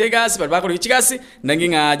bali batayetegasi bali bakora ikigasi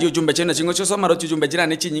ndanginga ujumbe cyane kingo cyo soma roti ujumbe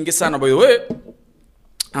jirane nyingi sana by the way.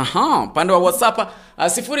 Pande wa WhatsApp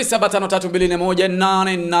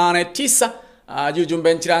 0753218889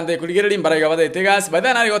 ujumbe nchirande kuligirira imbaraga batayetegasi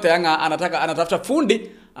badana ari gote yanga anatafuta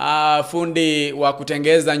fundi wa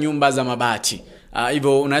kutengeza nyumba za mabati.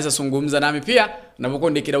 hivyo unaweza zungumza nami pia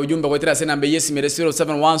napokuandikira ujumbe kwa tira namba yes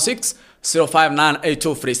 0716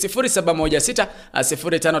 059823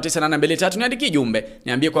 0716 niandikie jumbe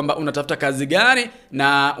niambie kwamba unatafuta kazi gani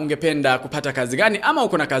na ungependa kupata kazi gani ama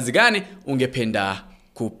uko na kazi gani ungependa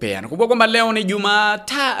kupeana. Kumbuka kwamba leo ni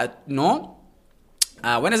Jumatano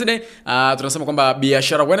Wednesday, tunasema kwamba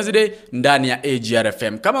biashara Wednesday ndani ya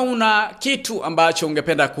AGRFM. Kama una kitu ambacho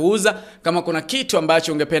ungependa kuuza, kama kuna kitu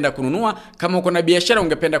ambacho ungependa kununua, kama uko na biashara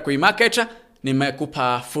ungependa kuimarket,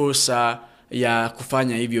 nimekupa fursa ya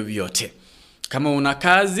kufanya hivyo vyote. Kama una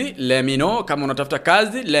kazi, let me know. Kama unatafuta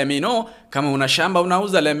kazi, let me know. Kama una shamba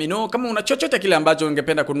unauza, let me know. Kama una chochote kile ambacho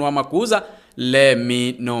ungependa kununua ama kuuza, let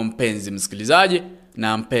me know, mpenzi msikilizaji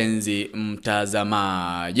na mpenzi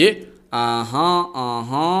mtazamaji.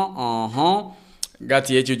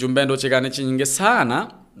 Gati yechi ujumbe ndo chekane chinyinge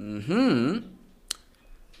sana.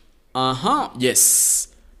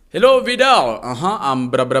 Yes. Hello Vidal.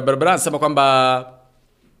 Sema kwamba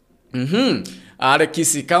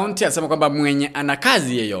Kisii County asema kwamba mwenye ana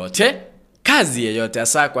kazi yeyote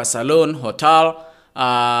hasa kwa salon, hotel,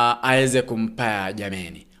 aweze kumpa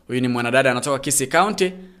jameni. Huyu ni mwanadada anatoka Kisii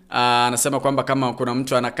County. Anasema kwamba kama kuna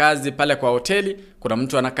mtu ana kazi pale kwa hoteli, kuna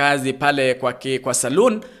mtu ana kazi pale kwa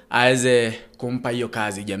saloon, aweze kumpa hiyo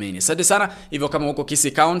kazi jameni. Asante sana. Hivyo kama uko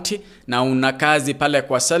Kisii County na una kazi pale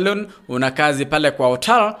kwa saloon, una kazi pale kwa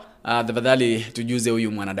hotel, tafadhali tujuze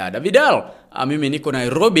huyu mwanadada. Vidal, mimi niko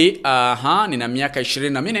Nairobi, nina miaka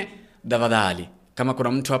 24. Tafadhali kama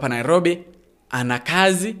kuna mtu hapa Nairobi ana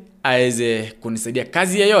kazi aweze kunisaidia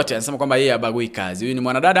kazi yoyote. Anasema kwamba yeye habagui kazi. Huyu ni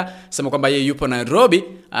mwanadada, anasema kwamba yeye yupo Nairobi,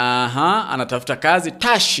 anatafuta kazi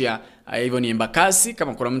Tasha. Hivyo ni Embakasi.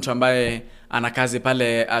 Kama kuna mtu ambaye ana kazi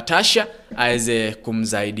pale Tasha, aweze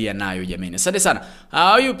kumsaidia nayo jameni. Asante sana.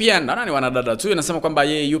 Huyu pia nani wanadada tu, anasema kwamba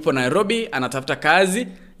yeye yupo Nairobi, anatafuta kazi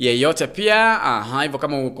yeyote pia. Hivyo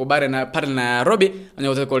kama uko bare na pale Nairobi,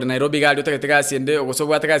 unyote kwa Nairobi gari utake kazi ende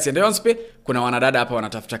ukosobu hata kazi ende onspe, kuna wanadada hapa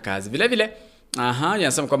wanatafuta kazi. Vile vile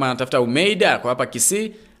yanasema kwamba anatafuta umeida kwa hapa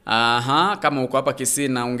Kisii. Kama uko hapa Kisii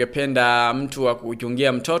na ungependa mtu wa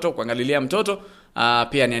kuchungia mtoto, kuangalilia mtoto,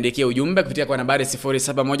 pia niandikie ujumbe kupitia kwa nambari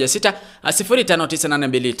 0716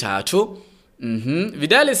 059823.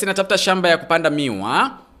 Vidali sinatafuta shamba ya kupanda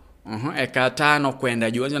miwa. Eka 5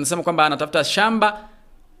 kwenda juu. Anasema kwamba anatafuta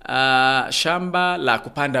shamba la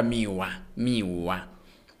kupanda miwa.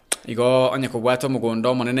 Igo onye kubwato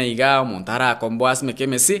mugondo monene iga montara kombwas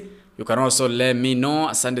mekemesi. You can also let me know.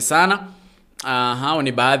 Asante sana. Hao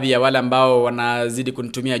ni baadhi ya wale ambao wanazidi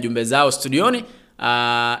kunitumia jumbe zao studioni.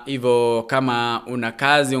 Hivyo kama una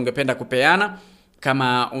kazi ungependa kupeana,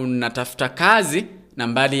 kama unatafuta kazi,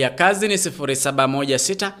 nambari ya kazi ni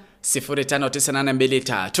 0716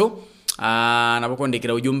 059823. Naboko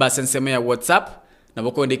ndikira ujumba sensemo ya WhatsApp,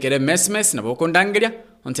 naboko ndikira SMS, naboko ndangiria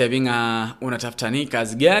ontebinga unatafuta ni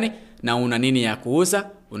kazi gani na una nini ya kuuza,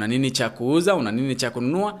 una nini cha kuuza, una nini cha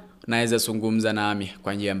kununua, naweza zungumza nami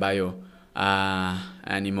kwa njia ambayo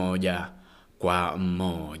ni moja kwa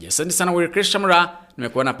moja. Asante sana Will Christian,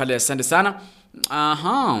 nimekuona pale, asante sana.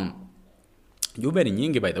 Jumbe ni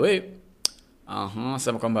nyingi by the way.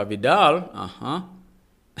 Sema kwamba Vidal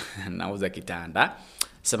nauza kitanda.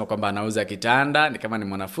 Sema kwamba anauza kitanda, ni kama ni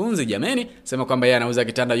mwanafunzi jameni. Sema kwamba yeye anauza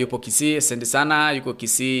kitanda, yupo Kisii. Asante sana, yuko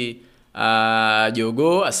Kisii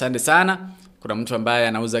Jogo. Asante sana. Kuna mtu ambaye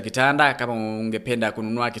anauza kitanda, kama ungependa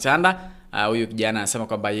kununua kitanda, huyu kijana anasema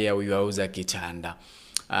kwamba yeye huyu auza kitanda.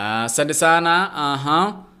 Asante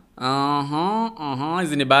sana.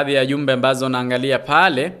 Hizi ni baadhi ya jumbe ambazo naangalia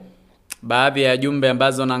pale.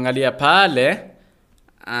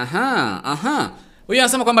 Huyu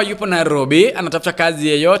anasema kwamba yupo Nairobi, anatafuta kazi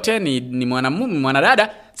yeyote, ni mwanadada.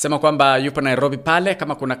 Sema kwamba yupo Nairobi pale,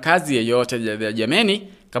 kama kuna kazi yeyote jameni,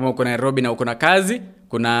 kama uko Nairobi na uko na kazi,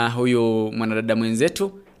 kuna huyu mwanadada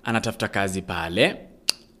mwenzetu anatafuta kazi pale.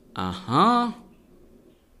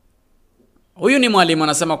 Huyu ni mwalimu,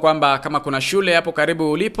 anasema kwamba kama kuna shule hapo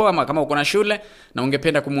karibu ulipo, ama kama uko na shule na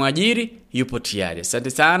ungependa kumwajiri, yupo tayari. Asante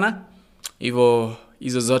sana. Hivyo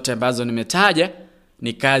hizo zote ambazo nimetaja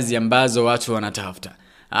ni kazi ambazo watu wanatafuta.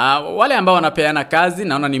 Wale ambao wanapeana kazi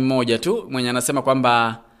naona ni mmoja tu mwenye anasema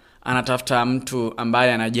kwamba anatafuta mtu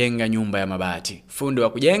ambaye anajenga nyumba ya mabati, fundi wa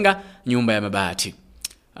kujenga nyumba ya mabati.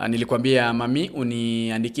 Nilikwambia mami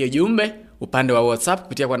uniandikie jumbe upande wa WhatsApp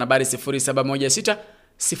kupitia kwa nambari 0716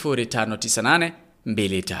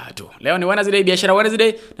 059823. Leo ni Wednesday, biashara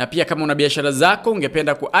Wednesday, na pia kama una biashara zako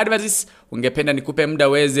ungependa ku-advertise, ungependa nikupe muda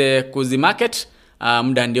uweze kuzimarket,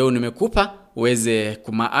 muda ndio nimekupa uweze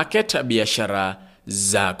kumarket biashara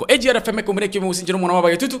zako. AGR FM kumureke musinjiro mwana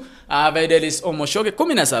wabaga tutu Videlis Omoshoge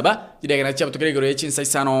 17 jidega na chapa tukiregero chinsa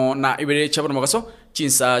isano na ibere chapa magaso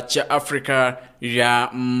chinsa cha Africa ya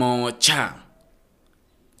mocha.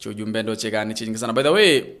 Chujumbe ndo chegani chingi sana. By the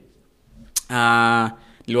way,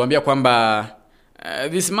 niliwaambia kwamba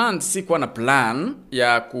this month sikuwa na plan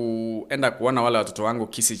ya kuenda kuona wale watoto wangu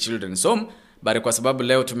Kisi Children's Home, bali kwa sababu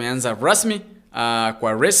leo tumeanza rasmi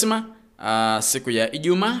kwa resma siku ya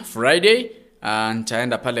Ijumaa Friday,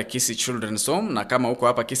 nitaenda pale Kisi Children's Home, na kama uko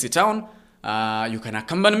hapa Kisi Town you can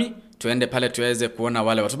accompany me tuende pale tuweze kuona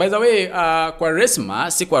wale watoto. By the way, kwa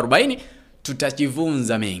resma siku 40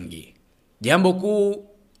 tutajifunza mengi. Jambo kuu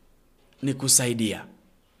ni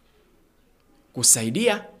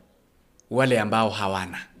kusaidia wale ambao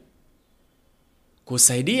hawana,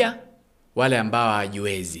 kusaidia wale ambao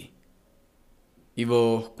hawajiwezi.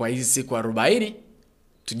 Hivyo kwa hizi siku 40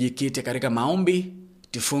 tujikite katika maombi,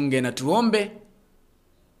 tufunge na tuombe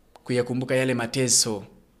kuyakumbuka yale mateso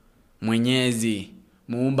Mwenyezi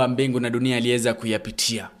muumba mbingu na dunia aliweza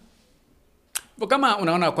kuyapitia. Kwa kama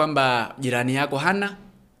unaona kwamba jirani yako hana,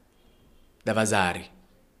 tafadhali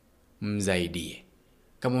msaidie.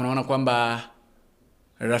 Kama unaona kwamba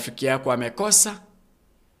rafiki yako amekosa,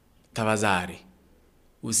 tafadhali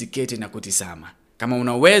usiketi na kutisama. Kama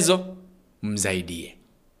una uwezo, msaidie.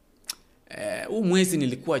 Huu mwezi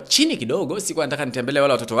nilikuwa chini kidogo, sikuwa nataka nitembelee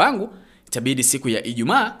wale watoto wangu. Itabidi siku ya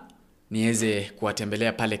Ijumaa niweze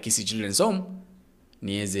kuwatembelea pale Kisi Children's Home,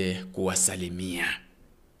 niweze kuwasalimia.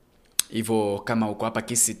 Hivyo kama uko hapa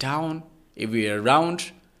Kisi Town, if you're around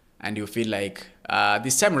and you feel like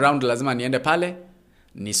this time around lazima niende pale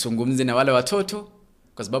nisungumze na wale watoto,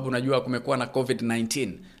 kwa sababu unajua kumekuwa na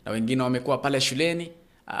COVID-19 na wengine wamekuwa pale shuleni.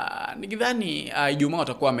 Nikidhani Ijumaa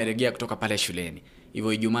watakuwa wamerejea kutoka pale shuleni.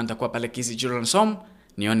 Hivyo Ijumaa nitakuwa pale Kisi Children's Home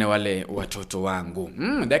nione wale watoto wangu.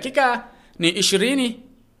 Dakika ni 20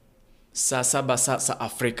 saa 7 saa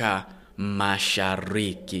Afrika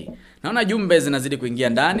Mashariki. Naona jumbe zinazidi kuingia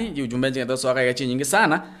ndani. Jumbe zinatoa swaka ya nyingi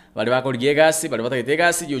sana. Wale wako ligegasi, wale wata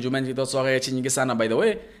kitegasi, jumbe zinatoa swaka ya nyingi sana. By the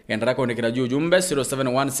way, endelea kuandika jumbe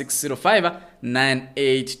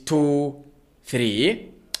 0716059823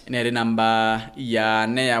 ni namba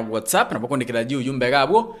ya WhatsApp, na poko ndikira jumbe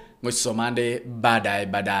gabo ngosomande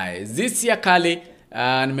baadaye. Zisi ya kale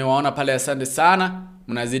nimewaona pale, asante sana.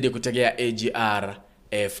 Mnazidi kutegea AGR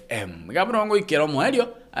FM. Gabo wangu ikero mwadio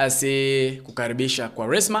asi kukaribisha kwa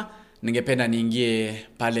resma. Ningependa niingie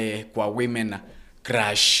pale kwa Women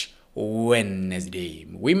Crush Wednesday.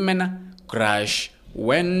 Women Crush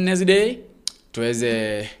Wednesday.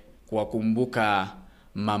 Tuweze kuwakumbuka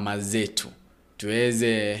mama zetu.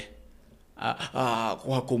 Tuweze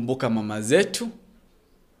kuwakumbuka mama zetu.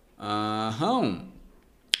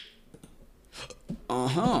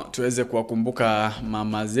 Tuweze kuwakumbuka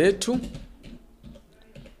mama zetu.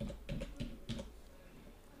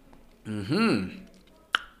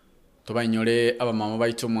 Tubanyore aba mama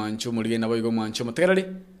baitu mwancho muligenda boyigo mwancho mutegerari.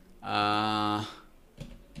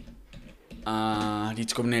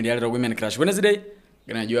 Litikomne ya Women Crush Wednesday.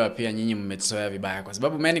 Najua pia nyinyi mmetsoea vibaya kwa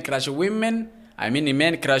sababu Men Crush Women,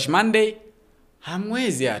 Men Crush Monday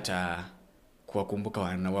hamwezi hata kuwakumbuka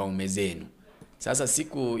wanaume zenu. Sasa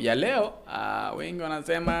siku ya leo wengi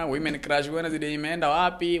wanasema Women Crush Wednesday imeenda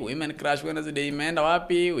wapi? Women Crush Wednesday imeenda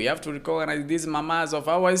wapi? We have to recognize these mamas of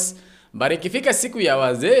ours. But ikifika siku ya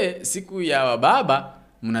wazee, siku ya baba,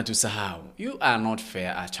 mnatusahau. You are not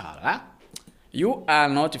fair at all. You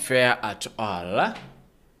are not fair at all.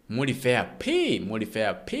 Muri fair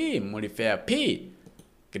P.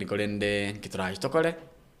 Kinikolende kiturahi tokole.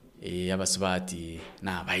 Abasubati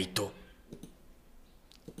na baito.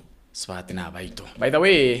 By the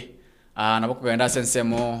way, naboko ganda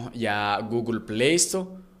sensemo ya Google Play Store.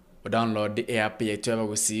 Download the app ya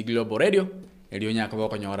Abagusi Global Radio. Elio nyaka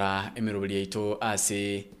boko nyora emirubili ito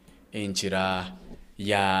ase enchira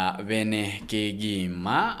ya vene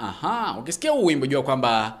kegima. Ukisikia uwimbo jua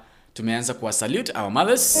kwamba tumeanza kuwa salute our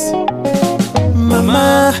mothers.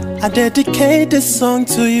 Mama, I dedicate this song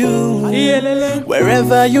to you.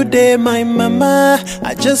 Wherever you day, my mama,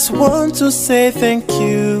 I just want to say thank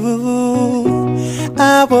you.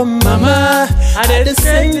 Our mama, I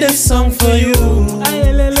sing this song for you.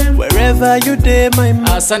 Wherever you day, my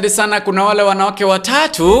mama. Asante sana, kuna wale wanawake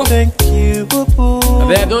watatu. Thank you.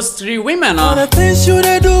 There are those 3 women. What things should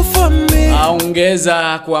I do for me?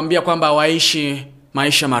 Ungeza kuambia kwamba waishi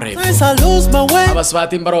maisha marefu.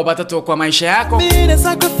 Abaswati mbaro batatu kwa maisha yako,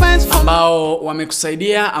 ambao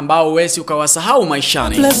wamekusaidia, ambao wesi ukawasahau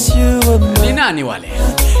maishani. Ni nani wale?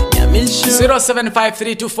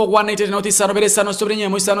 0753241890 sobrenye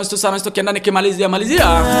muisano sto sana sto kiandani kimalizia. Mama,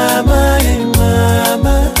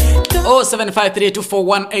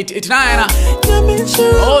 0753241889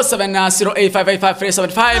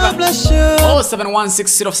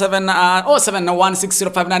 0708585375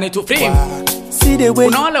 071607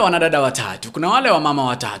 kuna wale wanadada watatu, kuna wale wa mama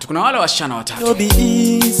watatu, kuna wale wasichana watatu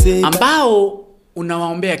ambao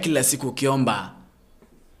unawaombea kila siku ukiomba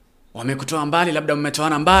wamekutoa mbali, labda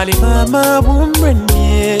mmetoana mbali,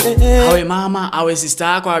 awe mama, awe sister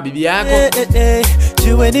yako, awe bibi yako,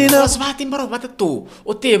 basubati mbaro batatu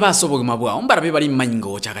oteba sobo mabwa umbara bibali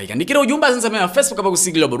mango chakaika ndikiro ujumba sensemo ya Facebook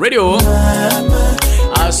Abagusi Global Radio.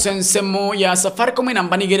 Sensemo ya Safaricom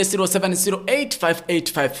namba ni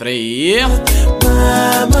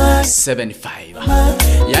 0708585375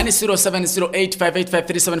 yani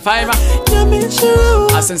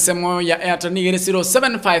 0708585375. Sensemo ya Airtel ni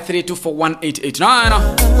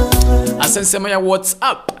 0753241889. Sensemo ya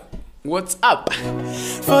WhatsApp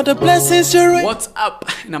for the blessings you rain. WhatsApp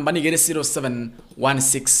namba ni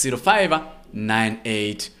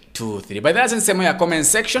 0716059823. By the way, sensemo ya comment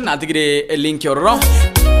section atigire link yororo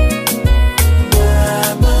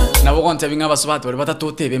na wokonte binga basubatu bari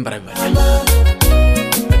batatu tebe mbarabi.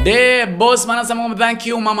 De boss man asama thank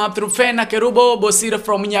you mama Trufena Kerubo Bosira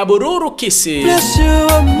from Nyabururu Kisi.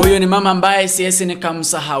 Huyo ni mama ambaye siwezi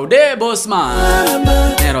nikamsahau. De boss man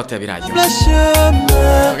nerote birajo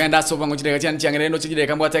ogenda soba ngujire gachani changerendo chigire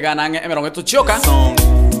kambwatega nange emerongo tuchoka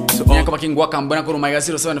nyako bakingwa kambona kuru maiga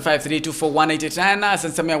 0753241889.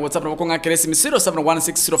 Sensema ya WhatsApp na konga keresi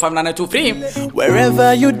 0716059823.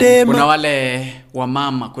 Wherever you day, kuna wale wa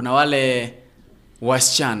mama, kuna wale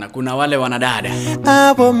wasichana, kuna wale wanadada.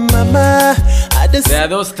 There are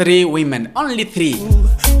those three women, only three.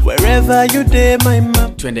 Wherever you day, my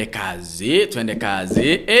mom. Twende kazi.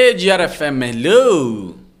 GRFM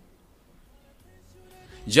hello.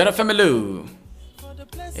 GRFM hello.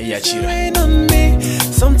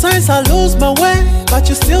 Sometimes I lose my way, but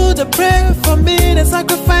you still the prayer for me, the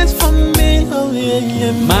sacrifice for me. Oh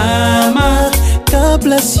yeah. Mama, God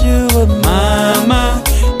bless you, mama.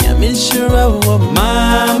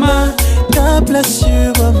 Mama, God bless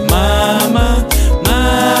you, mama.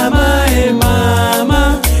 Hey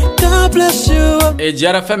mama, God bless you.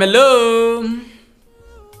 GRFM hello.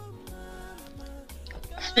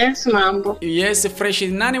 Yes, mambo. Yes, fresh.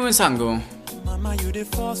 Nani mwenzangu? Mama, you the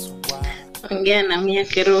first one. Ongea na Mia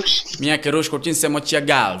Kerush. Mia Kerush kuchinsemo chia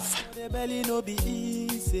Gulf.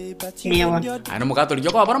 Ewa. Ano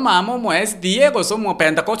mukatolika kwa mama mwezi Diego somo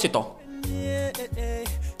Pentecosto.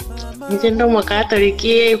 Nitendo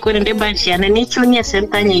mukatoliki kurende banshana nichunya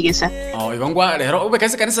senta nyigisa. Oh, igongwa rero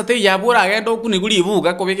ubekase kanisa te yabura agendo kuniguri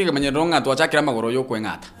ibuga ko beke kamanyero ngatu achakira magoro yo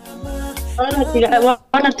kwengata.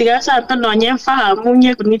 Ona tiga santo no nyemfa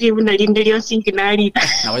munye kuniri buna lindelio sinkinali.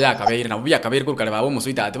 Na buya kabiri kurukale babo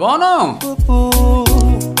musuita ate bono.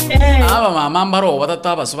 Aba mama mbaro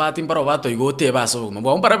batata basubati mbaro bato igote baso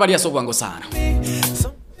mbo mbara bari aso gwango sana.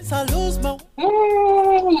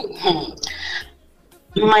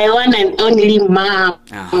 My one and only mom,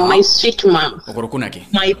 my sweet mom,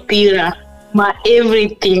 my pira, my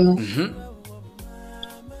everything,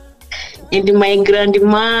 and my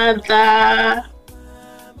grandmother,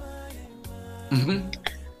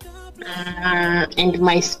 and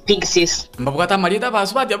my big sis. Mbabukata Marieta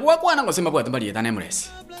basubati abwa kwana ngosema bwata Marieta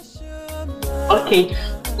nameless. Okay,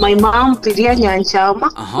 my mom Piria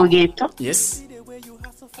Nyanchama, Ogeto. Yes.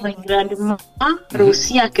 My grandma,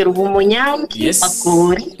 Rusia Kerubumonyanki,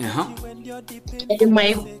 Makori. And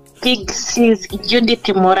my big sis, Judith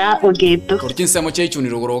Mora Ogeto. Korchinsa moche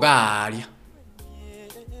chunirogorogaria.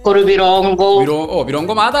 Korubirongo.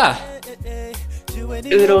 Birongo mata.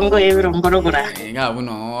 Birongo rogora. Nga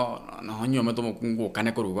buno no nyoma tomo kungo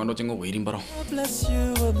kane korugondo chingo wirimbaro.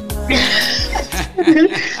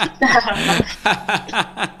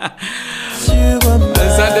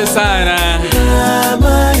 Asante sana.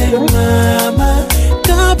 Mama,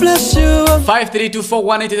 God bless you.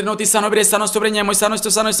 5324188 notisa no bresa no sobreñemo sano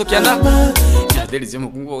esto kianda. Ya delizemo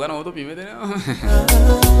kungo gana oto pimete.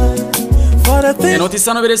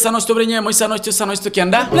 Notisa no bresa no sobreñemo sano esto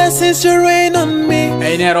kianda. Blessings you rain on me.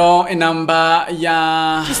 Enero namba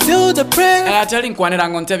ya. Still the prayer. Telling kwanera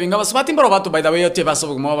ngonte binga basubati mbaro bato by the way yote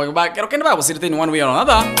baso mo ba kero kende ba kusirite in one way or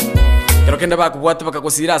another. Kero kende ba kubuata baka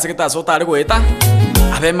kusira seketa sota algo eta.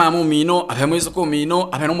 Ave mamu mino, ave mwizo ko mino,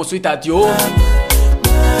 ave no musuita tio.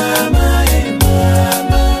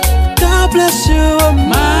 God bless you,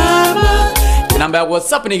 mama. Namba ya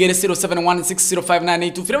WhatsApp ni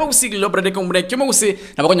 0716059823. Abagusi Global Radio kumbre kimo gusi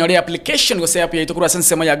na bakonyore application gose app yaitu kura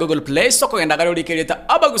sensema ya Google Play Store ko enda galo dikeleta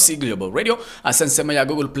Abagusi Global Radio asensema ya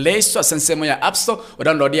Google Play Store asensema ya App Store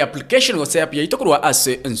download the application gose app yaitu kura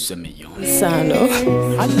ase ensemeyo. Sano.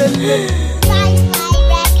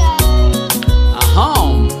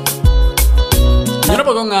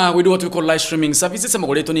 long we do what we call live streaming services.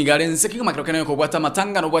 Magoleto ni garen seki makro kana ko bwata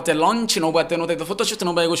matanga no bwata launch no bwata no the photo shoot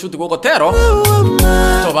no ba go shoot go tero.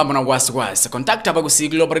 To ba mona was. Contact Abagusi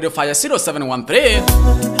Global Radio Fire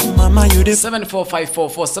 0713 Mama, you the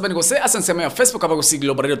 745447 go say asense ya Facebook Abagusi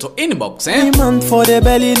Global Radio to inbox for the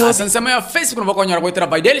belly no asense ya Facebook no bakonyara boitera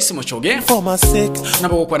by daily simo choge for my sake na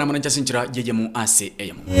bako kwa na mwana chasinchira jejemu ase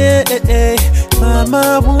eyemu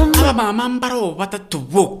mama boom mama mbaro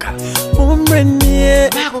batatubuka umrenye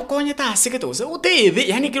bako konye ta siketo se uteve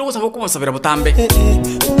yani kirugo sabo ko sabira butambe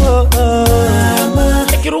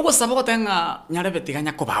kirugo sabo ko tenga nyarebe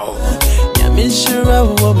nyako bao yamishira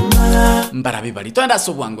woma mbarabi bali to anda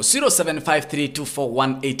so wango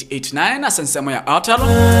 0753241889 asensemo ya Airtel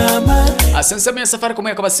asensemo ya Safaricom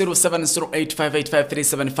ya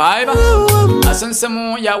 0708585375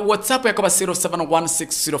 asensemo ya WhatsApp ya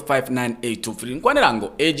 0716059823 kwani rango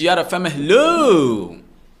AGR FM hello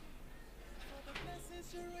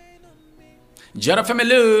GR FM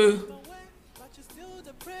hello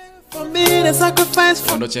for me the sacrifice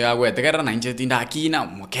for ndo che agwe tegera na inje tinda akina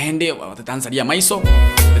mukende wa tansaria maiso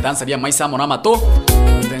tansaria maisa mona mato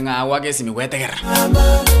tenga wage simi wetegera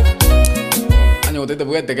anyo tete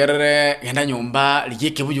wetegera genda nyumba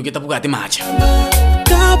liye buju kitabuga ati macha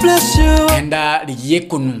God bless you genda liye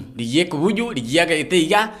buju liye ga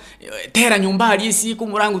iteiga tera nyumba ali siku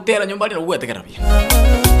murangu tera nyumba ali wetegera bia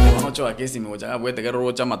cho akesi moja wetegera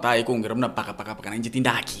rocha matai kungira mna paka na inje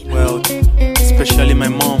tinda akina well especially my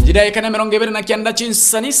mom jidai kana meronge bere na kianda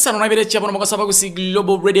chinsanisa no bere chapa no makasaba ku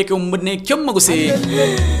Global Radio ke umbne kyomma guse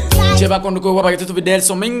cheba konduko kwa paketu videl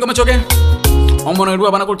so mingo machoke omono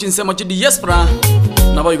ruwa bana ko chinsemo chidi yespra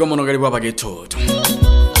na boy gomono gari kwa paketu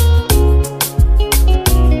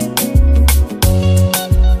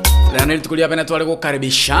Daniel tukulia bena twale ko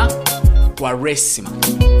karibisha kwa resima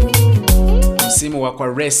msimu wa kwa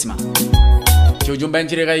resima Chujumbe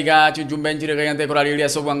nchirika yante kula lilia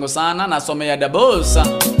sobango sana na some ya dabosa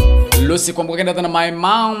Lucy kwa mbukenda tana my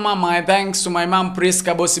mom, my thanks to my mom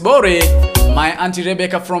Priska Bosibore, my auntie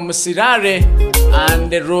Rebecca from Sirare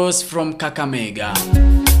and Rose from Kakamega.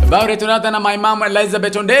 Baure tunata na my mom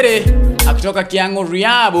Elizabeth Ondere kutoka Kiango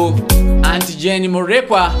Riabu, auntie Jenny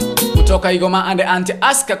Morekwa kutoka Igoma and auntie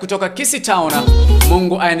Aska kutoka Kisi Town.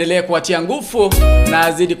 Mungu aendelee kuwatia nguvu na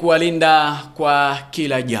azidi kuwalinda kwa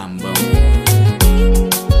kila jambo.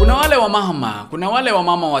 Kuna wale wa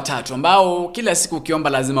mama watatu ambao kila siku ukiomba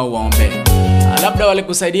lazima uwaombe. Labda wale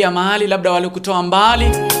kusaidia mahali, labda wale kutoa mbali.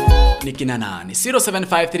 Ni kina nani?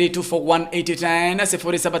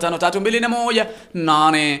 0753241889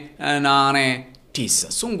 0753218889.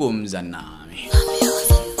 Zungumza nami.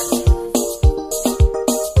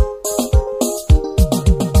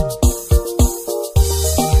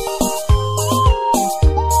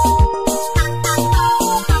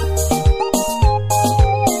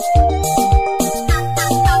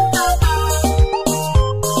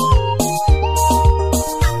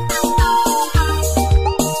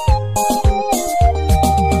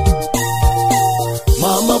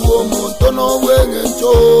 Mama, woman, don't know when it's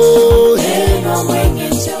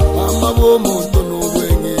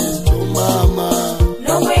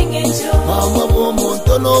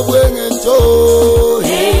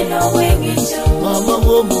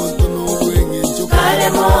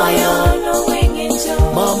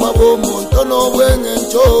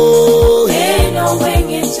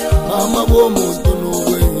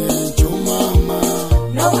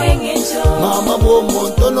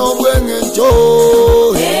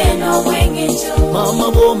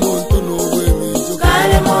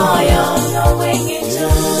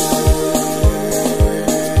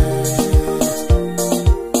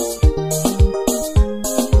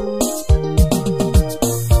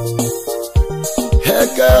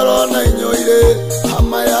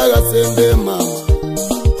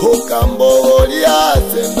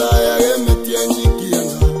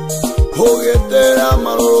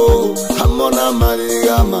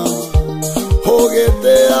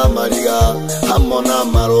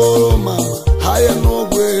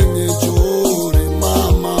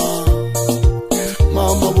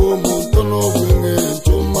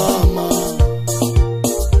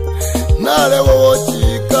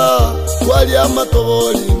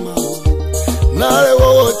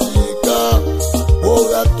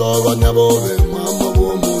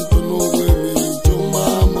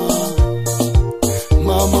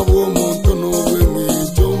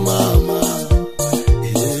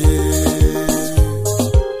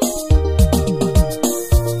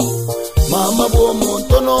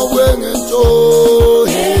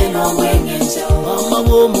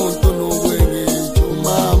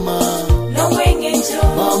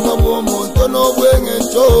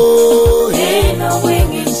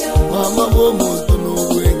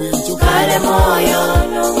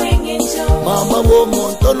Mama wo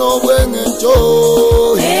monto no wengecho.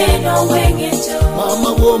 No wengecho.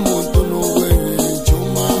 Mama wo monto no wengecho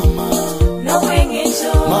mama. No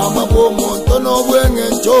wengecho. Mama wo monto no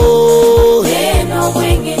wengecho. No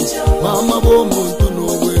wengecho. Mama wo monto no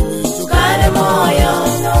wengecho. Kare moyo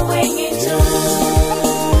no wengecho.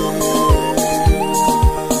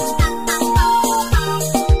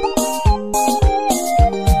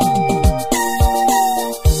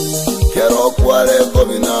 Quiero cuare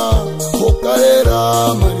comina,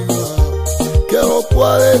 ocarera mariga. Quiero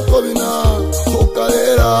cuare comina,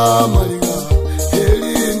 ocarera mariga.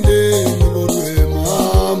 Elinde ngorwe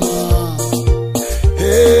mama.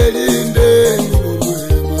 Elinde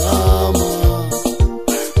ngorwe mama.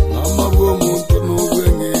 Mama wo muntu no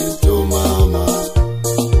wengecho mama.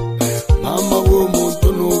 Mama wo muntu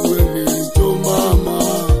no wengecho mama.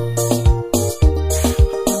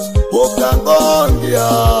 Okangongia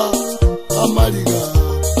amaliga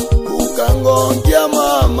ukangongia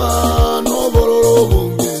mama no bororo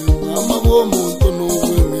bonge mama bo muntu no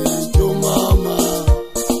wengecho mama.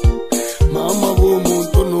 Mama bo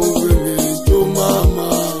muntu no wengecho mama.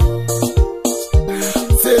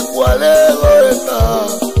 Se kwale goeta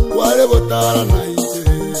kwale botara na ite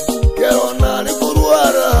kero nare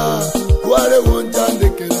kuruara kwale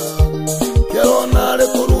wonjandekera kero nare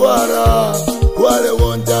kuruara kwale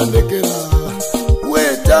wonjandekera we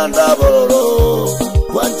chanda bororo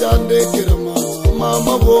wonjandekera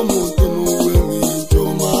mama bo muntu no wengecho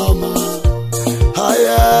mama.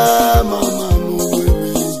 Haya mama no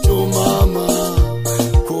wengecho mama.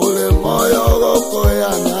 Kule moyo goko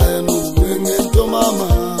ya nae no wengecho mama.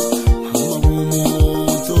 Mama bo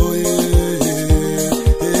muntu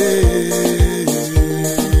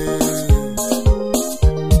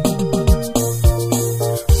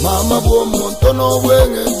Mama bo muntu no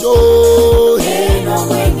wengecho. No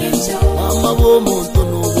wengecho. Mama bo muntu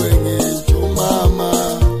no wengecho mama.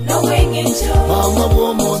 No wengecho. Mama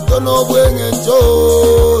bo muntu no wengecho.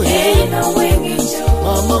 No wengecho.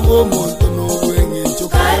 Mama bo muntu no wengecho.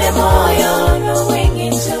 Kare moyo no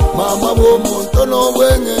wengecho. Mama bo muntu no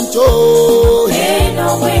wengecho. No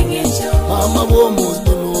wengecho. Mama bo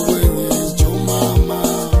muntu no wengecho mama.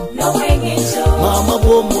 No wengecho. Mama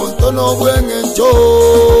bo muntu no wengecho.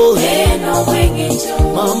 No wengecho.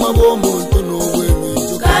 Mama bo muntu no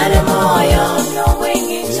wengecho. Kare moyo no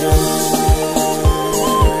wengecho.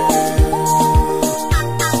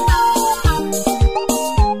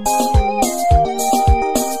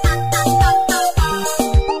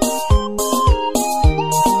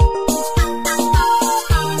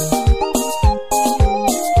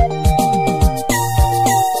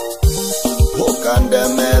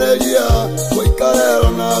 Ukandemereria wikalero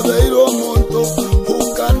na beiro monto.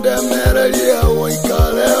 Ukandemereria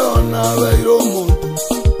wikalero na beiro monto.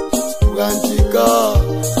 Ganchika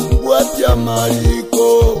ngwatia mariko.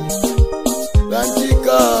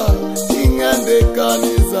 Ganchika ingende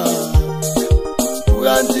kaniza.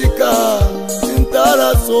 Ganchika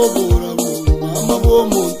intara sobura. Mama bo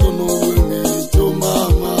muntu no wengecho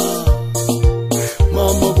mama.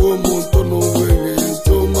 Mama bo muntu no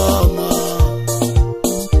wengecho mama.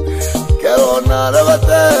 Kero nare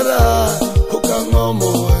batera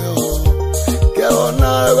ukangomoyo. Kero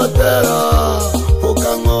nare batera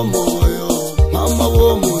ukangomoyo. Mama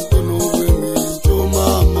bo muntu no wengecho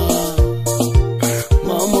mama.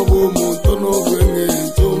 Mama bo muntu no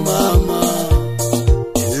wengecho mama.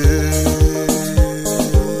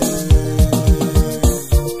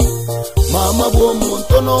 Mama bo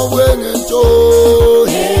muntu no wengecho.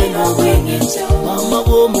 No wengecho. Mama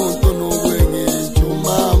bo muntu no wengecho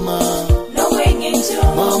mama. No wengecho.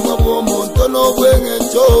 Mama bo muntu no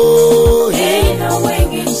wengecho. No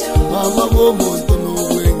wengecho. Mama bo muntu no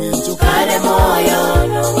wengecho. Kare moyo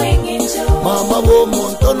no wengecho. Mama bo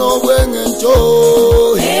muntu no wengecho.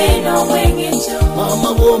 No wengecho.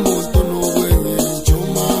 Mama bo muntu no wengecho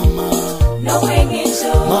mama. No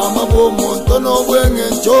wengecho. Mama bo muntu no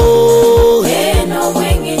wengecho. No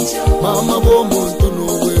wengecho. Mama bo muntu no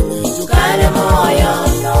wengecho. Kare moyo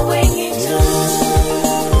no wengecho.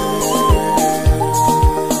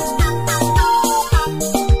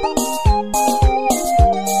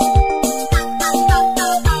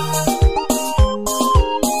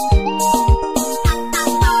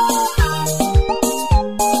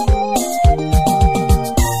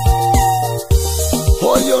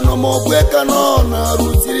 Hoyo no mobweka no na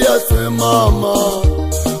rusiria se mama.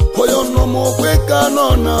 Hoyo no mobweka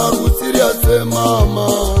no na rusiria se mama.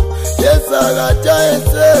 Yesa gacha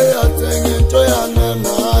ese atengecho ya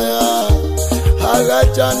nanaya.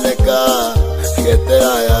 Agachaneka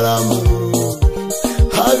getera ya ramuru.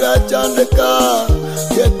 Agachaneka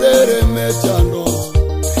getere mechando.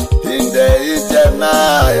 Hinde ichena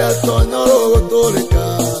ya tonyoro toleka.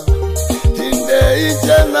 Hinde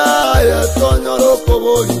ichena ya tonyoro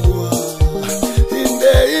kobolibwa.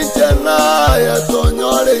 Hinde ichena ya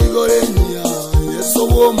tonyore igorenya. Yeso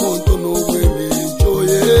wo muntu no bwenge cho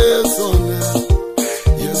Yeso na.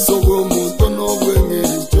 Yeso wo muntu no bwenge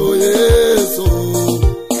cho Yeso.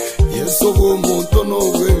 Yeso wo muntu no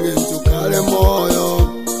bwenge cho kale moyo.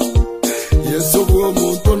 Yeso wo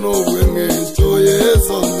muntu no bwenge cho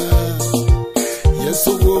Yeso na.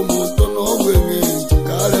 Yeso wo muntu no bwenge cho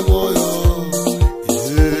kale moyo.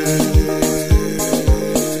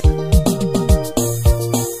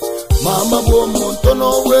 Mama wo muntu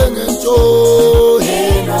no bwenge cho.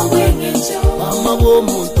 No bwenge cho. Mama wo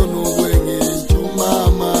muntu no bwenge cho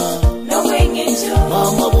mama. No bwenge cho.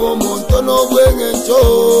 Mama wo muntu no bwenge cho.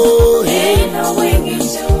 No bwenge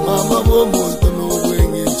cho. Mama wo muntu no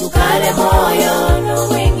bwenge cho kale moyo. No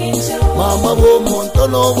bwenge cho. Mama wo muntu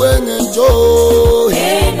no bwenge cho.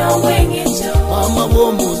 No bwenge cho. Mama wo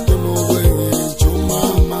muntu no bwenge cho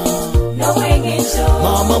mama. No bwenge cho.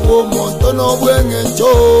 Mama wo muntu no bwenge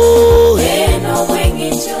cho. No bwenge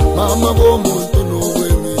cho. Mama wo muntu no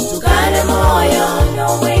bwenge cho kale moyo. No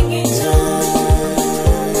bwenge cho.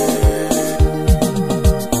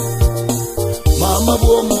 Mama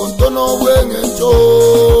wo muntu no bwenge cho.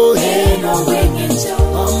 No bwenge cho.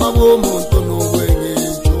 Mama wo muntu no bwenge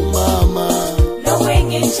cho mama. No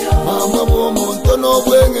bwenge cho. Mama wo muntu no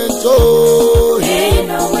bwenge cho.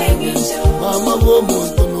 No bwenge cho. Mama wo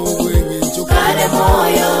muntu no bwenge cho kale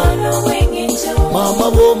moyo. No bwenge cho. Mama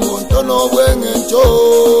wo muntu no bwenge cho.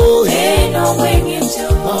 No bwenge cho.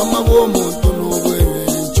 Mama wo muntu no bwenge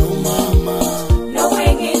cho mama. No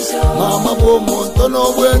bwenge cho. Mama wo muntu no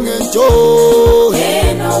bwenge cho.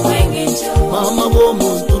 No bwenge cho. Mama wo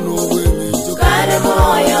muntu no bwenge cho kale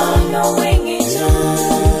moyo. No bwenge cho.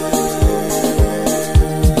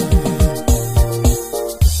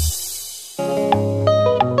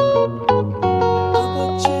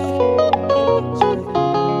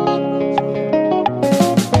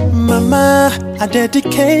 Mama, I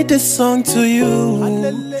dedicate this song to you.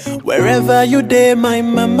 Wherever you day, my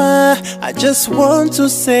mama, I just want to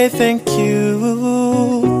say thank you.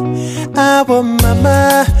 Our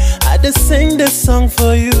mama, I just sing this song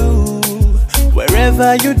for you.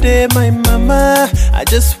 Wherever you day, my mama, I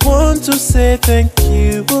just want to say thank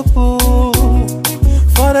you.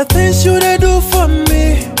 For the things you they do for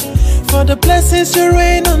me, for the blessings you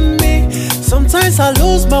rain on me. Sometimes I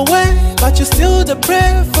lose my way, but you still the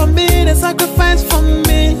prayer for me, the sacrifice for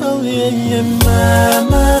me. Oh yeah, yeah,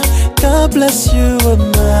 mama, God bless you, oh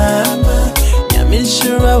mama.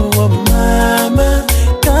 Yamishura, oh mama,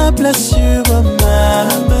 God bless you, oh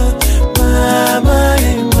mama. Mama,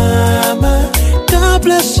 hey mama, God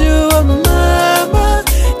bless you, oh mama.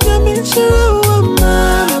 Yamishura, oh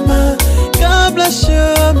mama, God bless you,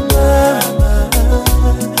 oh mama.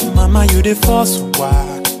 Mama, you the first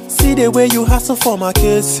one. See the way you hustle for my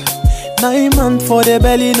kids. 9 months for the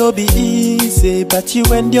belly no be easy, but you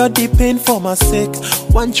endure the pain for my sake.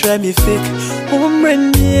 One try me fake,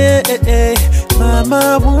 woman yeah,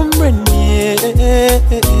 mama woman yeah,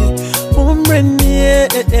 woman yeah,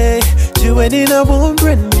 you ain't in a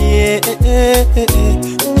woman yeah.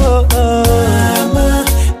 Oh, mama,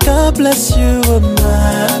 God bless you, oh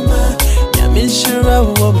mama. Yamishura,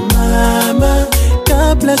 oh mama,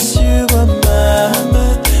 God bless you, oh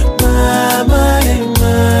mama. Mama, hey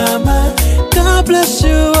mama, God bless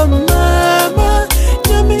you, oh mama.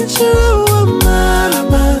 Yamishura, oh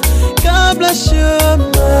mama, God bless you, oh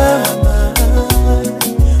mama.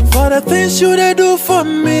 For the things you they do for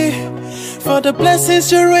me, for the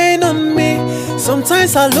blessings you rain on me.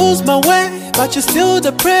 Sometimes I lose my way, but you still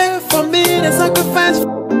the prayer for me, the sacrifice.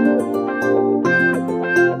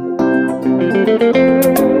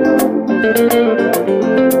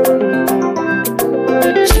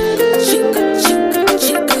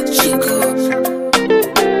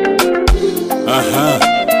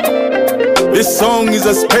 This song is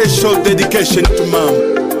a special dedication to mom.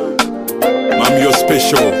 Mom, you're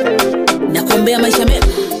special. Nakuombea maisha mema,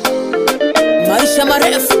 maisha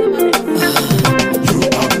marefu. You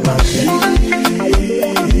are my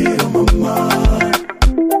hero, mama.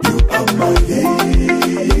 You are my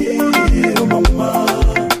hero, mama.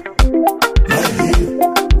 My hero,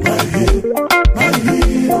 my hero, my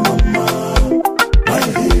hero, mama. My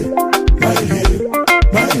hero, my hero,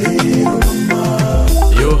 my hero, mama.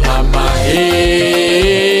 You are my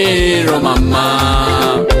hero, mama.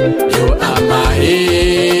 You are my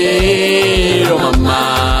hero, mama.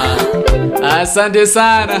 Asante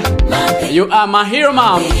sana. You are my hero,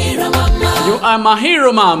 mom. You are my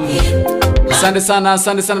hero, mom. Asante sana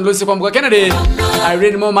Lucy kwa Mbuga Kennedy.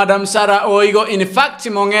 Irene Mo, Madam Sarah Oigo, in fact,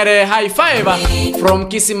 Mongere high five from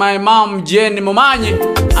kissing my mom, Jane Momanyi,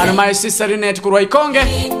 and my sister Rinette Kurwaikonge.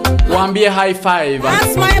 Waambie high five.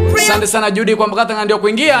 Asante sana Judy kwa mpakata ndio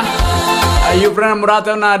kuingia. Yuvran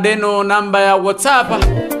Murata na Deno namba ya WhatsApp.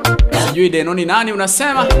 Sijui Deno ni nani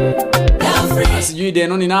unasema? Sijui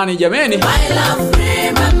Deno ni nani jameni?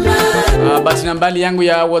 But nambari yangu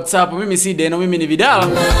ya WhatsApp mimi si Deno, mimi ni Vidal.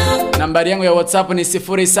 Nambari yangu ya WhatsApp ni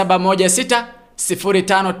 0716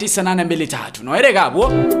 059823. Noerega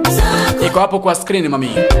hapo. Iko hapo kwa screen mami.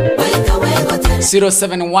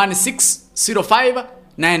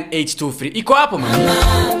 0716059823. Iko hapo mami.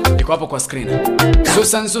 Iko hapo kwa screen.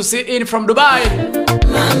 Susan Susi in from Dubai.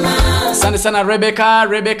 Asante sana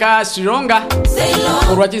Rebecca Sironga.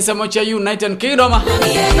 Kurwachinsa mocha United Kingdom.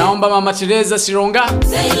 Naomba Mama Teresa Sironga.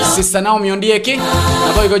 Sister Naomi Ondieki.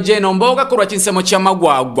 Nabo iko Jane Mboga kurwachinsa mocha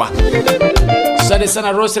Magwagwa. Asante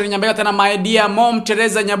sana Rosary Nyambega tena my dear mom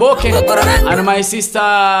Teresa Nyaboke. And my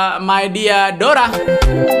sister my dear Dora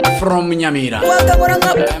from Nyamira.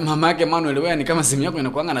 Mama yake Manuel, wewe ni kama simu yako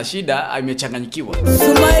inakuanga na shida, imechanganyikiwa.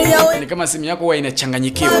 Ni kama simu yako huwa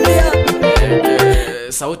inachanganyikiwa.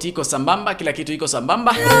 Sauti iko sambamba, kila kitu iko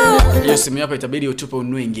sambamba. Hiyo simu yako itabidi utupe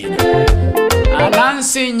ununue nyingine.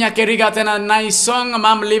 Nancy Nyakeriga tena nice song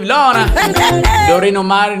Mom Live Lona. Dorino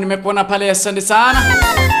Mari nimekuona pale, asante sana.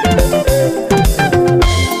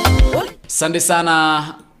 Asante sana.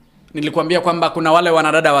 Nilikuambia kwamba kuna wale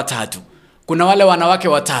wanadada watatu, kuna wale wanawake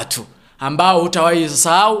watatu ambao hutawahi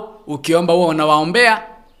sahau ukiomba wao unawaombea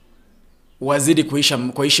wazidi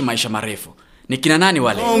kuishi maisha marefu. Ni kina nani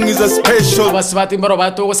wale? Abasibati mboro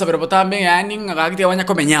bato go sabero botambe yani ngakiti wanya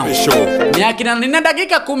komenyao. Ni akina nina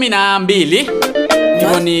dakika 12.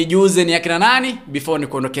 Hivyo ni juze ni akina nani before ni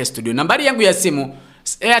kuondoka studio. Nambari yangu ya simu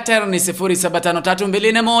Airtel ni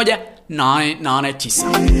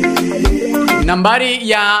 0753219889. Nambari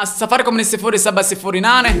ya Safaricom ni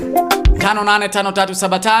 0708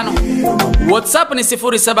 585375. WhatsApp ni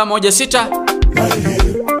 0716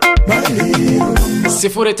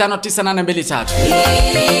 059823.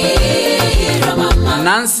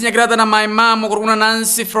 Nancy Nyagrada na my mom kuruna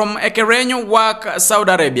Nancy from Ekerenyo work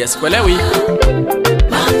Saudi Arabia. Sikuelewi.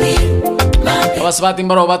 Abasibati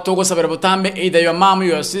mbaro batogo sabere botambe either your mom,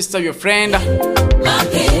 your sister, your friend.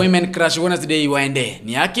 Women Crush Wednesday waende.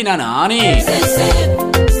 Ni akina nani?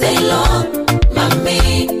 Stay long,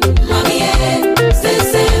 mommy, mommy, yeah. Stay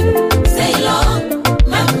long,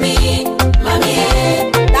 mommy, mommy,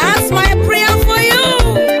 yeah. That's my prayer for you.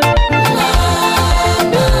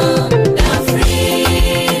 Mama, the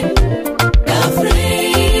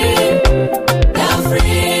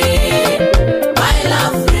free, my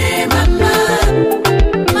love free, mama,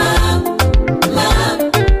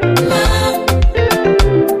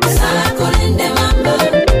 Sakurende mama,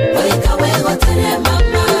 weka wego tere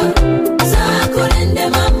mama. Sakurende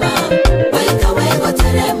mama, weka wego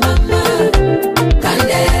tere mama.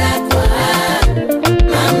 Kandera kwa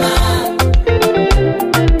mama,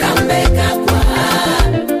 kambeka kwa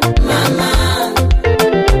mama.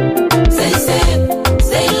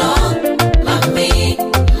 Say long, mommy,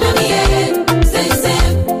 mommy yeah.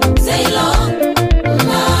 Say long,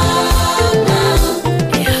 mama.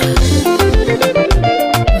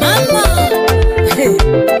 Mama,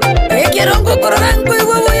 ekerongo korango ya.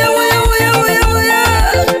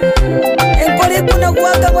 Enkole kuna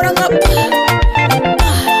kuaga koranga.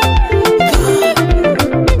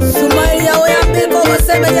 Sumaria oya mbiko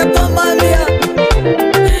waseme ya pamamia.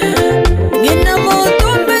 Nina moto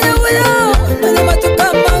mbele ya nina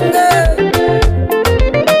matukamange.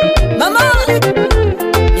 Mama,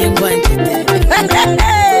 yengwantite.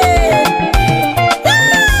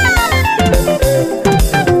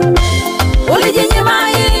 Ulijenye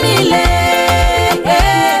maile,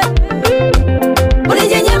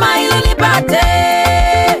 ulijenye maile nipate,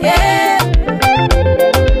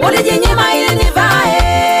 ulijenye maile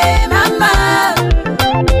nivae, mama.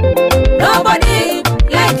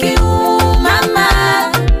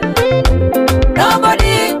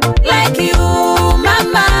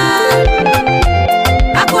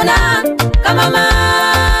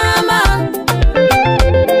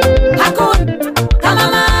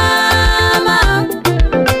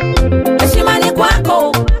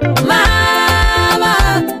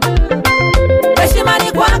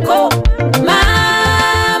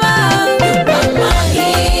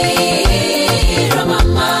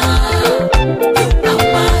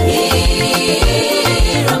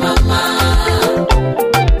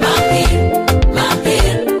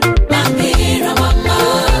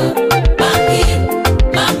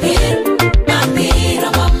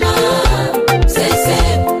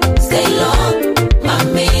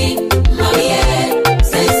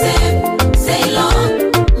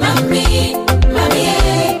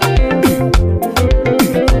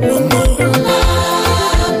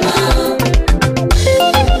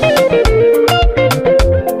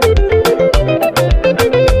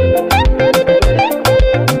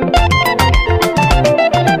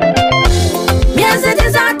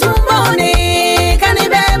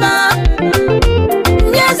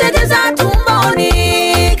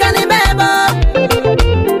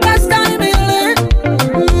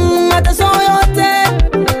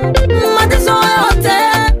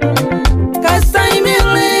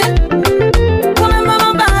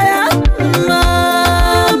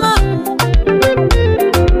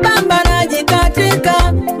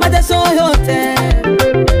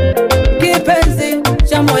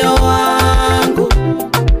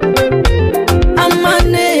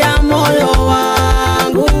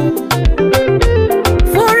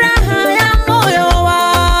 furaha ya moyo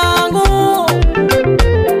wangu.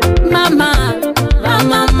 Mama,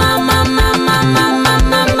 mama, mama, mama, mama,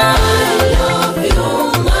 mama. I love you,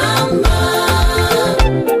 mama.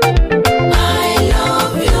 I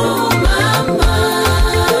love you, mama.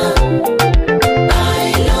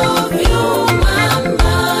 I love you,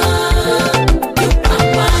 mama. You are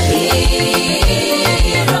my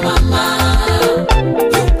hero, mama.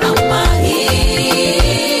 You are my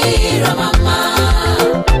hero, mama.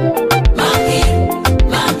 My hero,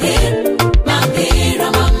 my hero, my hero,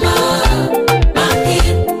 mama. My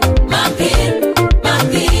hero, my hero, my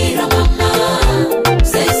hero, mama.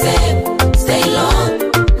 Stay safe, stay long,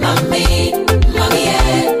 mommy, mommy,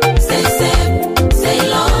 yeah. Stay safe, stay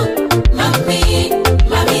long, mommy,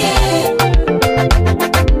 mommy, yeah.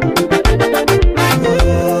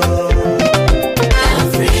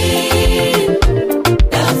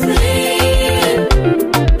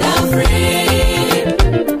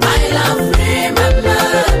 I love free,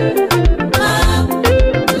 mama.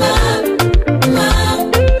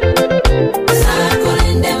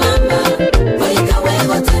 Sakolende mama, oika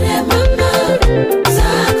wego tere mama.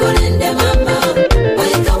 Sakolende mama,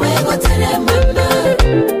 oika wego tere mama.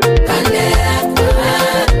 Kandera kwa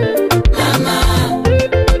mama,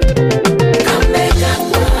 kambeka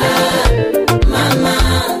kwa mama.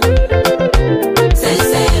 Stay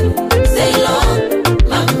safe, stay long,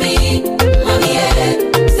 mommy, mommy, yeah.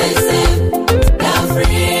 Stay safe, love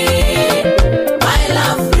free. I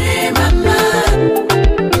love free, mama.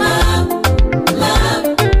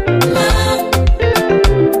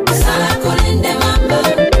 Sakolende mama,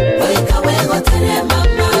 oika wego tere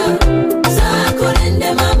mama. Sakolende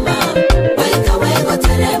mama, oika wego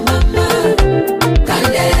tere mama.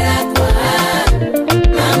 Kandera kwa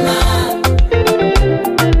mama,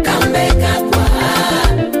 kambeka kwa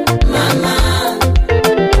mama.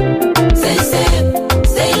 Stay safe,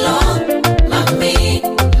 stay long, mommy,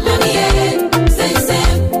 mommy, yeah. Stay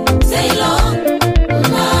safe, stay long,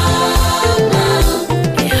 mama.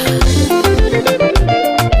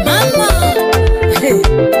 Mama,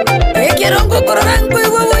 ekirongo kororango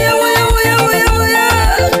woya woya woya woya woya.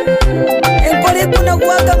 Empore kuna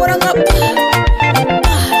kuaga moranga.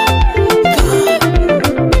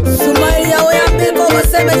 Sumaria woya mbiko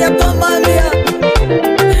waseme ya pomambia.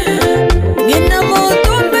 Nina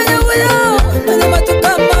moto mbele woya, nanya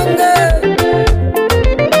matukamange.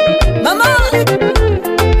 Mama,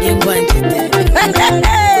 yengwanjite.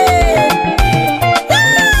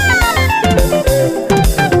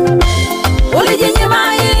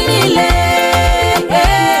 Ulijinyima ili nile,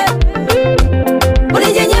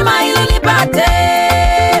 ulijinyima ili nipate,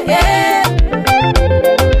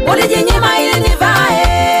 ulijinyima ili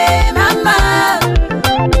nivae, mama.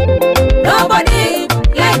 Nobody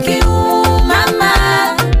like you, mama.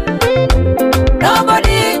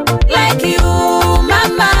 Nobody like you,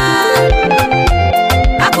 mama.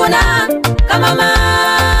 Hakuna kama mama.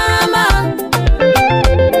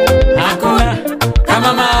 Hakuna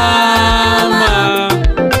kama mama.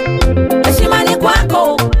 Heshima ni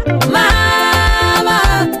kwako, mama.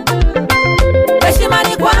 Heshima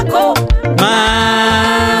ni kwako,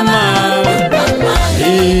 Mama,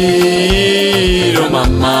 hero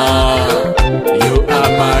mama, you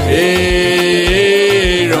are my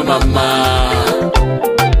hero mama.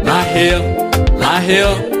 My hero, my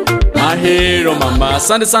hero, my hero mama.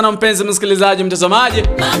 Asante sana mpenzi msikilizaji, mtazamaji.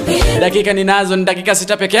 Dakika ninazo ni dakika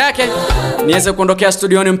 6 peke yake niweze kuondokea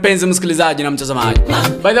studioni, mpenzi msikilizaji na mtazamaji.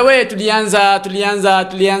 By the way, tulianza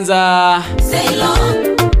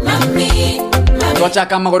tuacha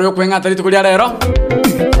kama goryo kwenga tari tukulia rero.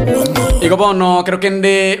 Iko bono kero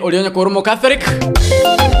kende olionyo korumo Catholic.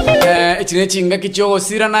 Echine chinga kicho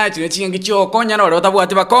sirana, echine chinga kicho konya na wale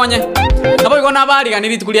watabuati bakonye. Hapo iko na habari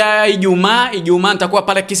kanili tukulia Ijumaa nitakuwa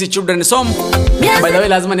pale Kisi Children's Home. By the way,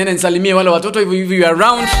 lazima niende nisalimie wale watoto if you are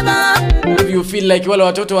around. If you feel like wale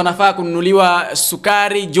watoto wanafaa kununuliwa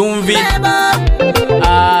sukari, jumvi,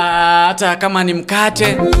 hata kama ni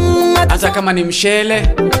mkate, hata kama ni mshele,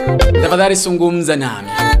 tafadhali zungumza nami.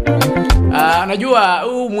 Najua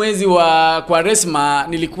huu mwezi wa Kwaresma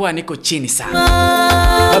nilikuwa niko chini sana.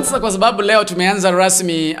 Sasa kwa sababu leo tumeanza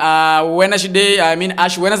rasmi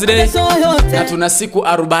Ash Wednesday, na tuna siku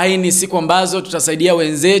 40, siku ambazo tutasaidia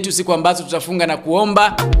wenzetu, siku ambazo tutafunga na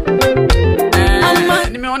kuomba.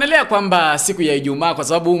 Nimeonelea kwamba siku ya Ijumaa, kwa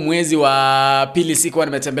sababu mwezi wa pili siku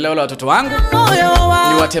nimetembelea wale watoto wangu,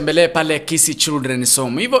 niwatembelee pale Kisi Children's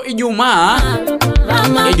Home. Hivyo Ijumaa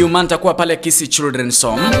nitakuwa pale Kisi Children's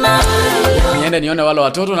Home. Niende nione wale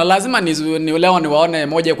watoto, na lazima leo niwaone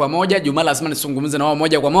moja kwa moja. Jumaa lazima nisungumze na wao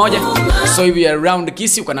moja kwa moja. So if you are around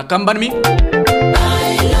Kisi, you can accompany me.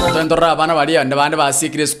 ndora bana balia ndabande ba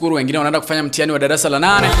secret school, wengine wanaenda kufanya mtihani wa darasa la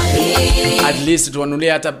 8. At least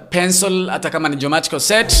tuwanunulie hata pencil, hata kama ni geometrical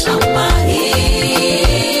set,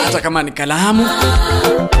 hata kama ni kalamu.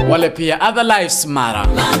 Wale pia other lives matter.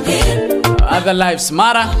 Other lives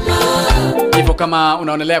matter. Hivyo kama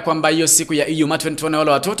unaonelea kwamba hiyo siku ya Ijumaa 2020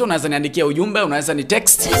 wale watoto, unaweza niandikia ujumbe, unaweza ni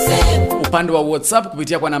text upande wa WhatsApp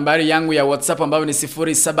kupitia kwa nambari yangu ya WhatsApp ambayo ni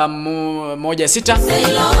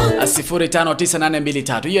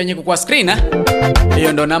 0716059823. Hiyo yenyewe kwa screen,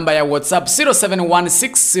 hiyo ndo namba ya WhatsApp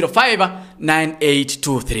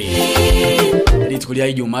 0716059823. Nitukulia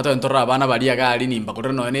Ijumaa to ntora abana balia gali nimba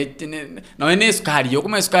kotoro no ene sukari yo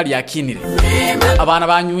kuma sukari yakinire abana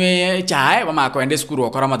banywe chae bamakwende skuru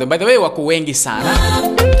okora mato. By the way, wako wengi sana.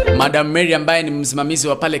 Madam Mary ambaye ni msimamizi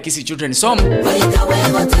wa pale Kisi Children's Home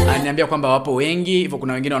ananiambia kwamba wapo wengi, hivyo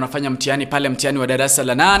kuna wengine wanafanya mtihani pale, mtihani wa darasa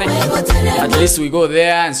la 8. At least we go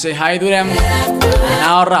there and say hi to them.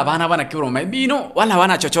 Naora bana kibro mabino wala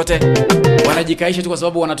wana chochote, wanajikaisha tu kwa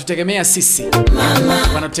sababu wanatutegemea sisi.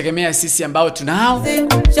 Wanatutegemea sisi ambao tunao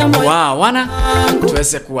wana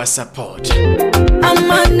tuweze kuwa support.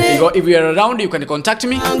 If you are around, you can contact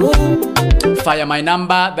me. Fire my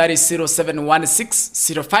number, that is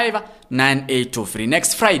 0716059823.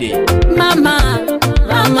 Next Friday,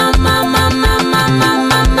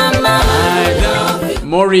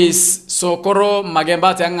 Morris Sokoro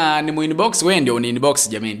Magemba tanga ni mu inbox. Wewe ndio ni inbox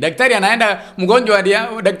jamani. Daktari anaenda mgonjwa,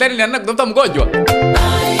 daktari anaenda kutafuta mgonjwa.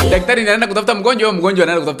 Daktari anaenda kutafuta mgonjwa, mgonjwa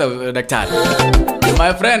anaenda kutafuta daktari.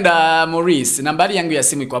 My friend Maurice, nambari yangu ya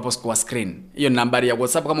simu iko hapo kwa screen. Hiyo ni nambari ya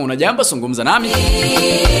WhatsApp, kama una jambo zungumza nami.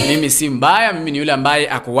 Mimi si mbaya, mimi ni yule ambaye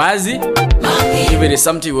ako wazi. If there is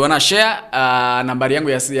something we wanna share, nambari yangu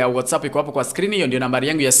ya WhatsApp iko hapo kwa screen. Hiyo ndio nambari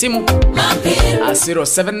yangu ya simu.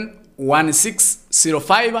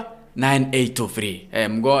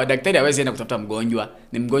 0716059823. Daktari hawezi enda kutafuta mgonjwa,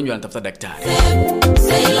 ni mgonjwa anatafuta daktari.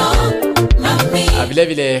 Vile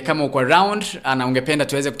vile kama uko around na ungependa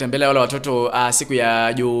tuweze kutembelea wale watoto siku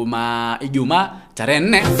ya Ijumaa tarehe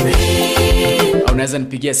 4, unaweza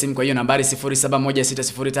nipigia simu kwa hiyo nambari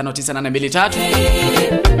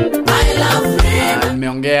 0716059823.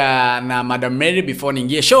 Nimeongea na Madam Mary before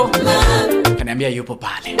niingie show, kaniambia yupo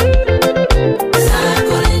pale.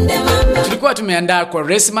 Tulikuwa tumeandaa kwa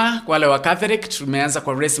resma kwa wale wa Catholic. Tumeanza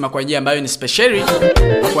kwa resma kwa njia ambayo ni special.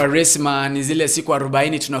 Kwa resma ni zile siku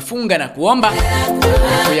 40 tunafunga na kuomba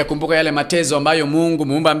kuyakumbuka yale matezo ambayo Mungu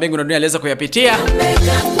muumba mbingu na dunia aliweza kuyapitia.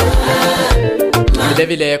 Vile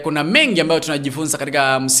vile kuna mengi ambayo tunajifunza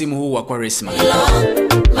katika msimu huu wa Kwaresma.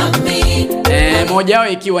 Moja wao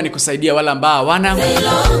ikiwa ni kusaidia wale ambao hawana,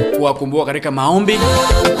 kuwakumbuka katika maombi,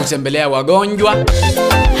 kutembelea wagonjwa.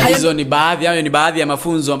 Hizo ni baadhi ya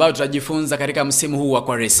mafunzo ambayo tutajifunza katika msimu huu wa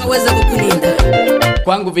Kwaresma. Uweza kukulinda.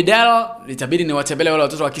 Kwangu video itabidi ni watembelee wale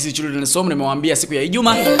watoto wa Kisi Children's Home. Nimewaambia siku ya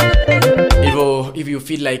Ijumaa. Hivyo if you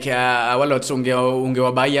feel like wale watoto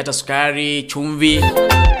ungewabai hata sukari, chumvi,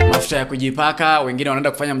 mafuta ya kujipaka. Wengine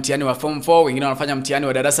wanaenda kufanya mtihani wa form 4, wengine wanafanya mtihani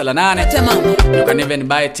wa darasa la 8. You can even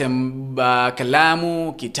buy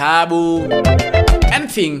kalamu, kitabu,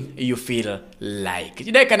 anything you feel like.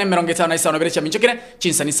 Jidai kana merongeta na isa onoberecha minchokire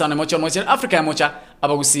chinsa ni sana mocha Africa ya mocha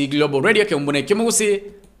abagusi Global Radio ke umbune kemugusi.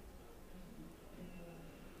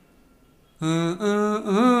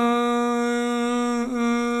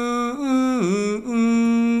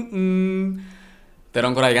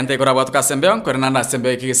 Terongora igante kora batu ka sembeon kora nanda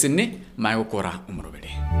sembe kigesini mai kora umrobeli.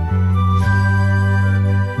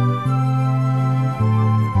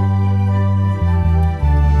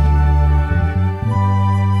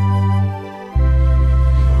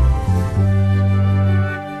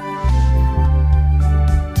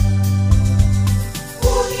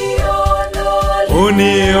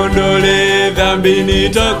 Uniondole dhambi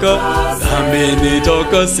nitoka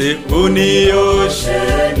si unioshe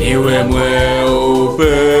niwe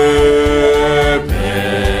mweupe.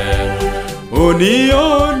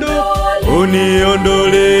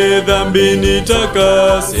 Uniondole dhambi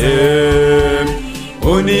nitakase,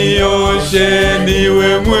 unioshe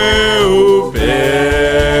niwe mweupe.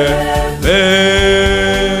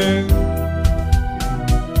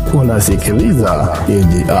 Unasikiliza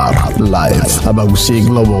AGR Live Abagusi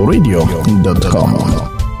Global Radio.com.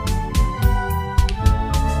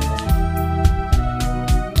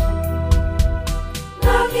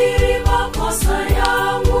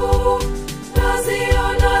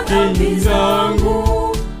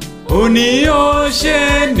 Unioshe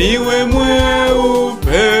niwe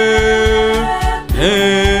mweupe.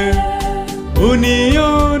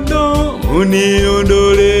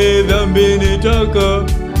 Uniondole dhambi nitaka.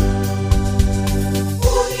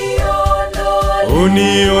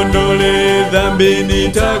 Uniondole dhambi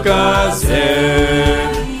nitakase,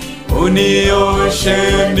 unioshe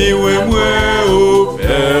niwe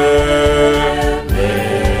mweupe.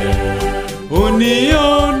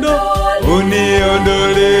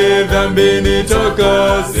 Uniondole dhambi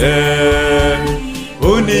nitakase,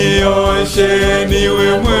 unioshe niwe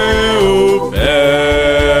mweupe.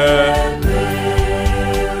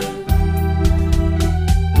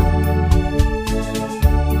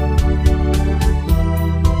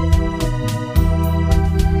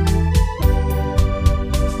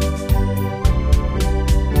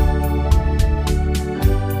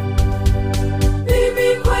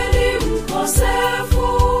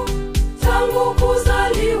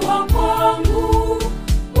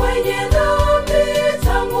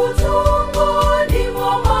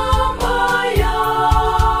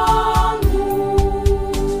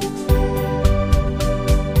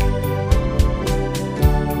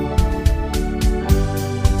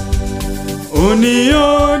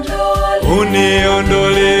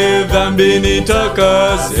 Uniondole dhambi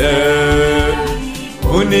nitakase,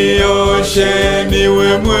 unioshe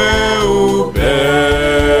niwe mweupe.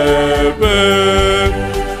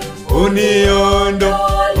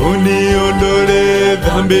 Uniondole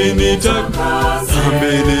dhambi nitakase,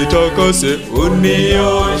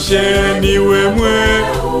 unioshe niwe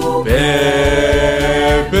mweupe.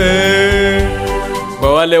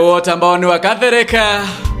 Kwa wale wote ambao ni Wakatholika,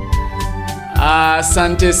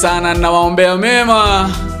 asante sana na waombea mema.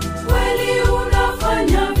 Kweli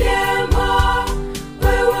unafanya vyema,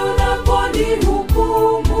 wewe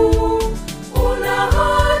unaponihukumu, una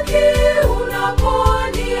haki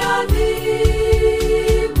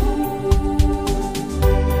unaponiadhibu.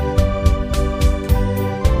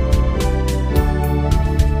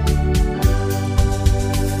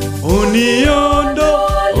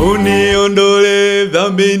 Uniondole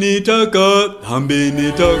dhambi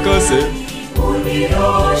nitakase,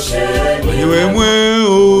 unioshe niwe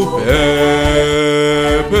mweupe.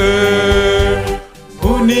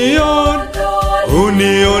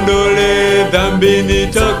 Uniondole dhambi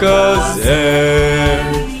nitakase,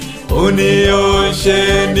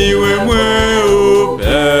 unioshe niwe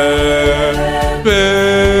mweupe.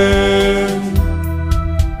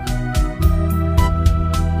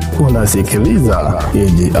 Unasikiliza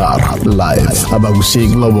AGR Live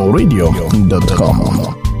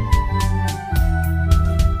abaguseglobalradio.com.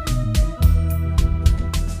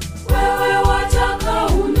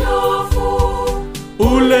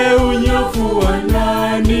 Ule unyofu wa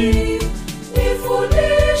nani,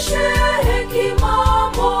 nifundishe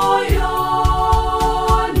hekima moyoni.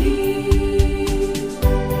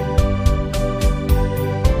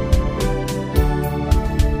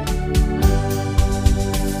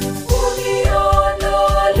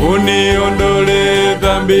 Uniondole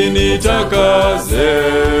dhambi nitakase,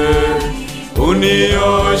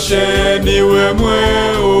 unioshe niwe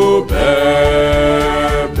mweupe.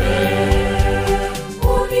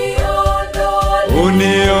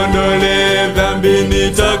 Uniondole dhambi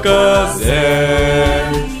nitakase,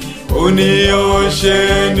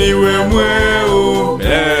 unioshe niwe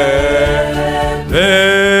mweupe.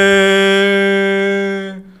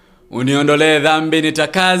 Uniondole dhambi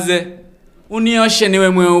nitakaze, unioshe niwe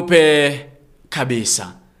mweupe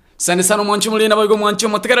kabisa. Asante sana mwanchu mulina boigo mwanchu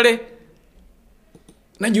motekerere.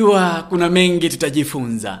 Najua kuna mengi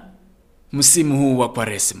tutajifunza msimu huu wa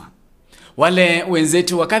Kwaresma. Wale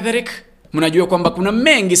wenzetu wa Catholic, mnajua kwamba kuna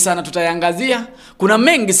mengi sana tutayangazia, kuna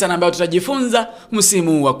mengi sana ambayo tutajifunza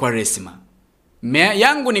msimu huu wa Kwaresma.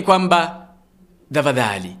 Yangu ni kwamba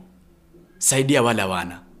tafadhali saidia wala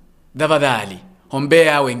wana. Tafadhali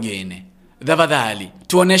ombea wengine. Tafadhali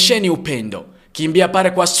tuonesheni upendo. Kimbia pale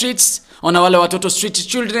kwa streets, ona wale watoto street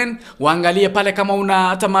children, waangalie pale kama una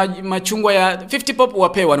hata machungwa ya 50 pop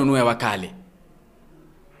wape wanunue wakale.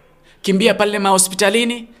 Kimbia pale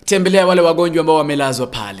hospitalini, tembelea wale wagonjwa ambao wamelazwa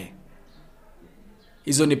pale.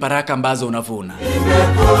 Hizo ni baraka ambazo unavuna.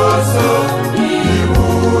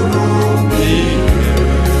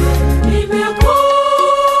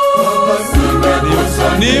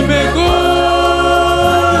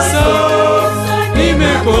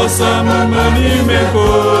 Nimekosa mama,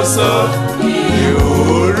 nimekosa,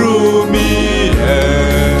 nihurumie.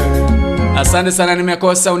 Asante sana,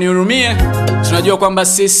 nimekosa, unihurumie. Tunajua kwamba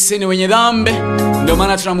sisi ni wenye dhambi, ndio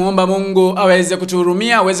maana tunamuomba Mungu aweze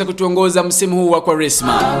kutuhurumia, aweze kutuongoza msimu huu wa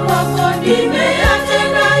Kwaresma.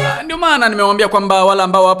 Ndio maana nimemwambia kwamba wala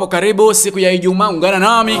ambao wapo karibu siku ya Ijumaa, ungana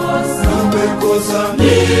nami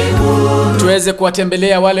tuweze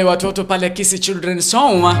kuwatembelea wale watoto pale Kisi Children's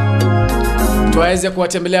Home. tuweze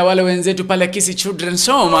kuwatembelea wale wenzetu pale Kisi Children's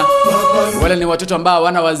Home. Wale ni watoto ambao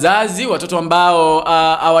wana wazazi, watoto ambao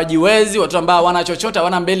hawajiwezi, watoto ambao wana chochote,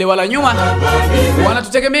 wana mbele wala nyuma.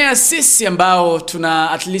 Wanatutegemea sisi ambao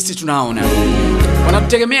tuna at least tunaona.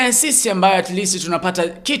 Wanatutegemea sisi ambao at least tunapata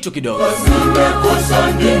kitu kidogo.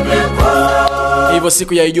 Hivyo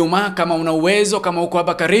siku ya Ijumaa, kama una uwezo, kama uko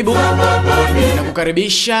hapa karibu, na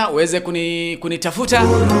kukaribisha uweze kunitafuta.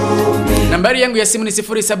 Nambari yangu ya simu ni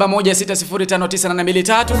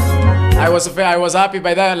 0716059823. I was happy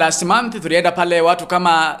by that last month. Tulienda pale watu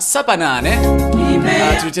kama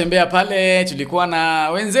 7-8. Tulitembea pale, tulikuwa na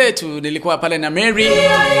wenzetu, nilikuwa pale na Mary.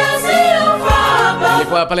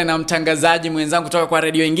 Nilikuwa pale na mtangazaji mwenzangu kutoka kwa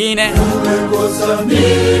radio nyingine.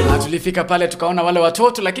 Tulifika pale tukaona wale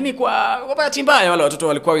watoto, lakini kwa bahati mbaya wale watoto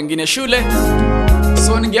walikuwa wengine shule.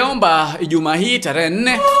 So ningeomba Ijumaa hii tarehe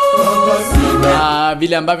 4,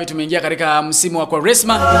 vile ambavyo tumeingia katika msimu wa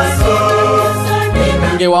Kwaresma,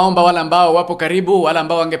 ningewaomba wale ambao wapo karibu, wale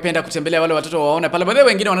ambao wangependa kutembelea wale watoto waone pale. Baadhi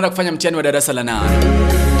wengine wanaenda kufanya mtihani wa darasa la 8.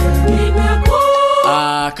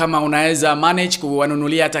 Kama unaweza manage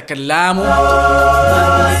kuwanunulia hata kalamu.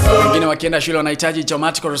 Wengine wakienda shule wanahitaji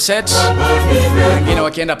geometrical set. Wengine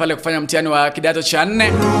wakienda pale kufanya mtihani wa kidato cha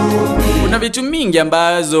 4. Kuna vitu mingi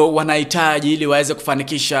ambazo wanahitaji ili waweze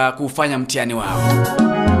kufanikisha kufanya mtihani wao.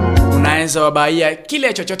 Unaweza wabaia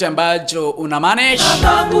kile chochote ambacho una manage,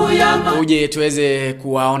 uje tuweze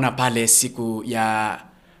kuwaona pale siku ya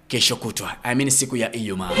kesho kutwa. Siku ya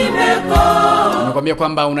Ijumaa. Nakwambia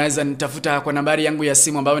kwamba unaweza nitafuta kwa nambari yangu ya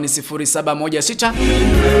simu ambayo ni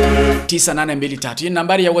 07169823. Hii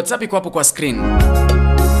nambari ya WhatsApp iko hapo kwa screen.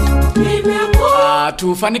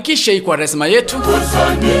 Tufanikishe hii Kwaresma yetu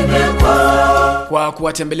kwa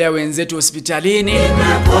kuwatembelea wenzetu hospitalini,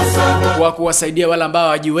 kwa kuwasaidia wale ambao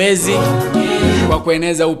hawajiwezi, kwa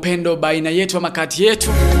kueneza upendo baina yetu ama kati yetu.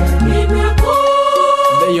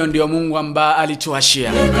 Hiyo ndio Mungu ambaye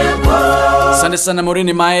alituashia. Asante sana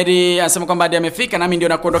Morini Maeri, anasema kwamba hadi amefika nami ndio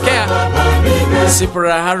nakuondokea.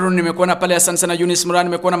 Sipra Harun nimekuona pale, asante sana Eunice Murani,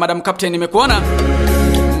 nimekuona Madam Captain, nimekuona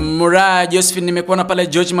Mura Josephine, nimekuona pale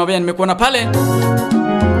George Mabaya, nimekuona pale.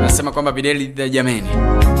 Anasema kwamba bideli jameni,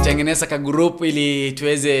 tengeneza ka group ili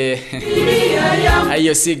tuweze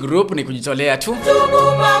hiyo si group, ni kujitolea tu.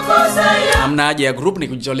 Hamna haja ya group, ni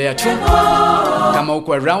kujitolea tu. Kama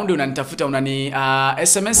uko around unanitafuta, unani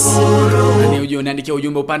SMS, unaniandikia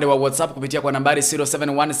ujumbe upande wa WhatsApp kupitia kwa nambari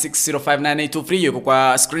 0716059823. Yuko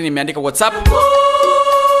kwa screen imeandika WhatsApp.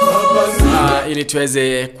 Ili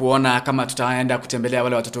tuweze kuona kama tutaenda kutembelea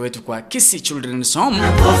wale watoto wetu kwa Kisi Children's Home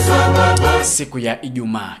siku ya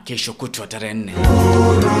Ijumaa kesho kutwa tarehe 4.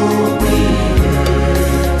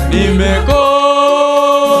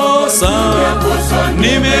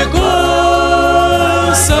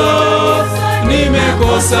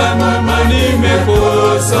 Nimekosa mama,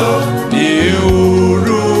 nimekosa,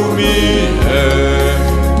 nihurumie.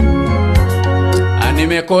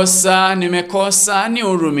 Nimekosa,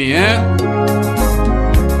 nihurumie.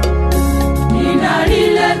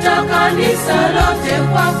 Ninalileta kanisa lote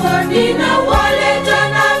kwako, ninawaleta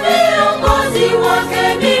na viongozi wake.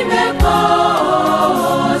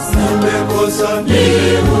 Nimekosa,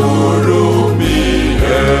 nihurumie.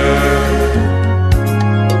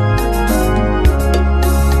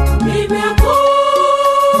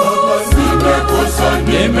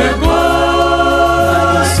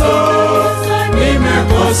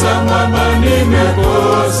 Nimekosa mama,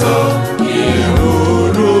 nimekosa,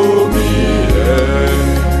 nihurumie.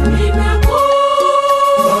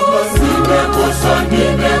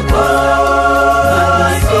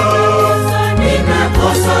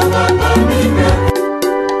 Nimekosa mama,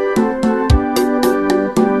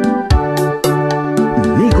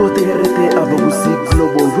 Nigo TRT Abagusi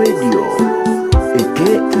Global Radio.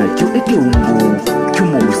 Eke na cho eke umbu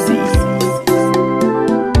chumusi.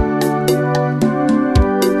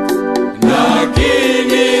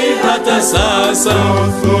 Hata sasa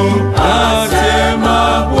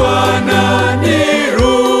asema Bwana, nirudie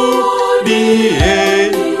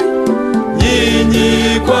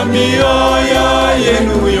nyinyi kwa mioyo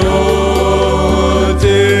yenu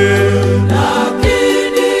yote.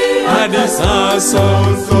 Hadi sasa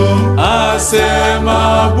asema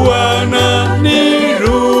Bwana, nirudie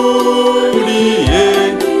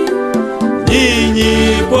nyinyi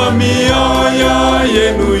kwa mioyo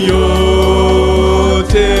yenu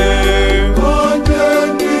yote.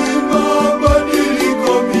 Fanyeni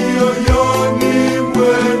mabadiliko mioyoni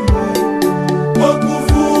mwenu, kwa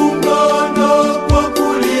kufunga na kwa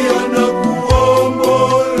kulia na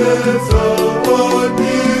kuomboleza.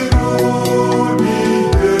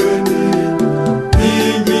 Nirudieni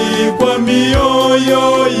ninyi kwa mioyo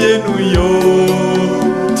yenu yote.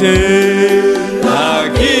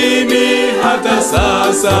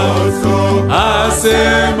 sasa,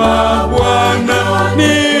 asema Bwana,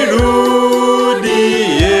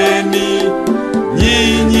 nirudieni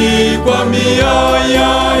nyinyi kwa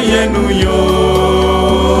mioyo yenu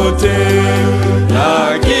yote.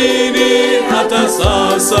 Lakini hata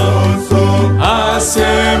sasa,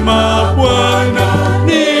 asema Bwana,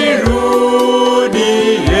 nirudieni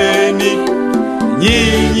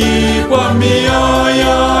nyinyi kwa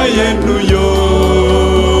mioyo yenu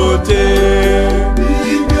yote.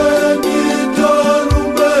 Pigeni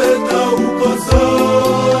tarumbeta huko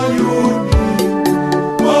Sayuni,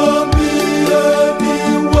 waambieni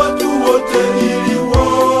watu wote ili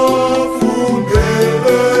wafungeni,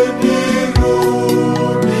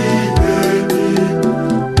 rudieni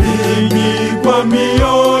ninyi kwa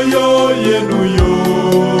mioyo yenu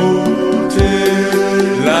yote.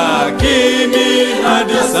 Lakini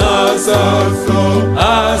hadi sasa,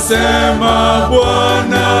 asema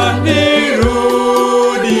Bwana, nirudieni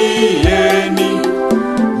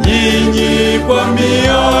nyinyi kwa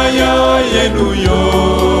mioyo yenu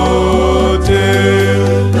yote.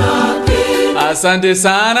 Asante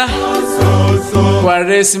sana.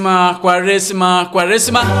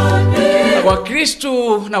 Kwaresma. Kwa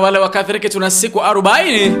Kristu na wale wa Katholiki tuna siku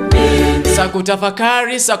 40 za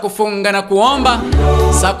kutafakari, za kufunga na kuomba,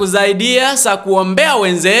 za kuzaidia, za kuombea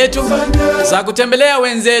wenzetu, za kutembelea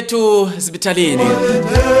wenzetu hospitalini.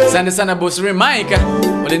 Asante sana Bosri Mike,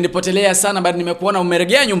 ulinipotelea sana baada nimekuona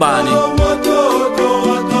umerejea nyumbani.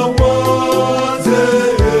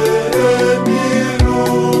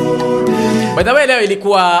 By the way, leo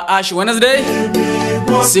ilikuwa Ash Wednesday,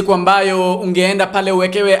 siku ambayo ungeenda pale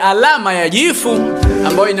uwekewe alama ya jifu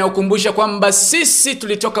ambayo inakukumbusha kwamba sisi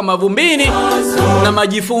tulitoka mavumbini na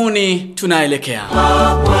majifuni tunaelekea.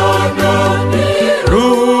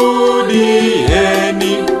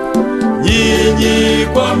 Rudieni nyinyi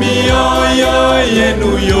kwa mioyo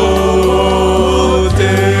yenu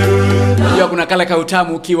yote. Leo kuna kala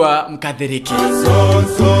kautamu ukiwa Mkatholiki.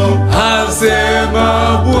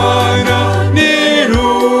 Asema Bwana, nirudieni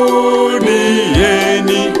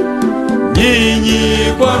nyinyi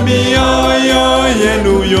kwa mioyo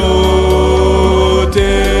yenu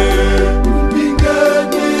yote.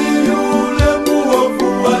 Mpigeni yule muovu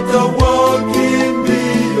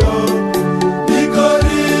atawakimbia,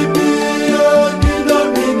 nikaribieni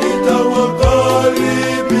nami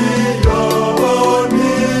nitawakaribia.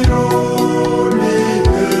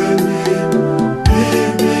 Nirudieni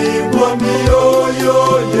ninyi kwa mioyo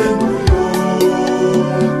yenu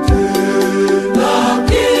yote.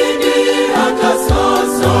 Lakini hata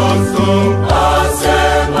sasa,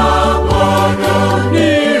 asema Bwana,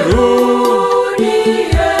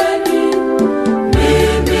 nirudieni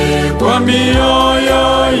mimi kwa mioyo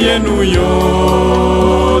yenu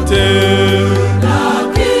yote.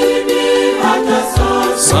 Lakini hata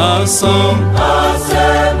sasa,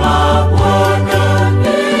 asema Bwana,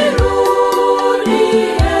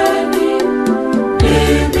 nirudieni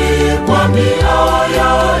mimi kwa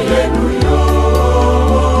mioyo yenu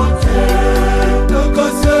yote.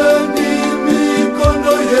 Takaseni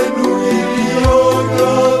mikono yenu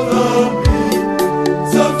iliyona dhambi,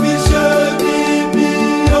 safisheni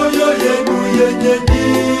mioyo yenu yenye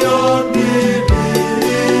nia mbili.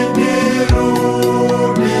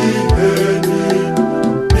 Nirudieni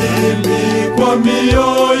mimi kwa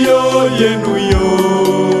mioyo yenu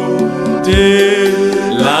yote.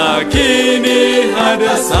 Lakini hadi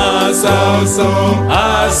sasa,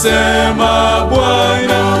 asema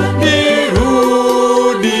Bwana,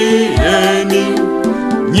 nirudieni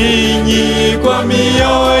nyinyi kwa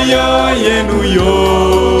mioyo yenu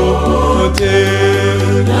yote.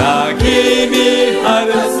 Lakini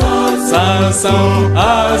hadi sasa,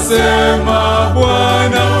 asema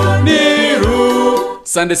Bwana,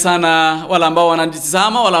 Asante sana wala ambao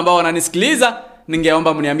wananitazama, wala ambao wananisikiliza.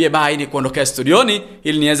 Ningeomba mniambie bye ni kuondokea studioni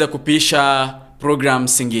ili niweze kupisha program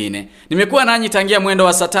zingine. Nimekuwa nanyi tangia mwendo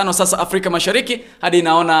wa saa 5 sasa Afrika Mashariki hadi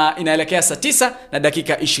naona inaelekea saa 9 na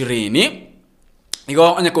dakika 20.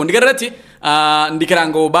 Igo onya kondigarati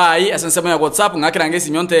ndikarango bye asansema ya WhatsApp ngakirange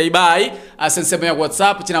sinyonte bye asansema ya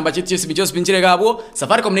WhatsApp chinamba chitu simichos pinchire gabo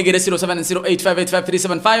Safaricom nigere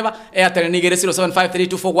 0708585375 Airtel nigere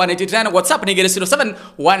 0753241889 WhatsApp nigere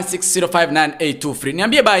 0716059823.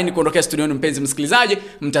 Niambie bye ni kuondokea studioni mpenzi msikilizaji,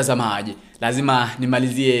 mtazamaji. Lazima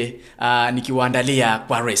nimalizie nikiwaandalia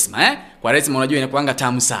kwa resma Kwa resma unajua inakuanga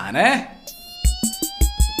tamu sana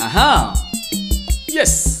Aha.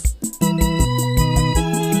 Yes.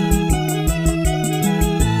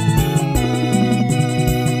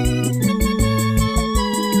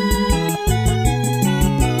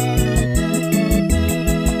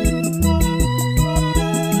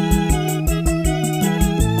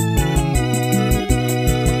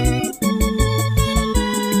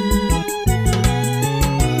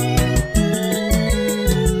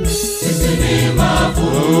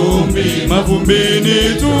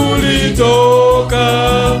 mavumbini tulitoka.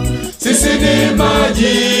 Sisi ni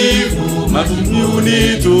majivu,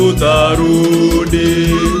 mavumbini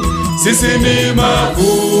tutarudi. Sisi ni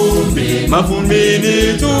mavumbi,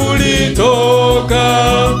 mavumbini tulitoka.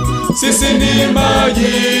 Sisi ni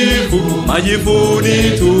majivu,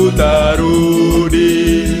 majivuni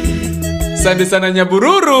tutarudi. Asante sana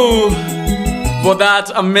Nyabururu for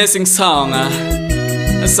that amazing song.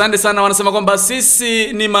 Asante sana, wanasema kwamba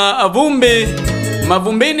sisi ni mavumbi,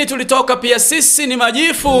 mavumbini tulitoka, pia sisi ni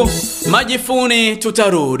majifu, majifuni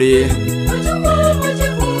tutarudi.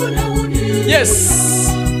 Yes.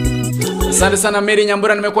 Asante sana Mary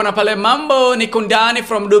Nyambura, nimekuwa na pale mambo niko ndani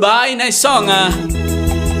from Dubai na songa.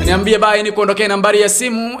 Niambie bye ni kuondokea nambari ya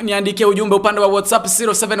simu, niandikie ujumbe upande wa WhatsApp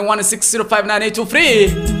 0716059823.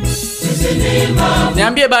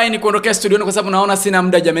 Niambie bye ni kuondokea studioni kwa sababu naona sina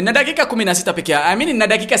muda jamani. Na dakika 16 pekee yake. I mean na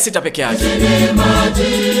dakika 6 pekee yake.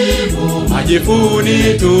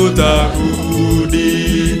 Majifuni tutarudi.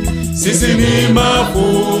 Sisi ni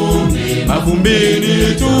mavumbi,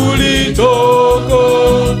 mavumbini tulitoka.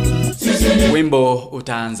 Wimbo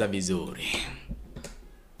utaanza vizuri.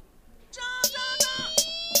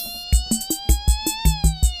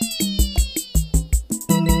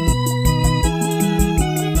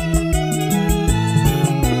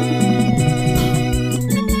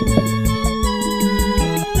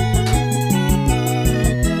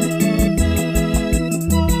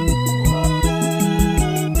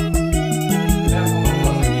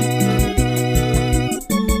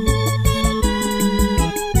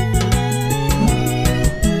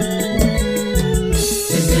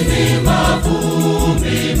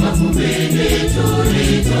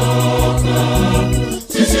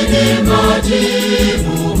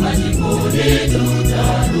 Majivu, majivuni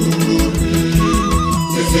tutarudi.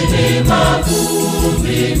 Sisi ni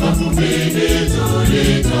mavumbi, mavumbini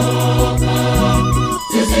tulitoka.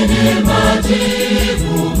 Sisi ni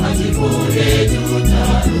majivu, majivuni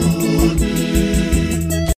tutarudi.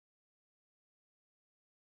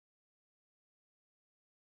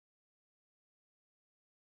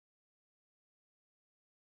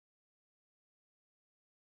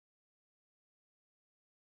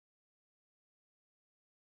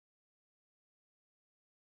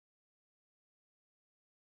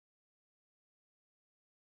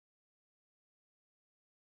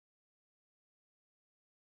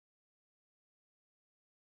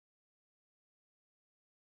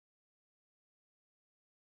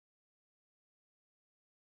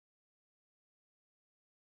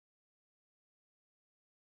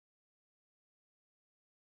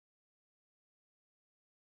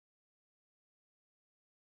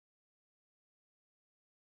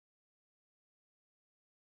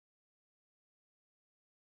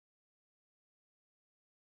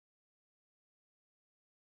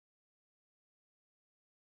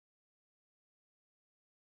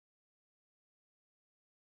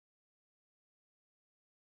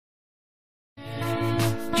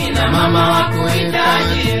 Kina mama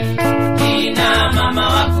wakuhitaji, kina mama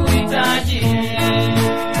wakuhitaji,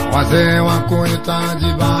 wazee wakuhitaji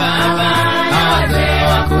baba, na wazee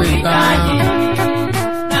wakuhitaji,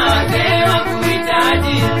 na wazee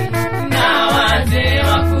wakuhitaji, na wazee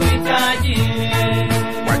wakuhitaji,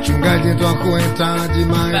 wachungaji twakuhitaji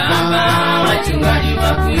baba, wachungaji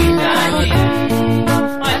wakuhitaji,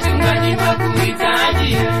 wachungaji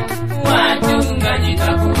wakuhitaji, wachungaji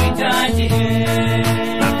wakuhitaji,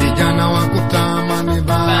 na vijana wakutamani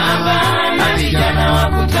baba, na vijana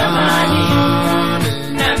wakutamani,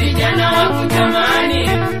 na vijana wakutamani,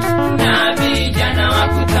 na vijana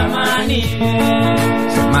wakutamani.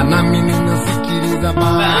 Sema nami ninasikiliza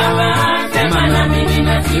baba, sema nami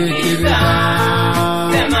ninasikiliza,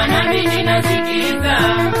 sema nami ninasikiliza,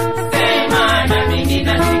 sema nami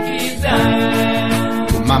ninasikiliza.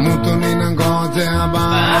 Tuma mtu ninangojea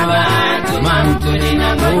baba, tuma mtu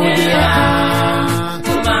ninangojea,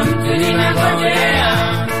 tuma mtu ninangojea,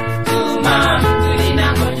 tuma mtu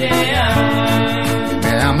ninangojea.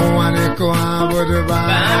 Nimeamua nikuabudu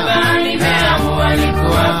baba, nimeamua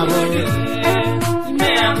nikuabudu,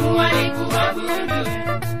 nimeamua nikuabudu,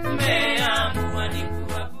 nimeamua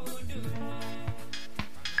nikuabudu.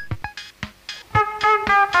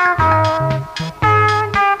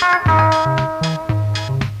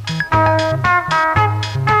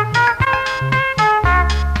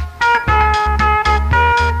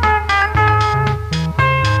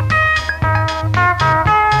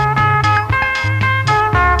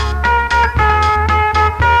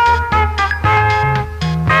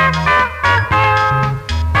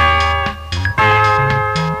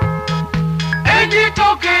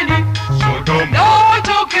 Tokeni, Sodom, no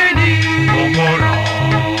tokeni,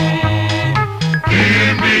 Gomorrah.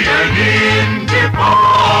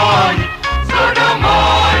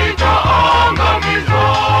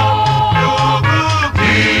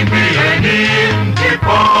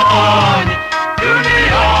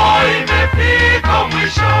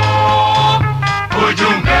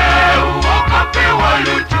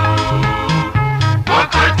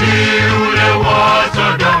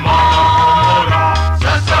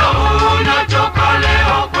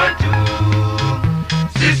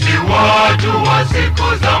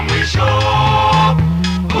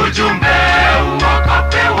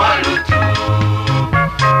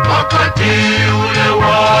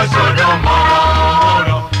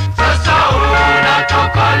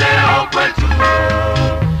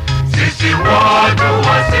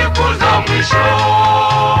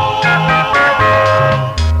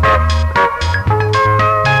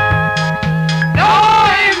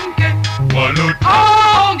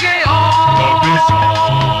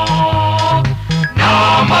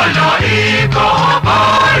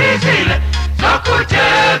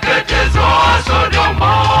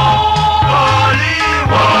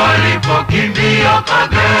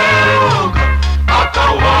 akageuka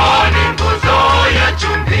akawa ni nguzo ya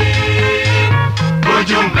chumvi.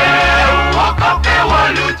 Ujumbe wakapewa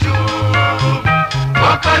Lutu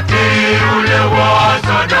wakati ule wa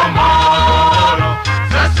Sodoma.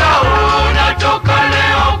 Sasa unatoka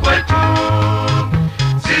leo kwetu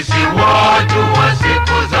sisi watu wa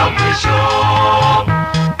siku za mwisho.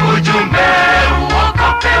 Ujumbe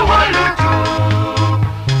wakapewa Lutu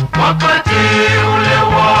wakati ule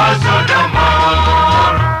wa Sodoma.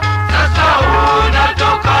 Sasa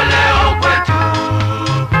unatoka leo kwetu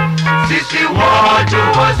sisi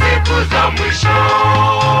watu wa siku za mwisho.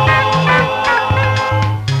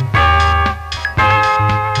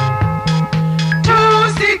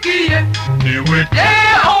 Tusikie niwe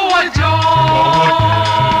leo wajo,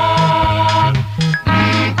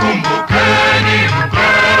 mkumbukeni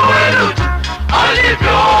mkewe Lutu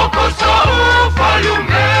alivyokosa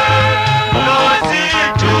ufalume.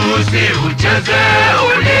 Tusiucheze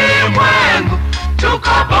ulimwengu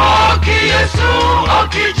tukabaki Yesu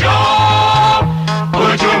akija.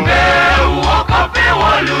 Ujumbe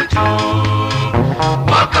wakapewa Lutu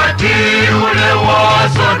wakati ule wa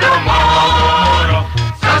Sodoma.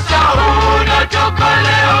 Sasa unatoka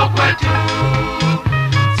leo kwetu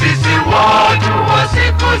sisi watu wa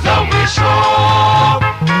siku za mwisho.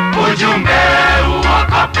 Ujumbe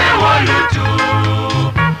wakapewa Lutu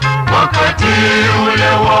wakati ule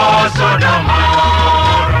wa Sodoma.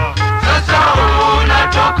 Sasa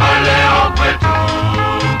unatoka leo kwetu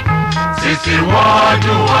sisi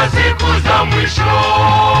watu wa siku za mwisho.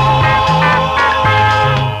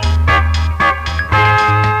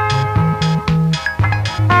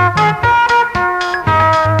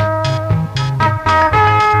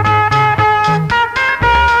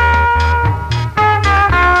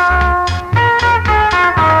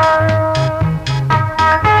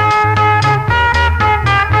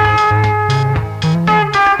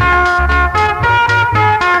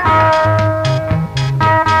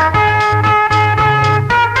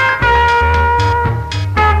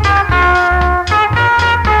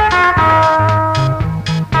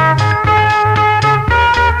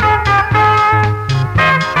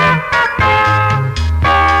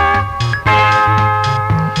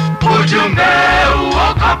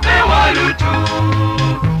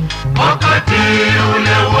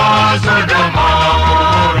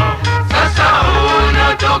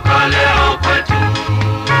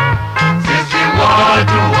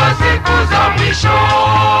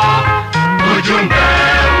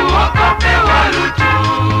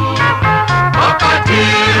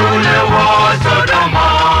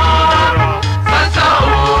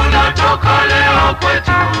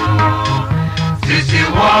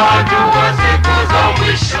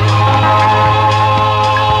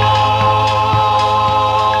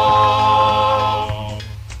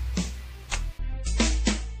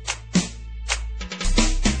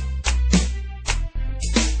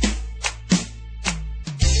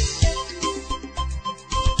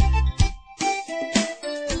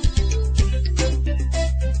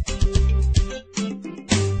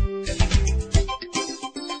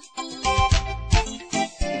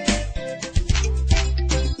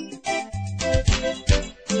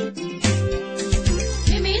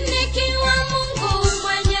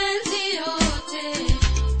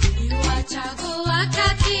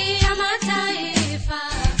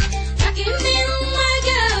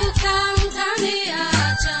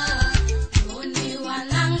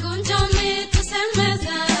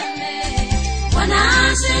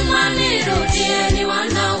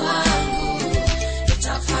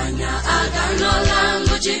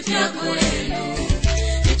 jipya kwenu,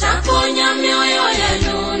 nitaponya mioyo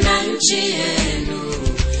yenu na nchi yenu,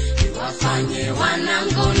 niwafanye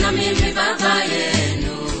wanangu na mimi baba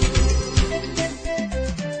yenu.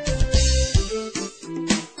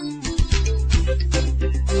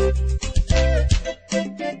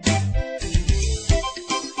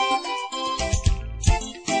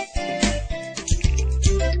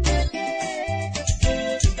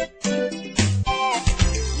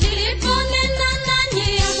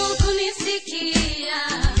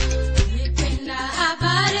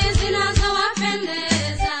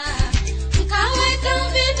 Mkaweka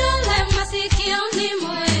vidole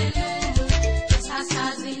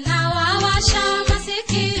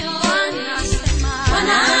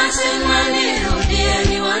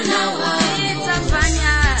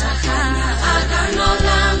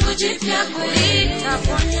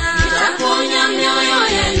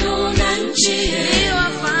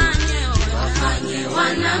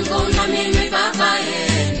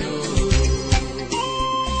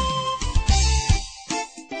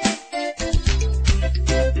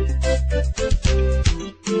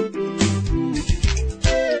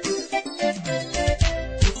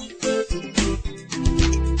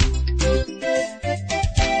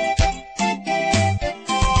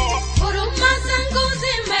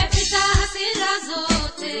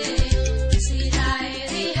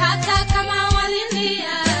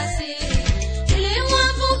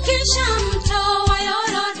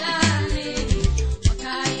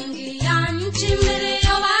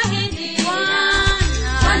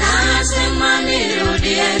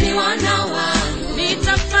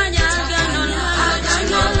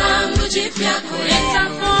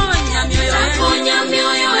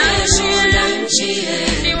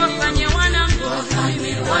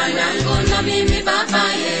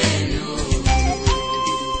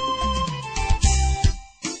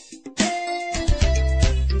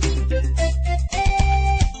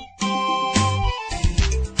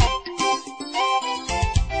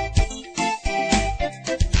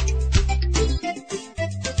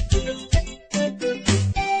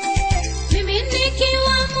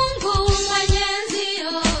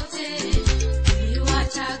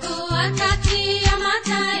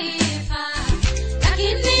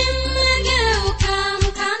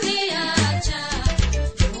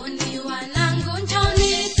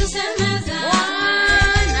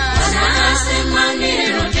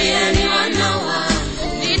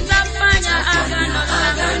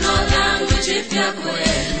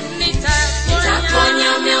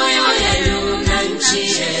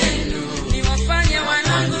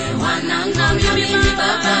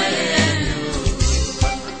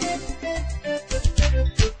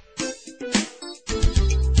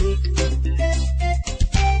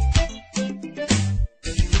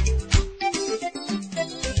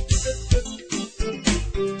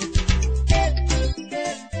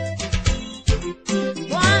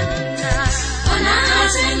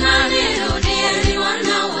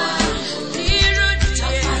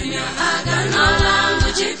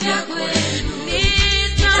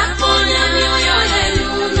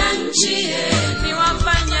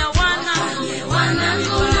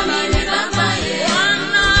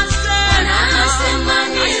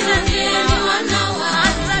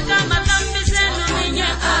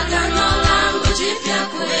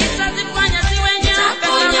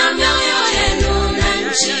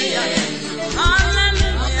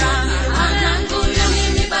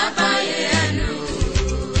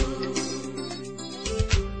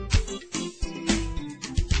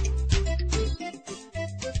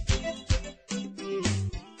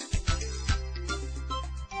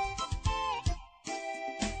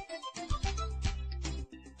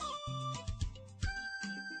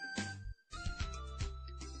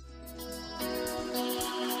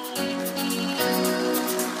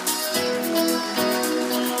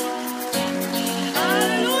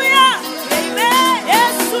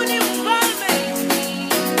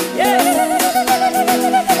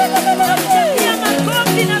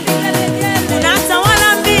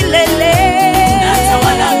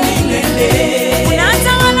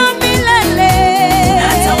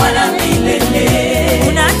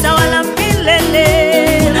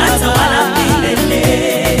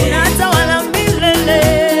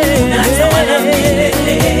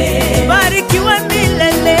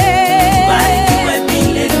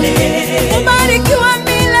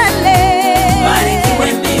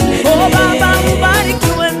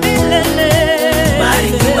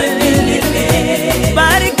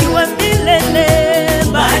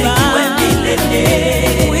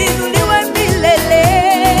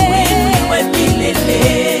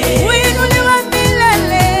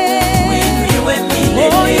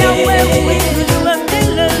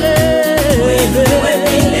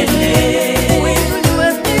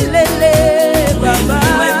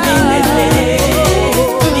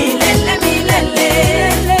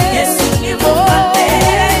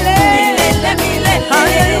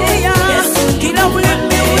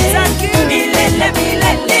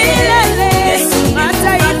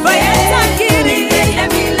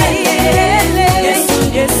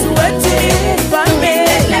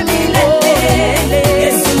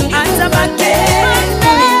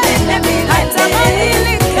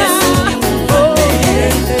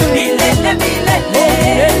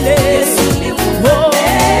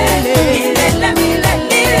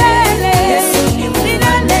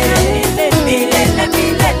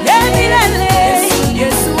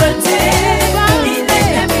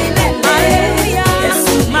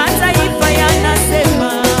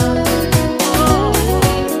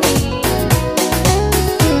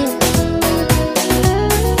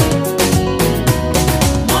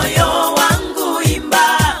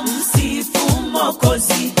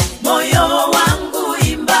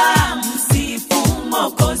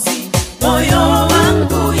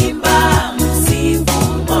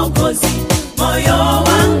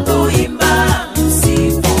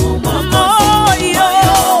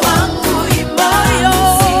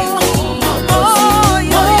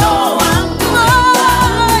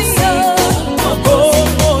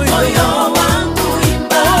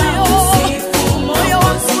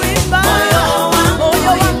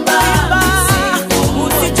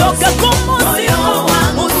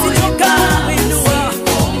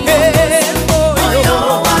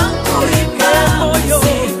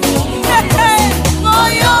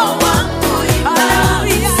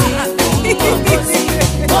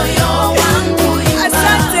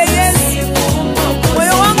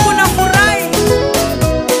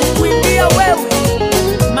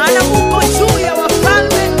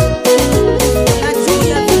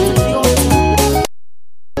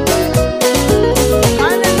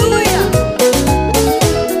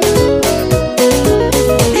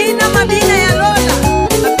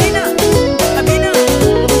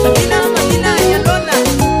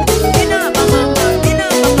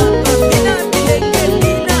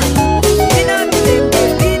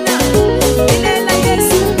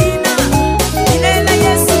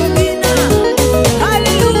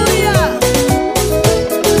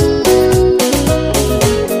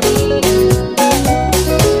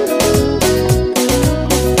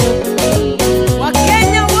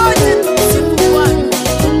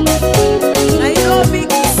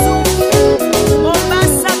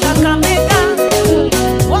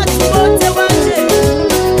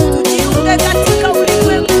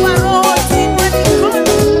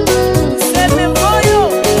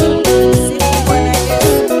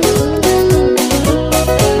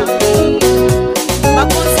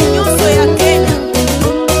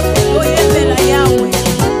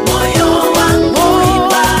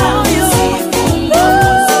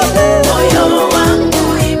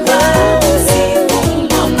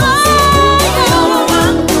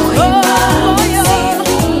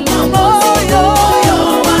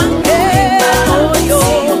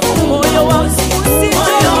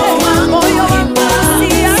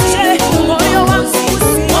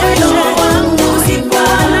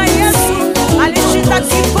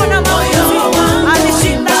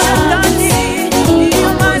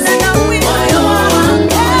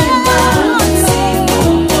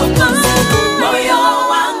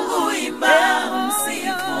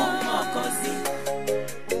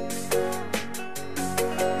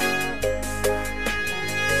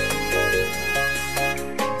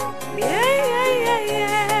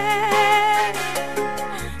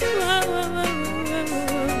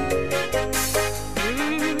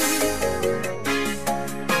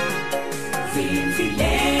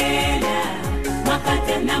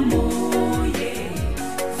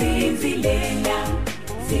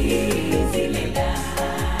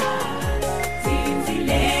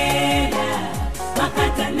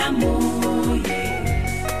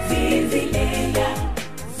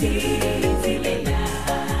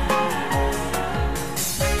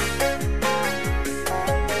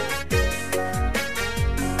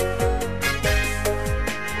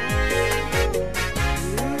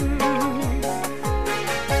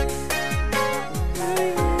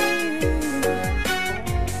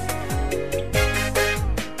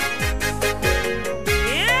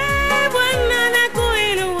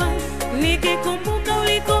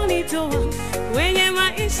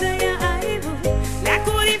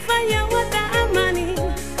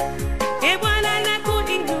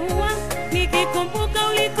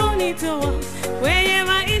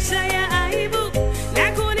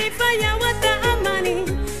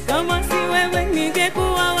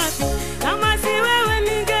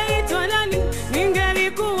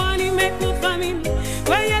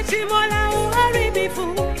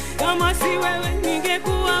Kama si wewe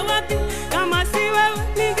ningekuwa wapi? Kama si wewe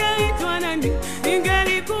ningeitwa nani?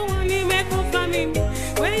 Ningelikuwa nimekufa mimi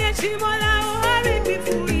kwenye shimo la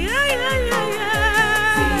uharibifu.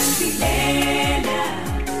 Zinzilela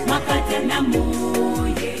makata na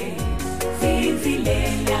muye,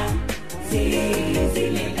 zinzilela,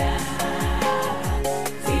 zinzilela,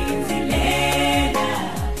 zinzilela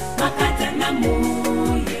makata na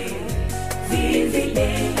muye,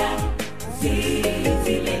 zinzilela,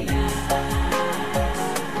 zinzilela.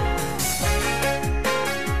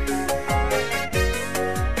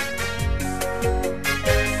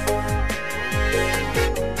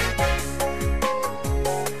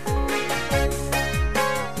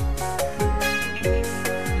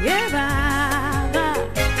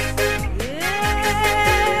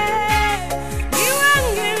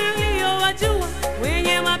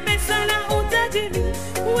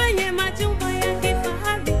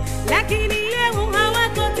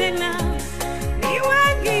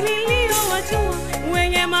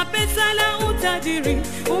 Pesa na utajiri,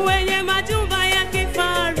 wenye majumba ya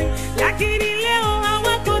kifahari, lakini leo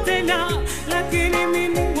hawako tena. Lakini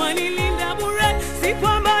mimi wanilinda bure, si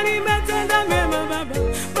kwamba nimetenda mema Baba,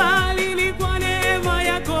 bali ni kwa neema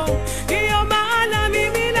yako. Ndiyo maana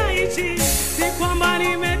mimi naishi, si kwamba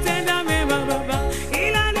nimetenda mema Baba,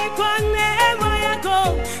 ila ni kwa neema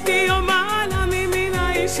yako. Ndiyo maana mimi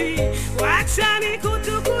naishi, wacha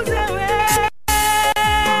nikutukuze wewe.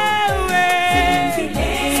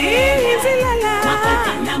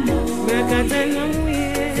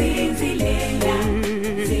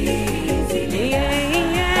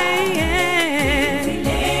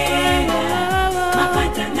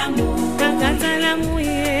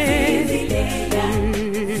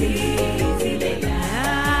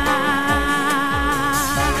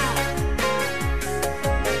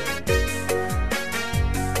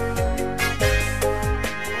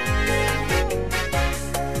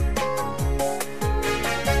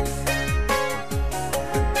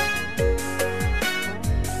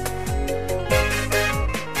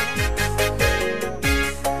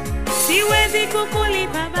 Siwezi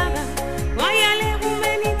kukulipa Baba kwa yale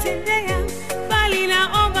umenitendea, bali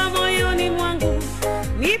naomba moyoni mwangu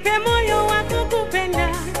nipe moyo wa kukupenda.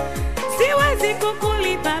 Siwezi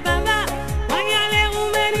kukulipa Baba kwa yale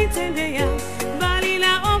umenitendea, bali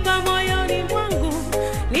naomba moyoni mwangu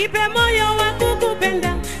nipe moyo wa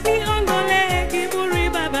kukupenda. Niondolee kiburi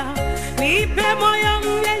Baba, nipe moyo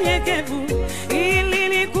mnyenyekevu, ili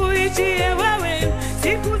nikuichie wewe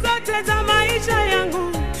siku zote za maisha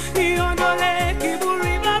yangu. Niondole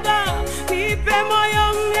kiburi Baba, nipe moyo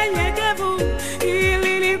mnyenyekevu,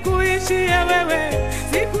 ili nikuishie wewe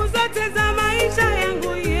siku zote za maisha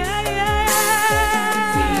yangu.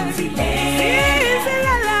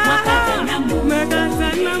 Zinzilela makata na muye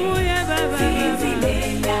Baba,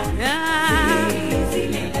 zinzilela,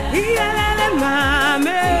 zinzilela, iyelele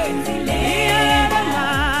mame, iyelele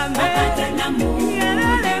mame, makata na muye,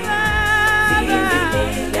 iyelele mame,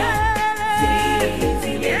 zinzilela,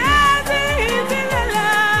 zinzilela.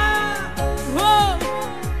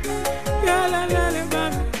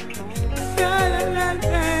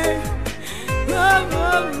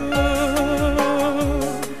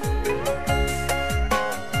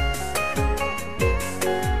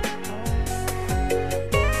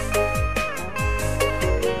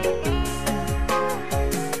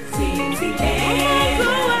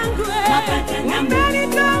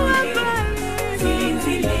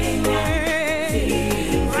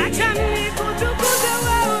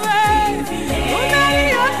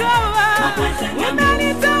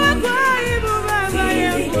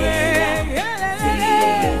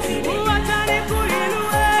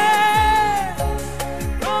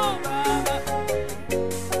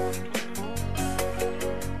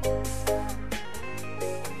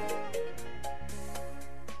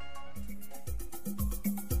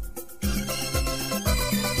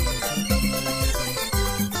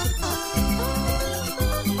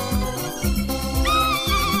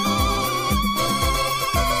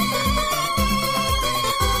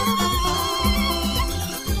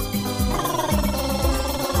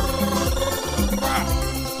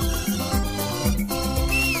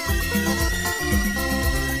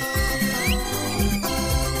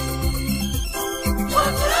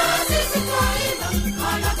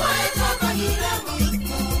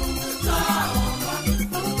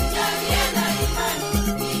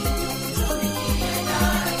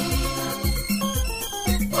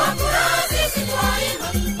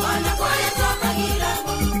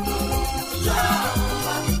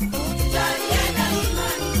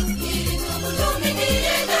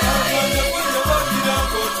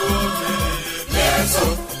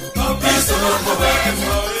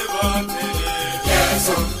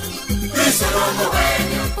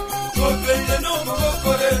 muwenya Kopenya no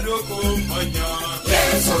mugokorero kumanya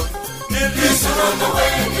Yesu Kristo no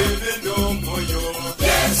muwenya no moyo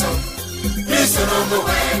Yesu Kristo no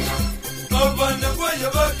muwenya Abana kwayo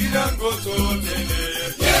bagira ngototele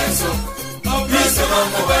Yesu Kristo no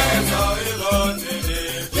muwenya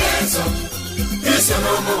Yesu Kristo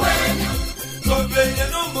no muwenya Kopenya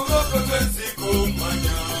no mugokorero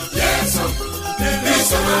kumanya Yesu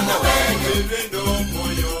Kristo no muwenya no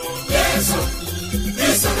moyo Yesu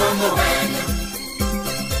Kristo no muwenya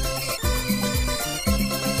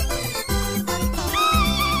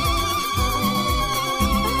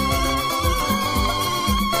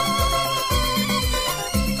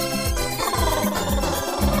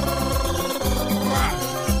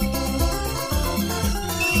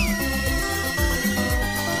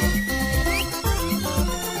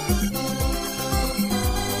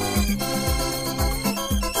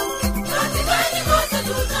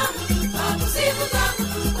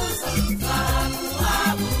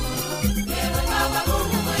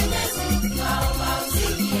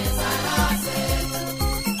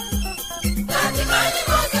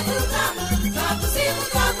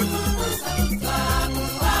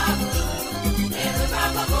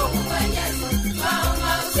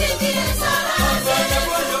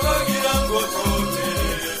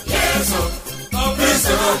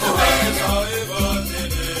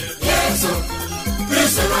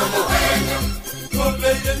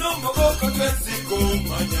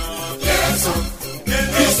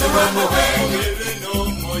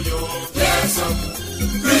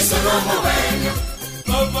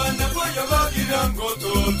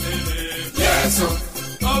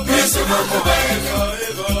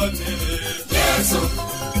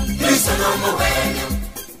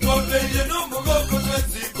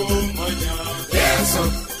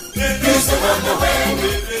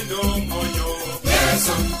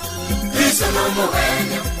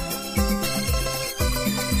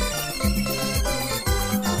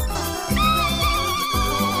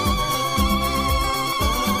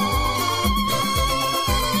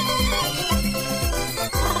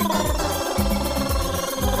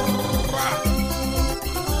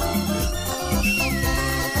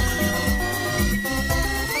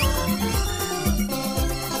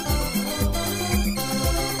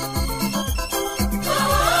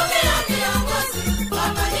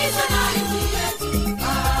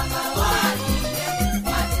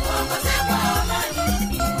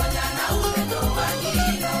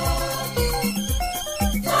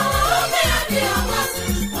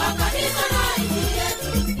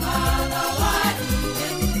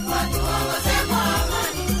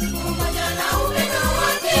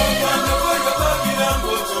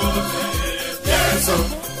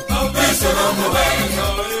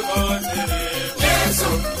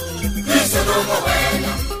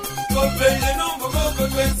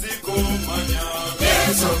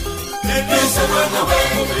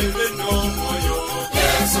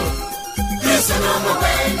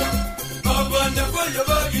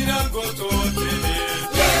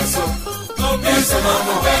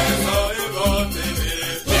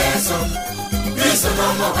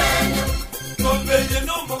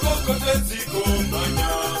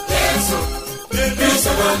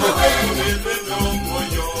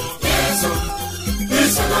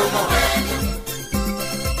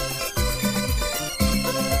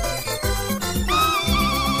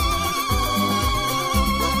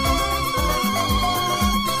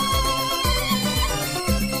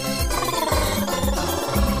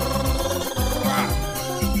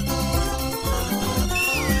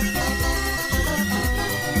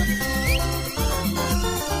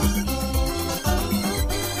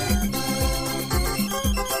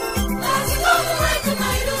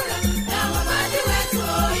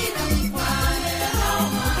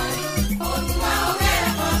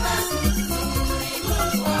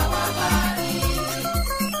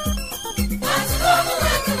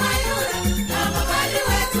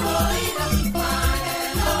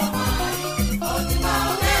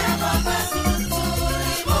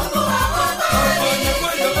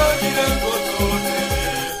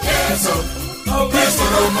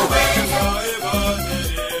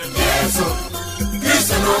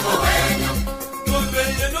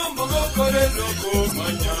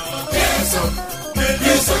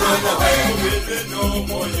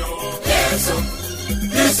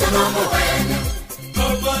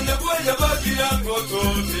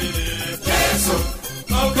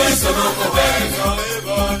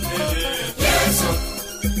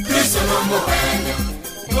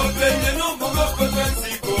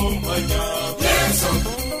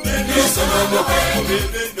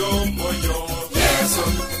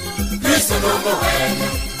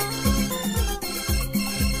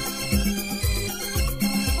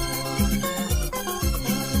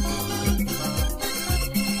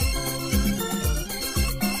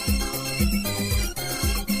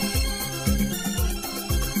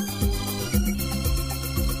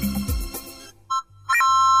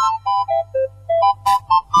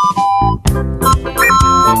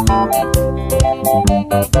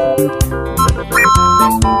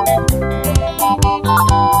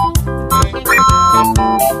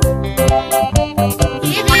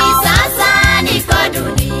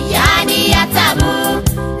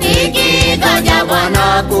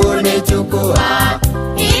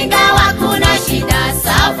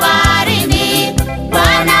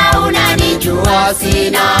najua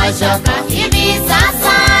sina shaka. Hivi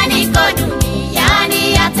sasa niko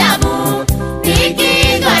duniani ya tabu,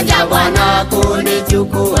 nikingoja Bwana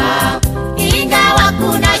kunichukua. Ingawa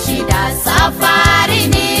kuna shida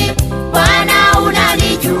safarini, Bwana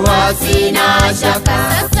unanijua sina shaka.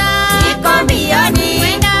 Sasa niko mbioni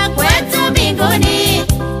kwenda kwetu mbinguni,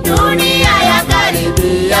 dunia ya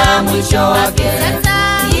karibia mwisho wake.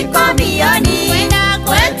 Sasa niko mbioni kwenda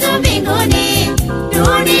kwetu mbinguni,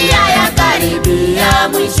 dunia ya karibia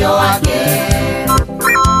mwisho wake.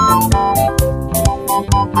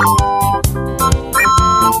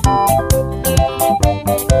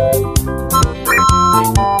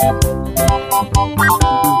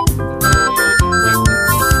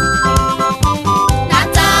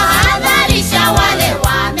 Natahadharisha wale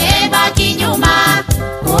wamebaki nyuma,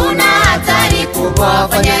 kuna hatari kubwa,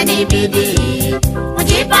 fanyeni bidii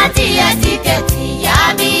mjipatie tiketi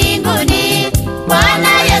ya mbinguni.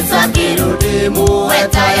 Bwana Yesu akirudi muwe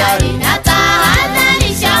tayari.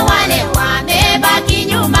 Natahadharisha wale wamebaki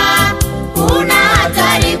nyuma, kuna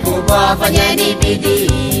hatari kubwa, fanyeni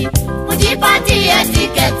bidii mjipatie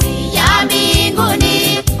tiketi ya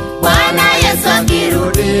mbinguni. Bwana Yesu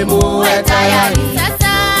akirudi muwe tayari.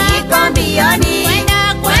 Sasa niko mbioni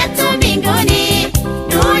kwenda kwetu mbinguni,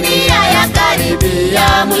 dunia ya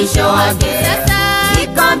karibia mwisho wake. Sasa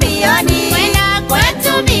niko mbioni kwenda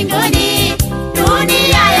kwetu mbinguni,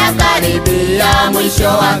 dunia ya karibia mwisho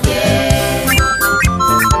wake.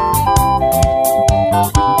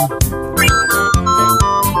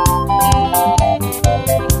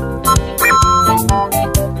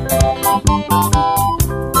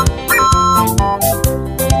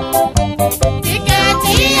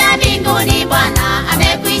 Tiketi ya mbinguni Bwana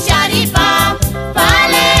amekwisha lipa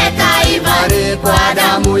pale Kalvari kwa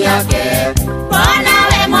damu yake. Bwana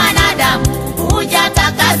we mwanadamu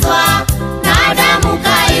hujatakaswa na damu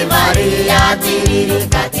Kalvari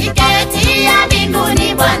yatiririka. Tiketi ya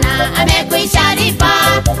mbinguni Bwana amekwisha lipa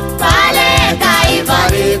pale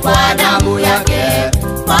Kalvari kwa damu yake.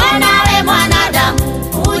 Bwana we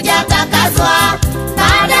mwanadamu hujatakaswa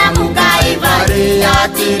na damu Kalvari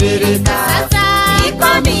yatiririka. Sasa niko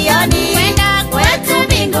mbioni kwenda kwetu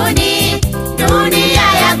mbinguni, dunia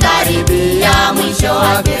ya karibia mwisho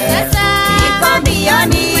wake. Sasa niko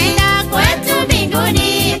mbioni kwenda kwetu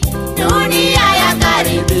mbinguni, dunia ya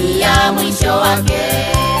karibia mwisho wake.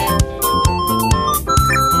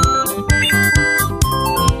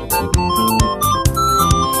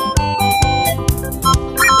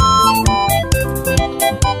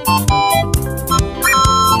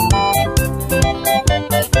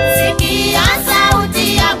 Sikia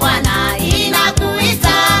sauti ya Bwana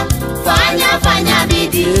inakuita, fanya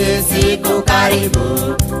bidii, siku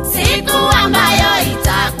karibu, siku ambayo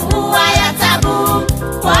itakuwa ya tabu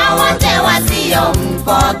kwa wote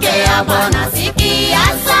wasiompokea Bwana. Sikia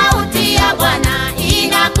sauti ya Bwana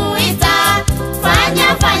inakuita,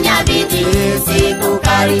 fanya bidii, siku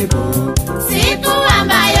karibu, siku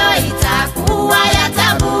ambayo itakuwa ya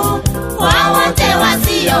tabu kwa wote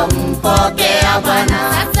wasiompokea Bwana.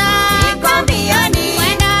 Sasa niko mbioni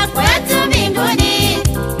kwenda kwetu mbinguni,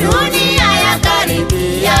 dunia ya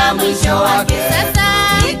karibia mwisho wake. Sasa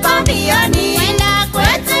niko mbioni kwenda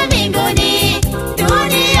kwetu mbinguni,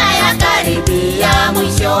 dunia ya karibia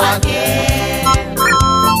mwisho wake.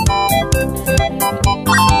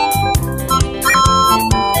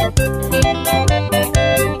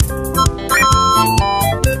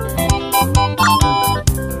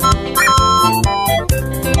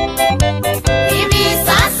 Hivi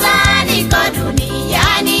sasa niko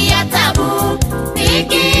duniani ya tabu,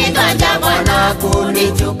 nikingoja Bwana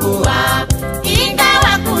kunichukua.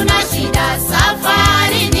 Ingawa kuna shida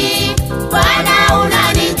safarini, Bwana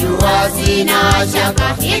unanijua sina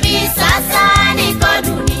shaka. Hivi sasa niko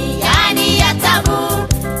duniani ya tabu,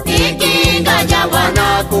 nikingoja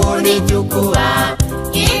Bwana kunichukua.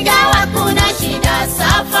 Ingawa kuna shida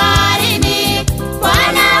safarini,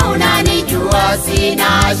 Bwana unanijua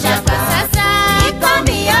sina shaka. Sasa niko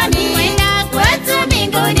mbioni kwenda kwetu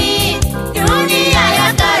mbinguni, dunia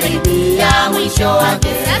ya karibia mwisho wake.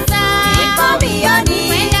 Sasa niko mbioni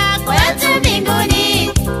kwenda kwetu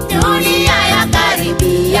mbinguni, dunia ya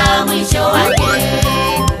karibia mwisho wake.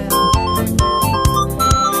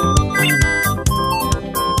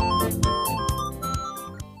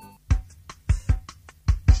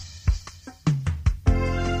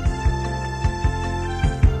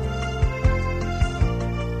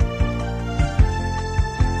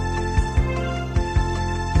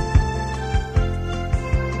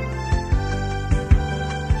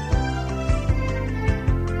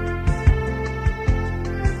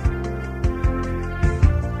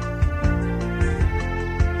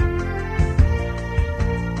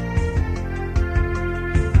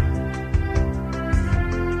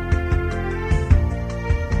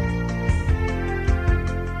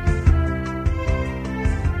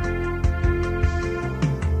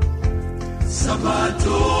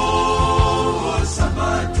 Sabato,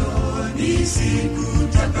 Sabato ni siku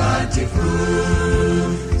takatifu.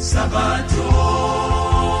 Sabato,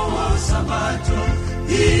 Sabato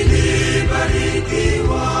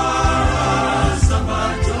ilibarikiwa.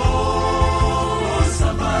 Sabato,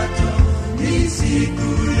 Sabato ni siku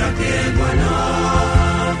yake Bwana.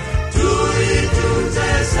 Tuitunze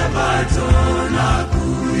Sabato na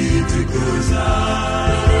kuitukuza.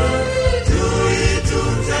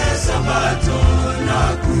 Tuitunze Sabato na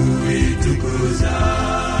kuitukuza.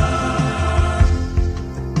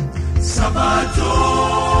 Sabato,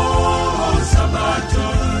 Sabato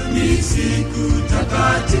ni siku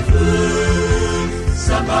takatifu.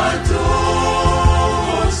 Sabato,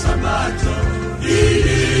 Sabato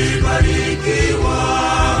ilibarikiwa.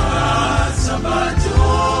 Sabato,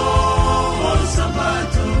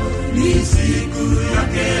 Sabato ni siku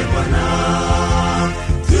yake Bwana.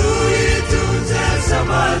 Tuitunze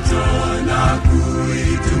Sabato na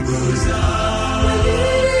kuitukuza.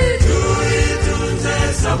 Tuitunze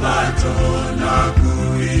Sabato na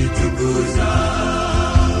kuitukuza.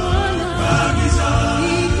 Kabisa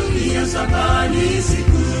ya sabani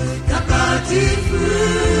siku takatifu.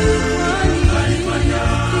 Alifanya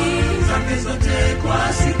zake zote kwa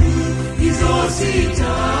siku hizo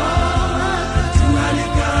sita.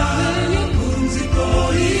 Tualika pumziko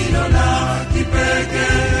hilo la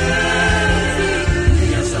kipekee.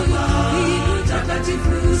 Ya sabani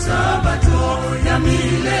takatifu, Sabato ya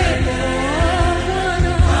milele.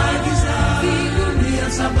 Agiza ya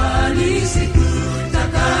sabani siku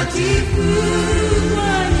takatifu.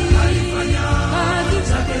 Alifanya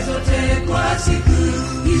zake zote kwa siku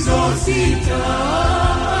hizo sita.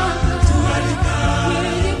 Tualika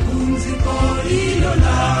pumziko hilo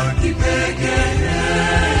la kipekee.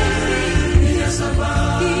 Ya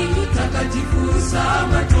sabani takatifu,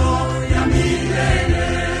 Sabato ya milele.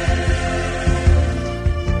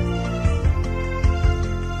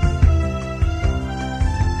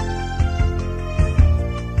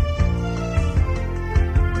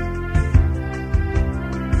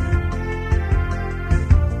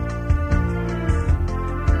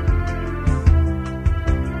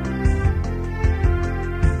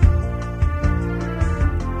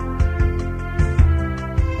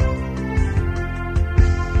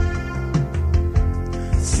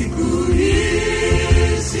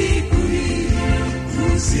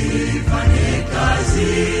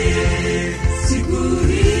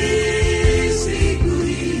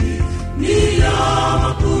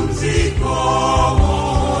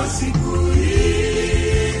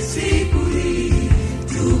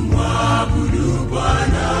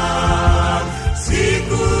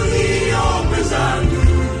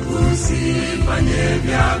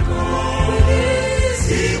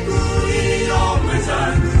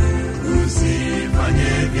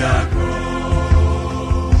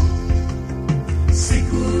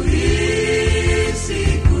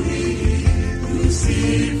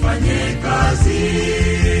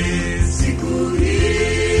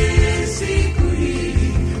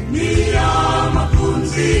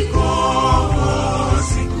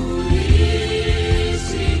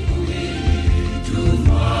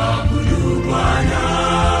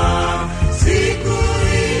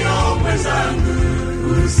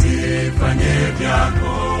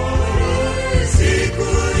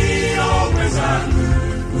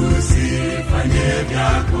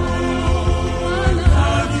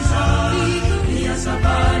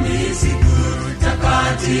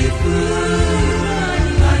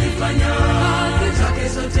 Alifanya zake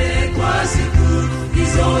zote kwa siku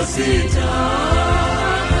hizo sita.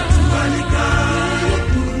 Tualika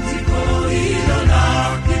pumziko hilo la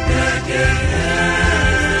kipekee.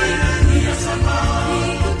 Ya sabani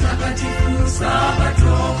takatifu,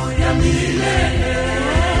 Sabato ya milele.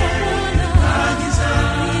 Agiza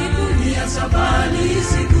ya sabani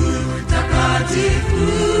siku takatifu.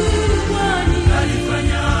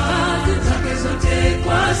 Alifanya zake zote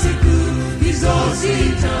kwa siku hizo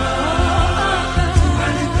sita.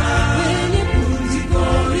 Tualika pumziko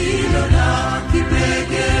hilo la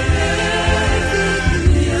kipekee.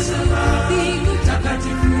 Ya sabani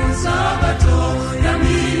takatifu, Sabato ya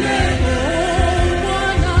milele.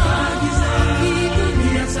 Agiza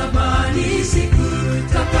ya sabani siku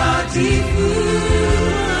takatifu.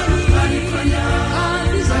 Alifanya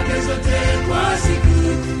zake zote kwa siku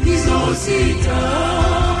hizo sita.